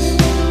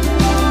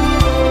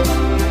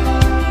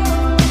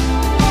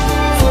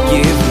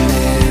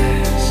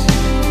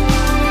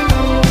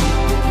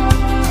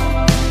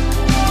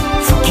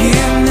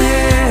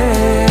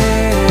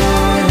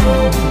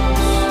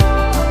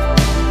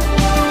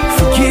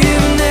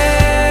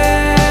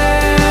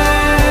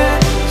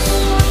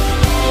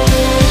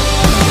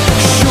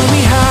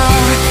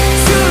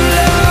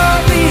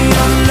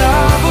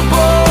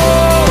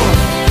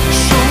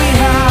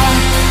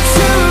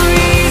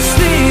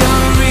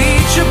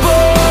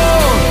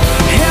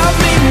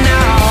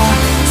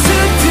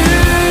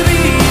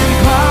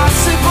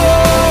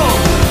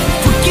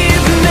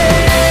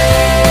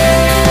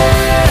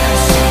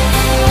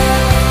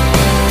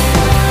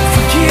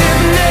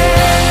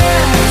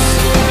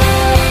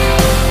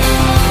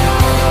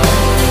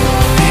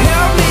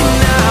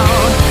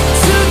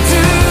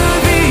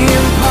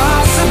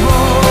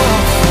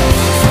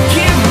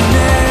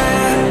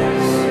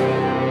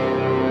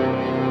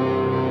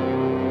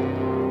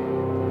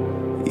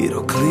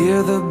 It'll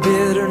clear the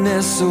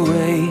bitterness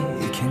away.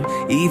 It can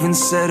even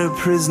set a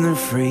prisoner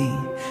free.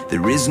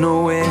 There is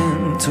no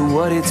end to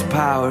what its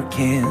power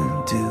can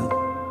do.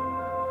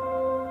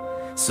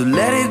 So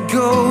let it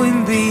go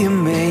and be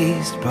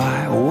amazed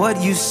by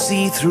what you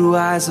see through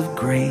eyes of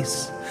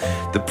grace.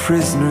 The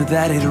prisoner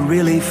that it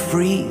really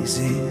frees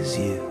is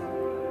you.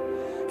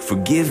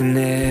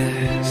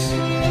 Forgiveness.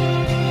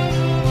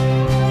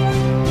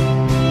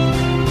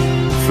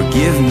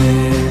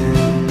 Forgiveness.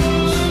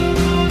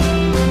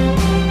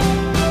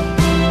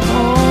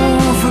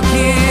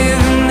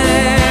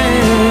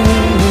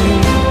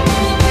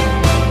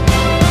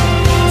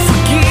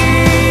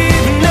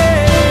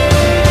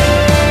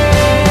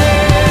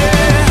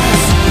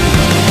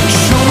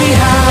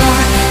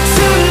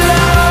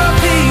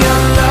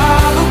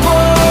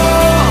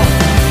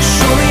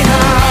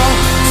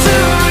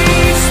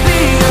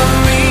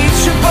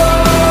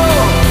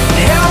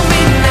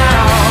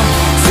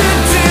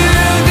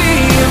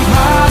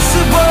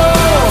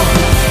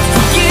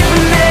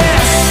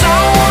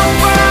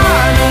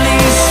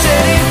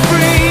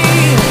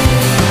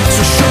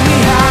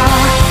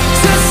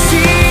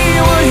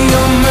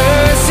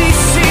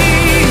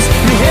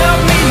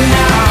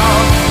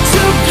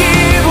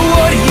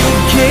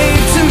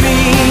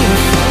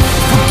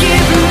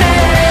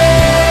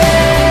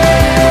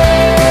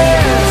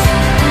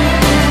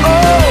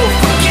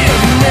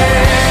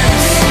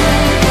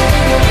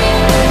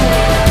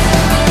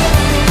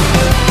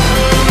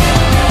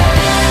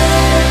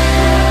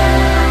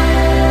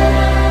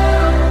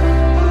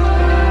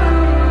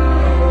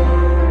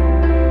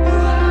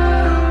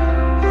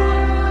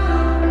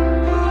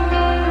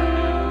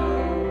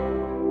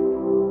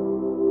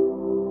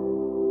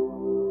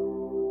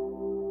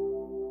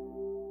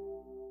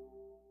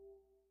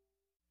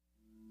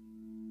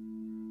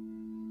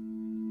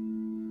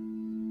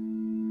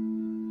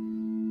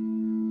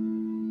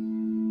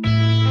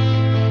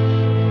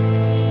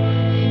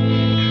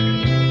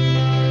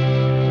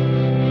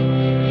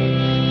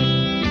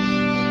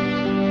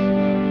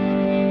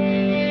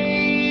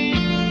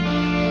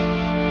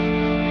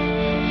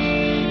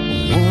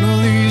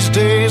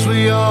 Days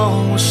we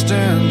all will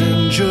stand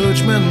in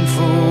judgment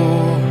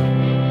for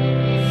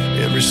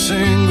every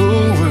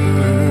single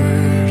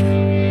word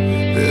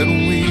that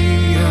we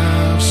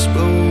have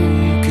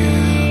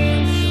spoken.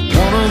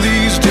 One of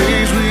these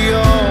days we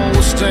all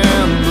will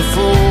stand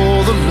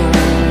before the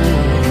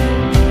Lord,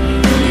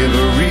 give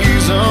a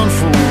reason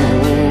for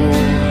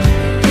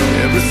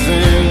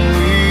everything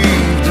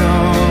we've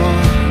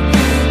done.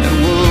 And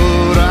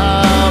what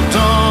I've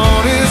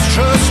done is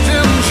trust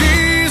in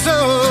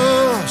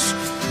Jesus,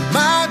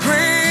 my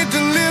great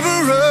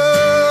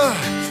deliverer,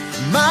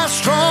 my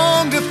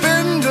strong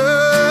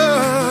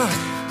defender,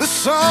 the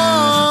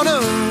Son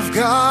of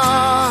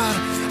God.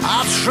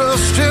 I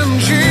trust in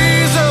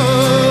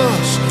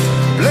Jesus,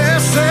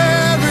 blessed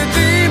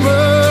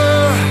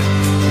Redeemer,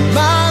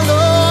 my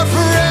Lord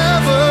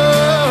forever,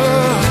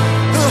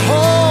 the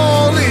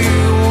Holy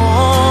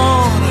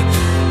One,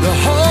 the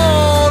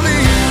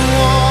Holy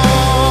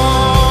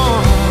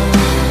One.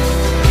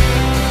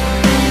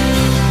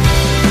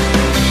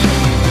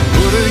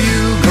 What are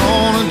you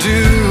gonna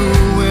do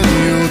when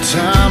your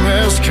time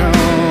has come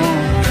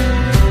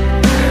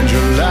and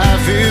your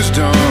life is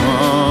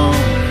done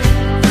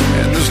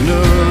and there's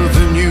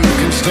nothing you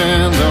can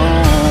stand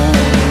on?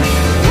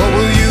 What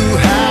will you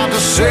have to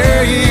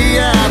say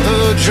at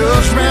the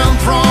judgment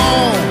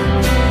throne?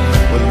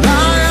 Well,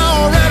 I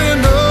already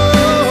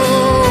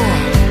know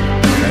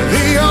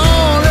the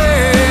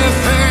only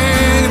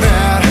thing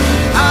that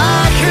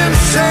I can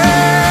say.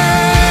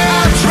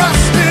 I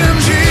trust in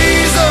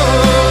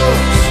Jesus,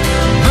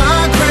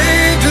 my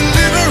great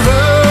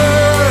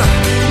deliverer,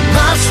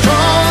 my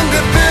strong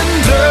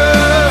defender,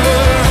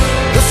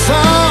 the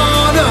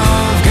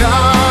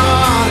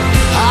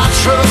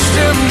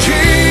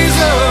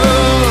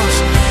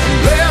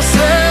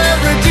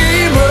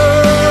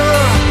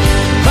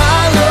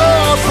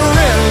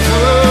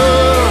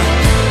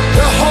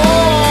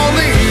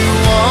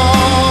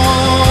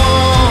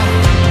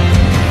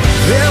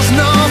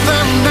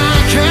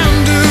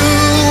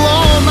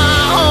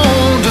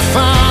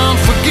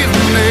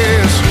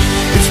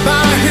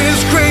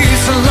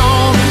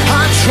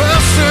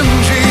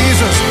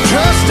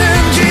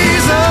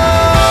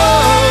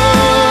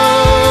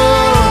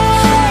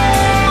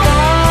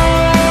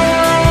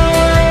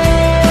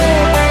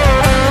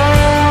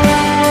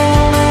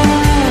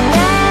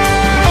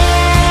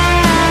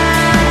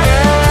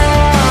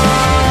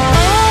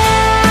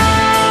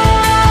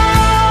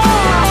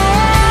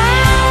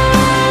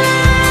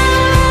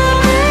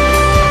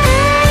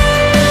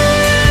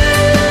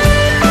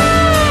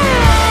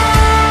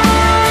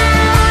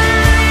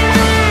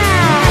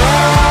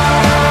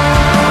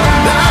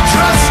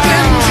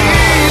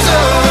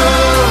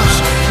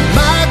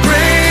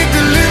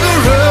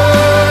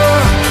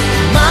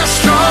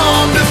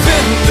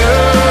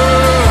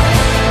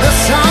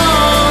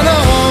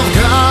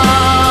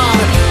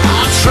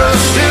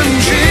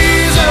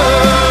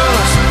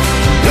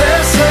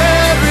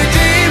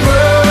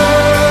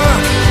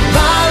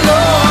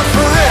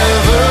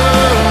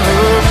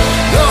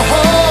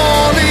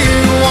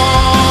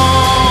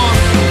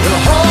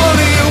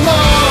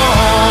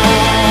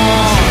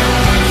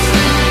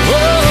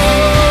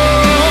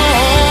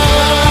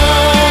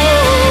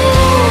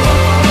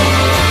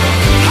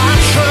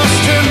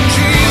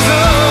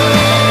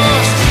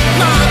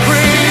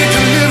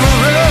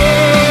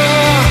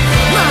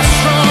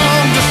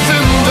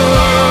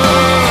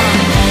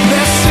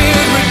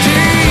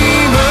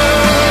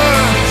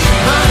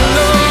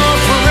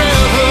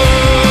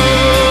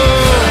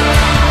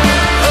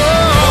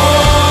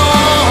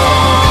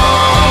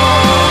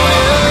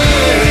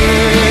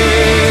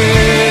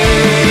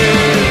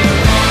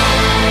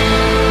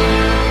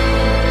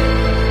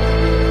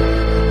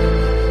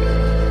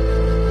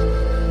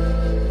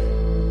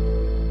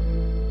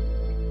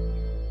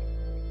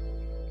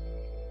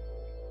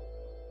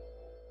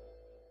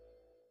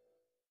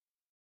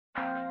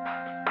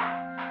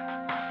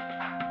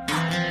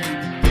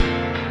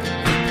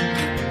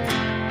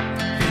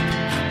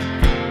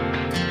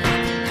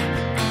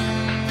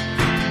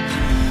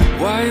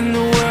in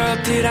the world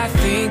did I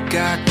think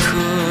I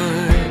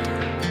could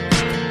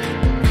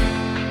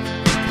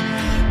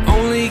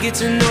only get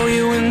to know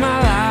you when my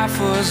life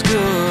was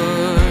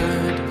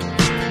good?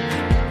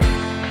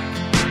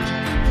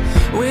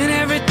 When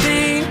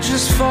everything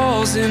just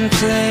falls in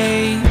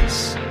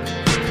place,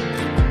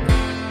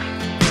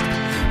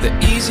 the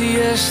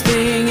easiest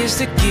thing is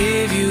to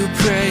give you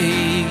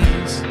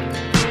praise.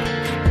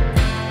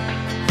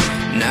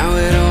 Now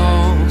it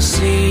all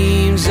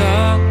seems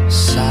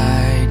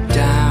upside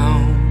down,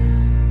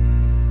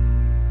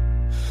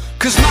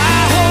 'cause my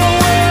whole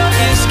world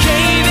is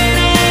caving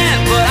in,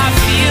 but I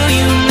feel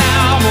you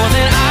now more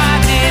than I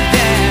did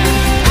then.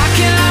 How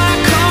can I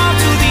come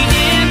to the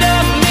end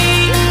of me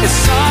and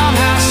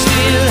somehow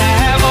still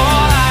have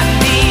all I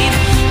need?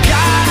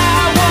 God,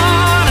 I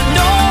wanna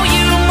know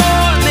you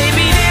more.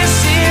 Maybe this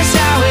is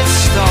how it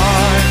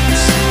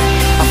starts.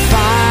 I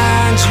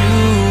find you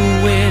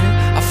when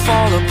I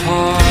fall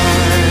apart.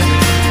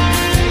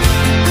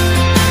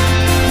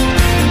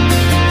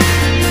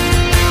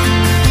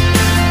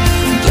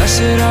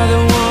 Blessed are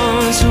the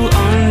ones who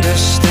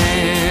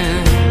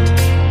understand.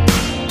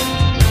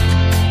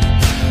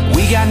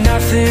 We got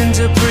nothing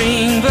to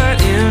bring but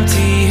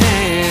empty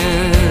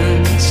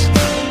hands.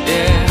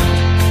 Yeah,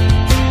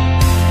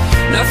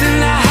 nothing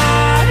to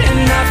hide and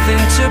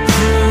nothing to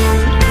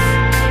prove.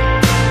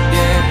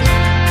 Yeah,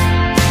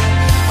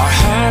 our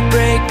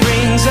heartbreak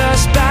brings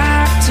us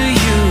back to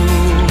you.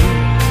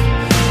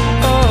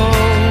 Oh,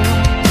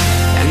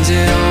 and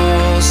it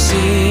all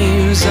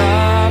seems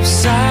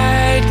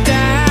upside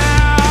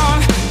down,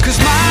 'cause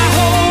my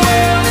whole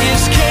world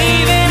is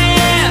caving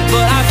in,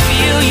 but I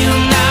feel you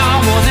now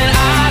more than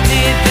I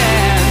did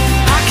then.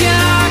 How can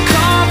I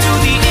come to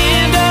the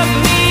end of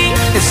me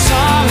and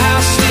somehow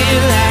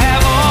still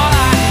have all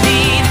I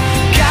need?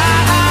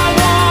 God, I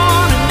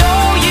wanna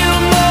know you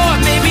more.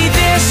 Maybe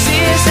this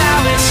is how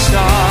it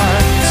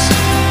starts.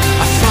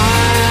 I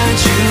find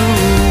you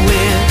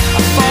when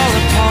I fall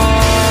apart.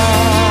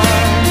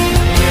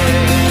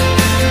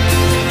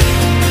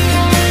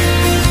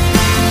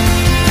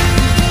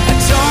 I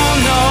don't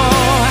know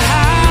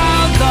how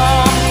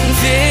long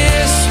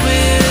this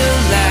will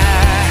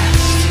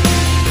last.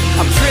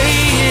 I'm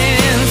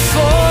praying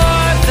for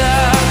the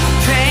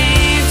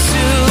pain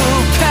to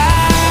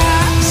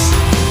pass,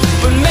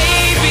 but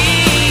maybe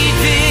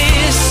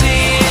this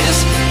is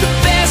the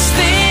best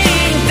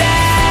thing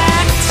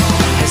that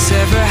has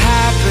ever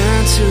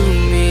happened to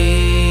me.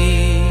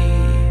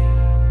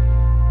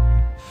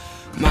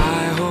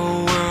 My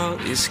whole world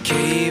is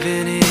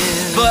caving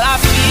in, but I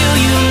feel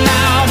you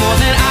now more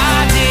than I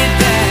did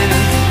then.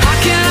 How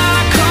can I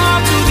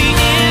come to the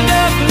end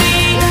of me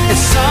and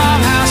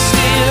somehow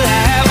still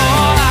have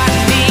all I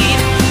need?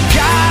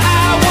 God,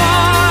 I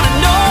wanna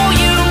know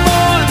you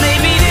more.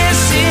 Maybe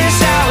this is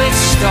how it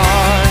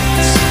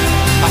starts.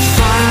 I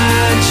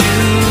find you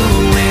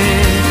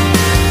when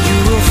you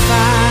will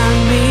find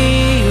me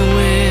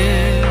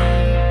when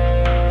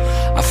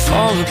I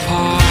fall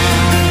apart.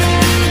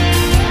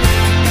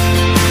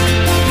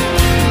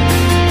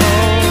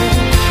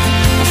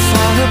 I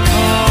fall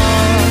apart.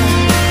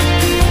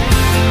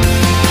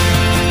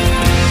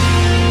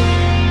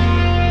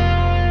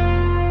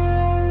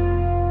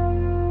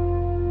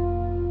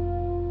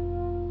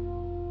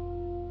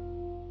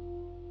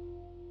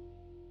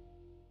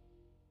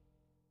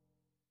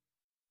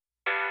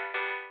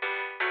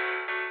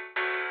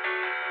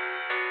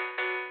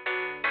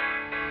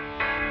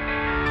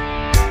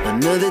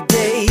 Another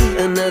day,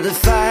 another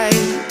fight.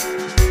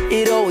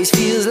 It always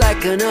feels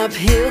like an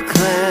uphill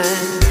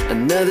climb.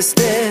 Another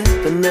step,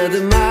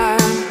 another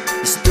mile.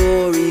 The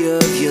story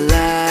of your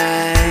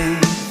life.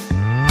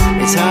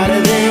 It's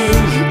harder than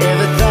you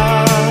ever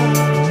thought,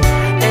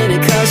 and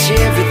it costs you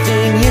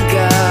everything you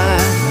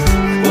got.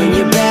 When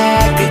you're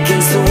back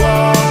against the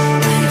wall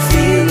and you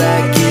feel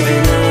like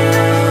giving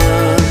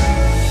up.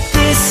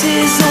 This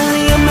is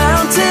only a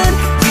mountain.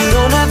 You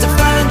don't have to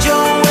find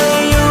your way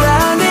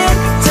around it.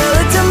 Tell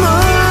it to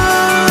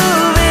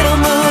move,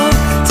 it'll move.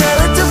 Tell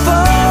it to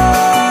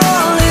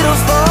fall,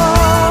 it'll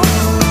fall.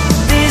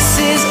 This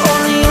is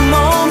only a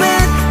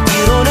moment.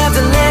 You don't have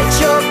to let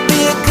your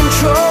fear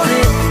control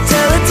it.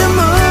 Tell it to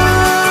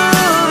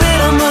move,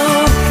 it'll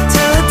move.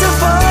 Tell it to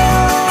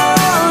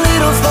fall,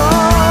 it'll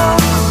fall.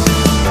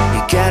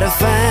 You gotta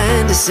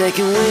find a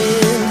second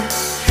wind.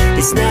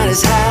 It's not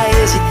as high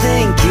as you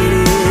think it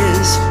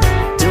is.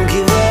 Don't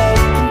give up,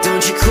 and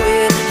don't you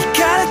quit. You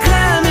gotta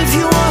climb if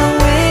you wanna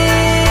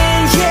win,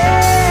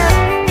 yeah.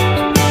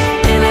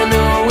 And I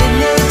know it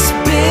looks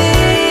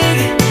big,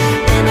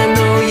 and I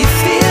know you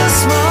feel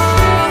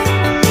small,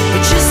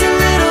 but just a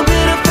little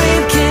bit of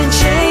faith can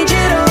change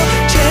it all,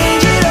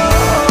 change it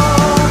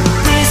all.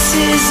 This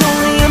is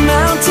only a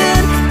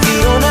mountain. You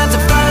don't have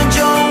to find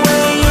your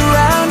way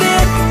around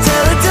it.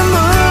 Tell it to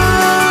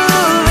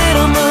move,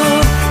 it'll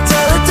move.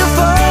 Tell it to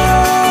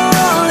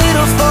fall,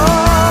 it'll fall.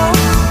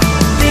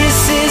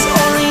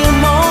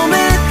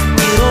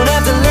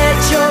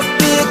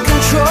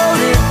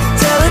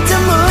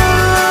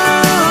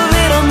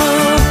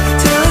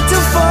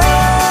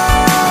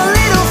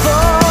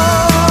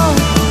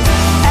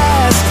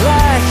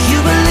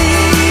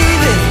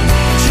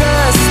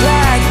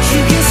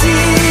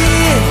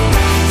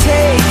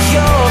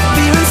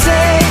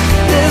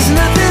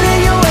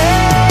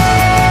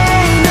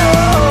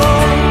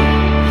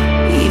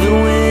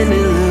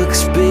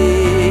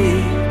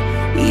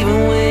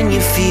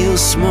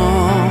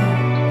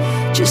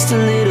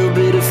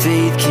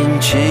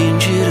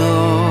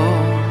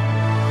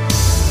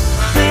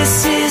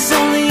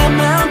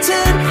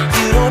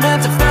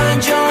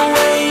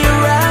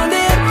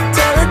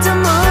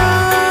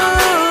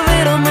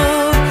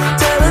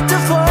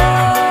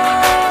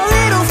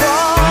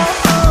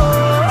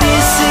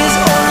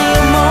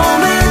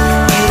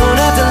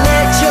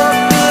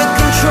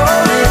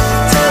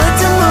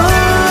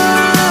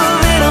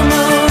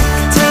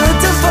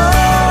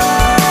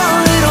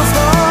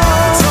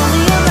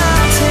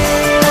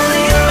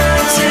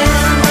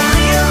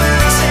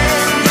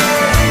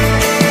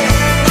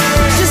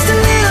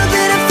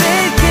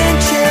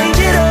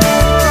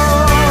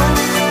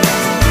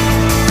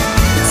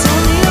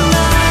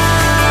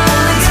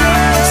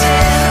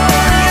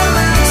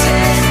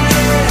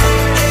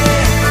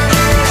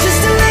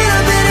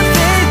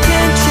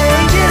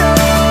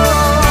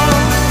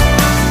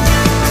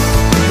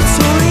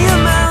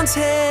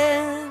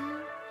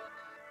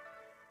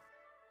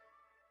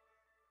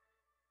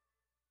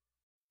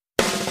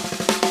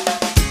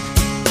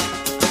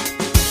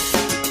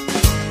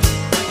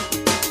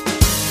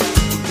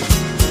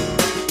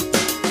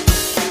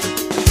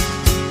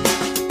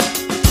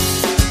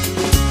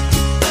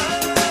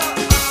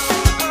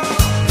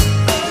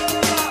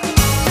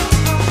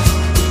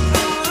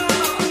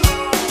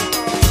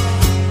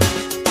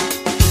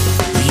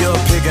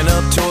 Stacking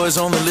up toys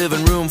on the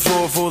living room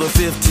floor for the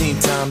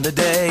 15th time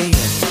today.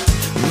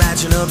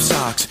 Matching up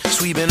socks,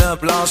 sweeping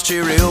up lost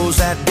Cheerios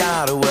that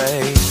got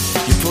away.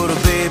 You put a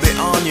baby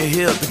on your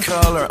hip and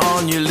color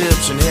on your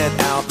lips and head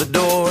out the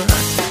door.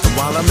 And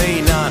while I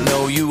may not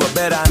know you, I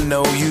bet I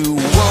know you.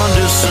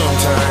 Wonder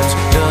sometimes,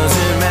 does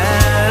it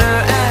matter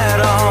at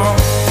all?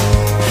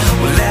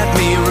 Well, let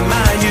me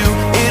remind you,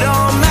 it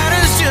all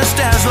matters just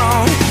as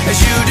long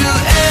as you do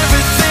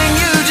everything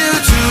you do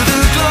to the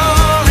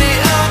glory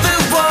of the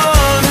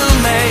one who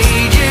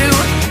made you.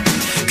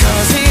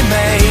 'Cause he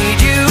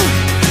made you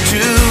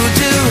to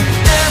do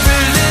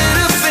every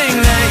little thing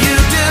that you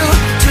do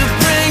to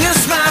bring a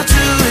smile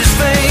to his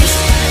face.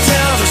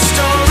 Tell the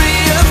story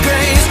of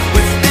grace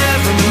with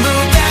every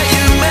move that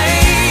you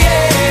make,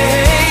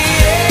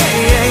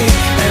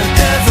 and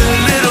every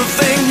little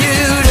thing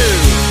you do.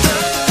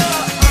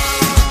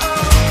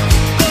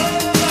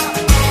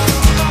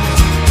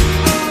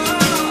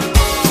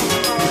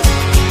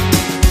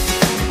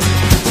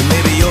 Well,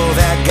 maybe you're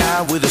that guy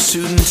with a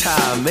suit and tie.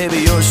 Maybe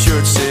your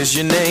shirt says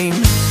your name.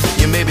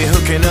 You may be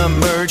hooking up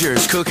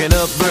mergers, cooking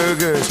up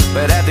burgers,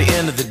 but at the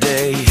end of the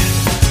day,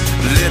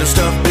 little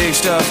stuff, big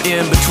stuff,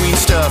 in between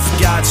stuff,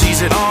 God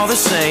sees it all the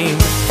same.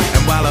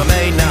 And while I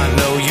may not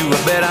know you, I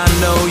bet I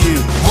know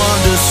you.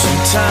 Wonder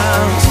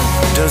sometimes,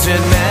 does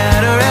it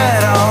matter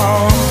at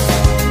all?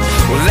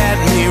 Well, let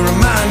me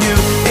remind you,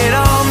 it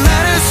all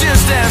matters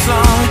just as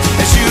long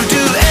as you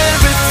do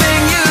everything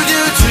you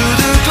do to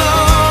the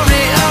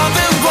glory of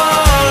the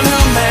one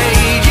who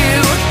made you.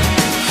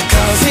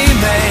 'Cause he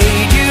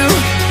made you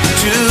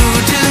to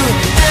do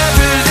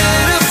every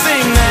little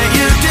thing that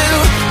you do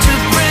to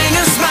bring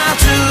a smile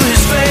to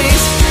his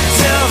face.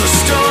 Tell the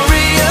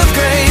story of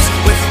grace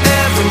with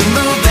every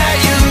move that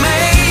you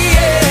make,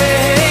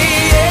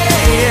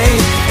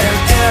 and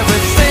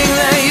everything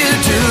that you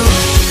do.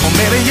 Or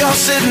maybe you're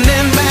sitting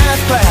in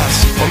math class,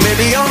 or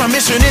maybe you're on a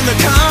mission in the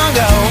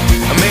Congo,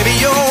 or maybe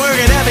you're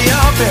working at the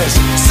office,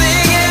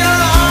 singing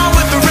along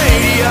with the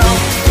radio.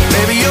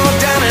 Maybe you're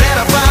dining at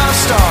a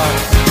 5-star,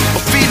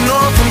 or feeding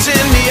orphans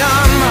in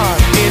Myanmar.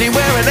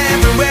 Anywhere and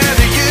everywhere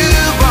that you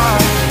are,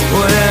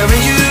 whatever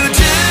you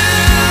do,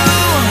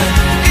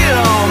 it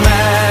all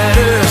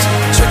matters.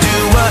 So do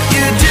what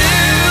you do,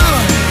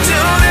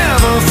 don't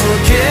ever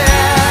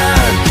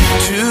forget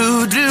to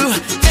do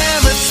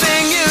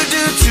everything you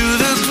do to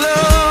the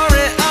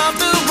glory of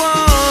the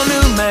one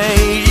who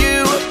made you.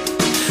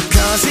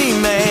 'Cause he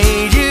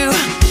made you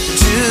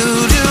to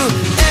do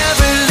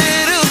every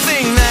little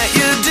thing that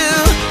you do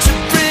to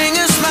bring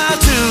a smile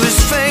to his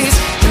face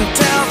and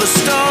tell the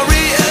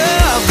story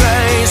of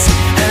grace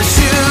as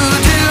you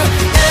do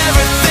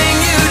everything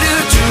you do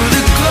to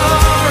the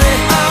glory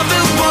of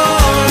the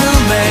one who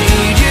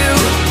made you.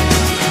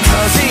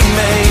 'Cause he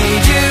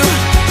made you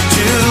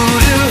to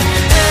do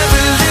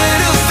every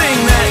little thing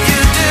that you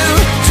do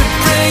to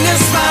bring a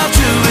smile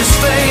to his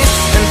face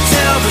and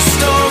tell the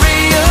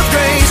story of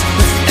grace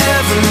with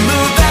every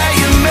move that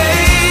you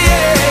make,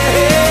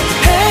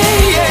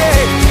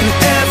 and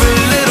every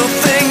little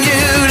thing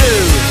you do.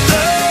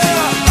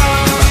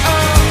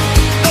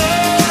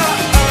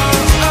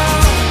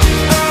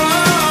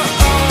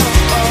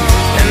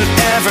 And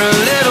every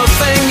little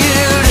thing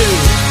you do.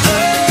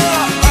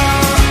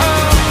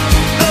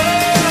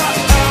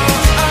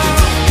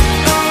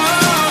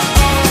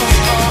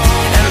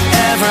 And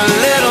every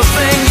little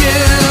thing you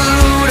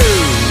do.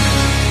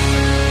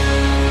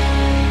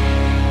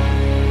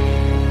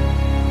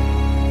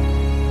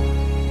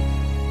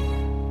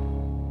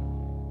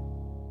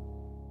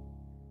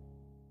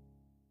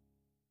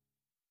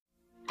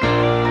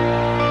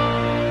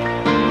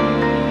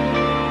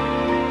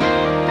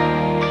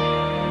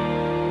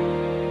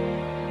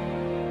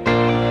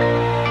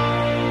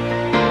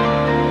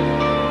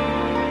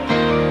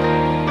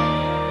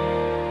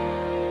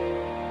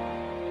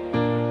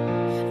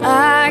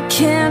 I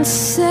can't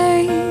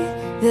say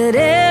that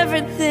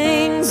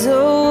everything's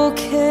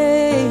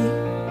okay,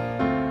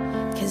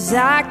 'cause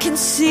I can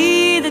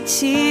see the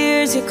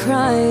tears you're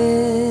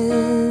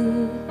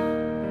crying.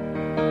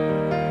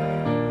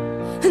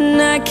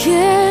 And I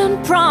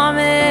can't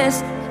promise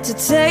to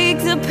take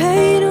the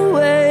pain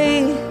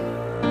away,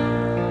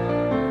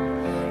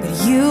 but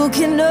you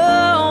can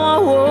know I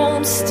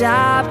won't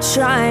stop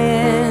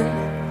trying.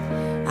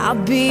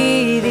 I'll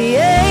be the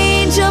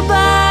angel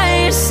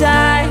by your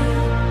side,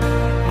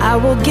 I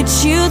will get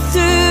you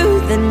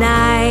through the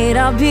night.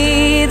 I'll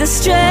be the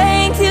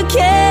strength you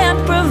can't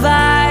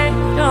provide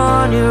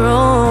on your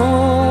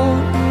own.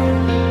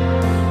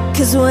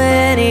 'Cause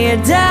when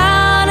you're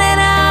down and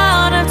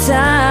out of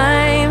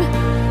time,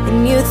 and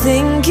you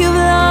think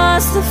you've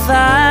lost the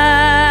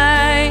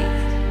fight,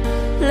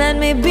 let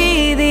me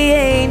be the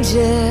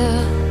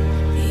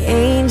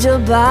angel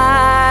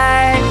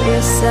by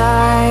your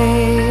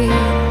side.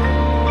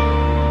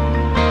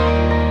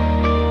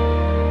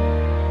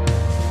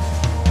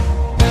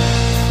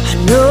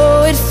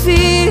 know it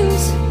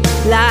feels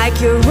like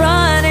you're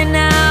running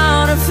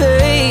out of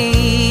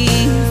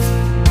faith,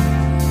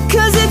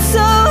 'cause it's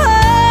so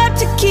hard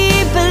to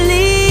keep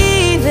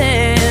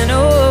believing.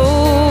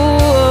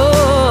 Oh,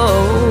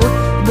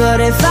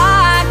 But if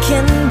I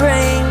can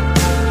bring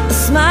a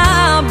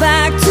smile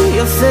back to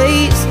your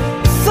face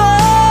for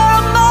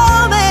a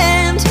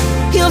moment,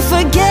 you'll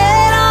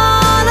forget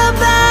all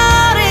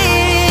about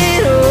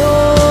it.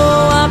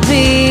 Oh, I'll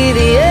be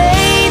the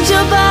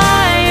angel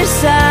by your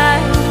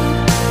side.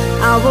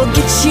 I will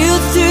get you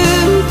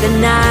through the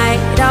night.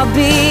 I'll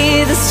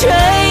be the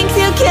strength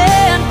you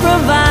can't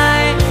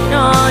provide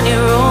on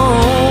your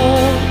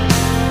own.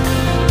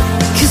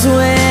 'Cause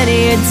when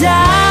you're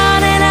down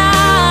and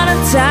out of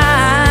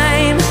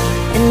time,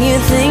 and you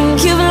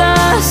think you've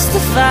lost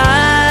the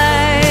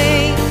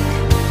fight,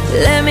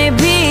 let me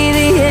be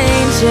the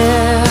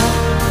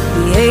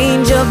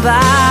angel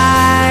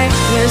by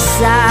your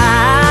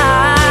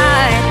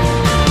side.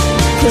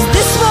 'Cause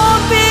this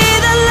won't be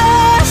the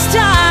last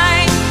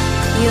time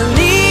you'll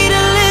need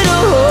a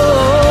little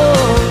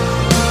hope,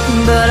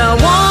 but I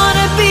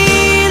wanna be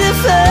the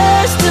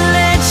first to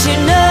let you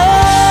know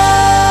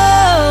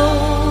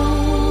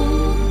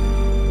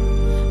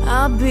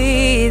I'll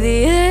be the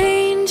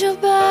angel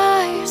by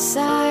your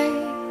side.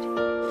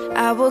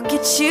 I will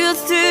get you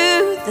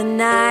through the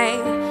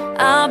night.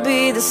 I'll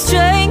be the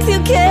strength you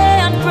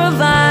can't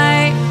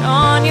provide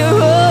on your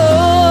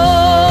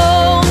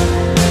own.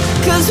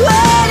 'Cause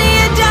when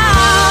you're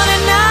down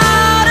and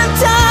out of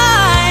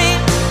time,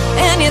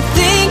 and you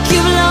think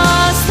you've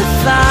lost the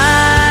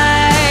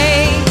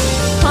fight,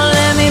 oh,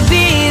 let me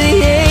be the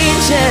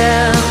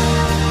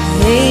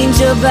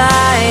angel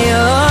by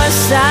your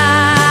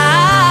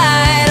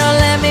side. Oh,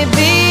 let me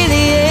be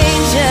the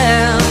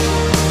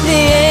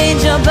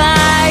angel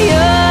by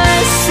your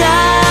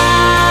side.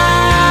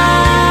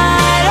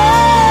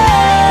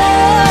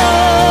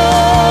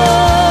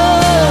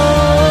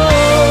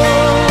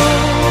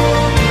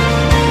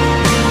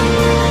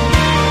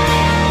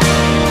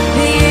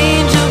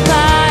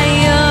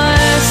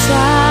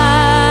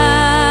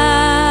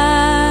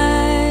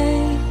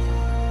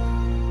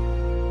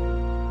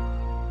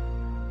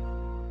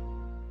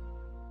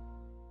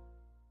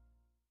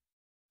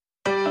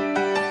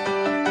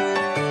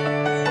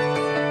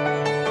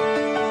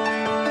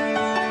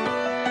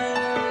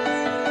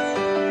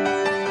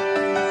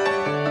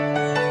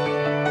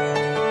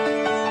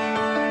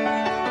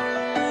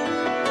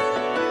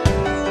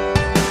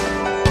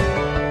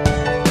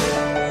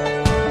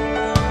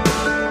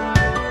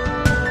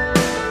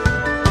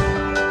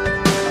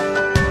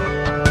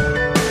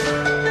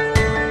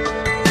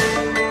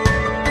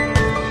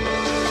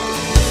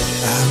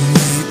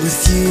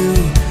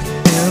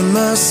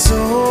 My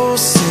soul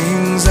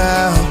sings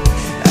out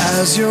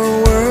as your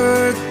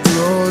word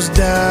goes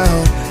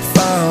down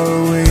far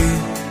away.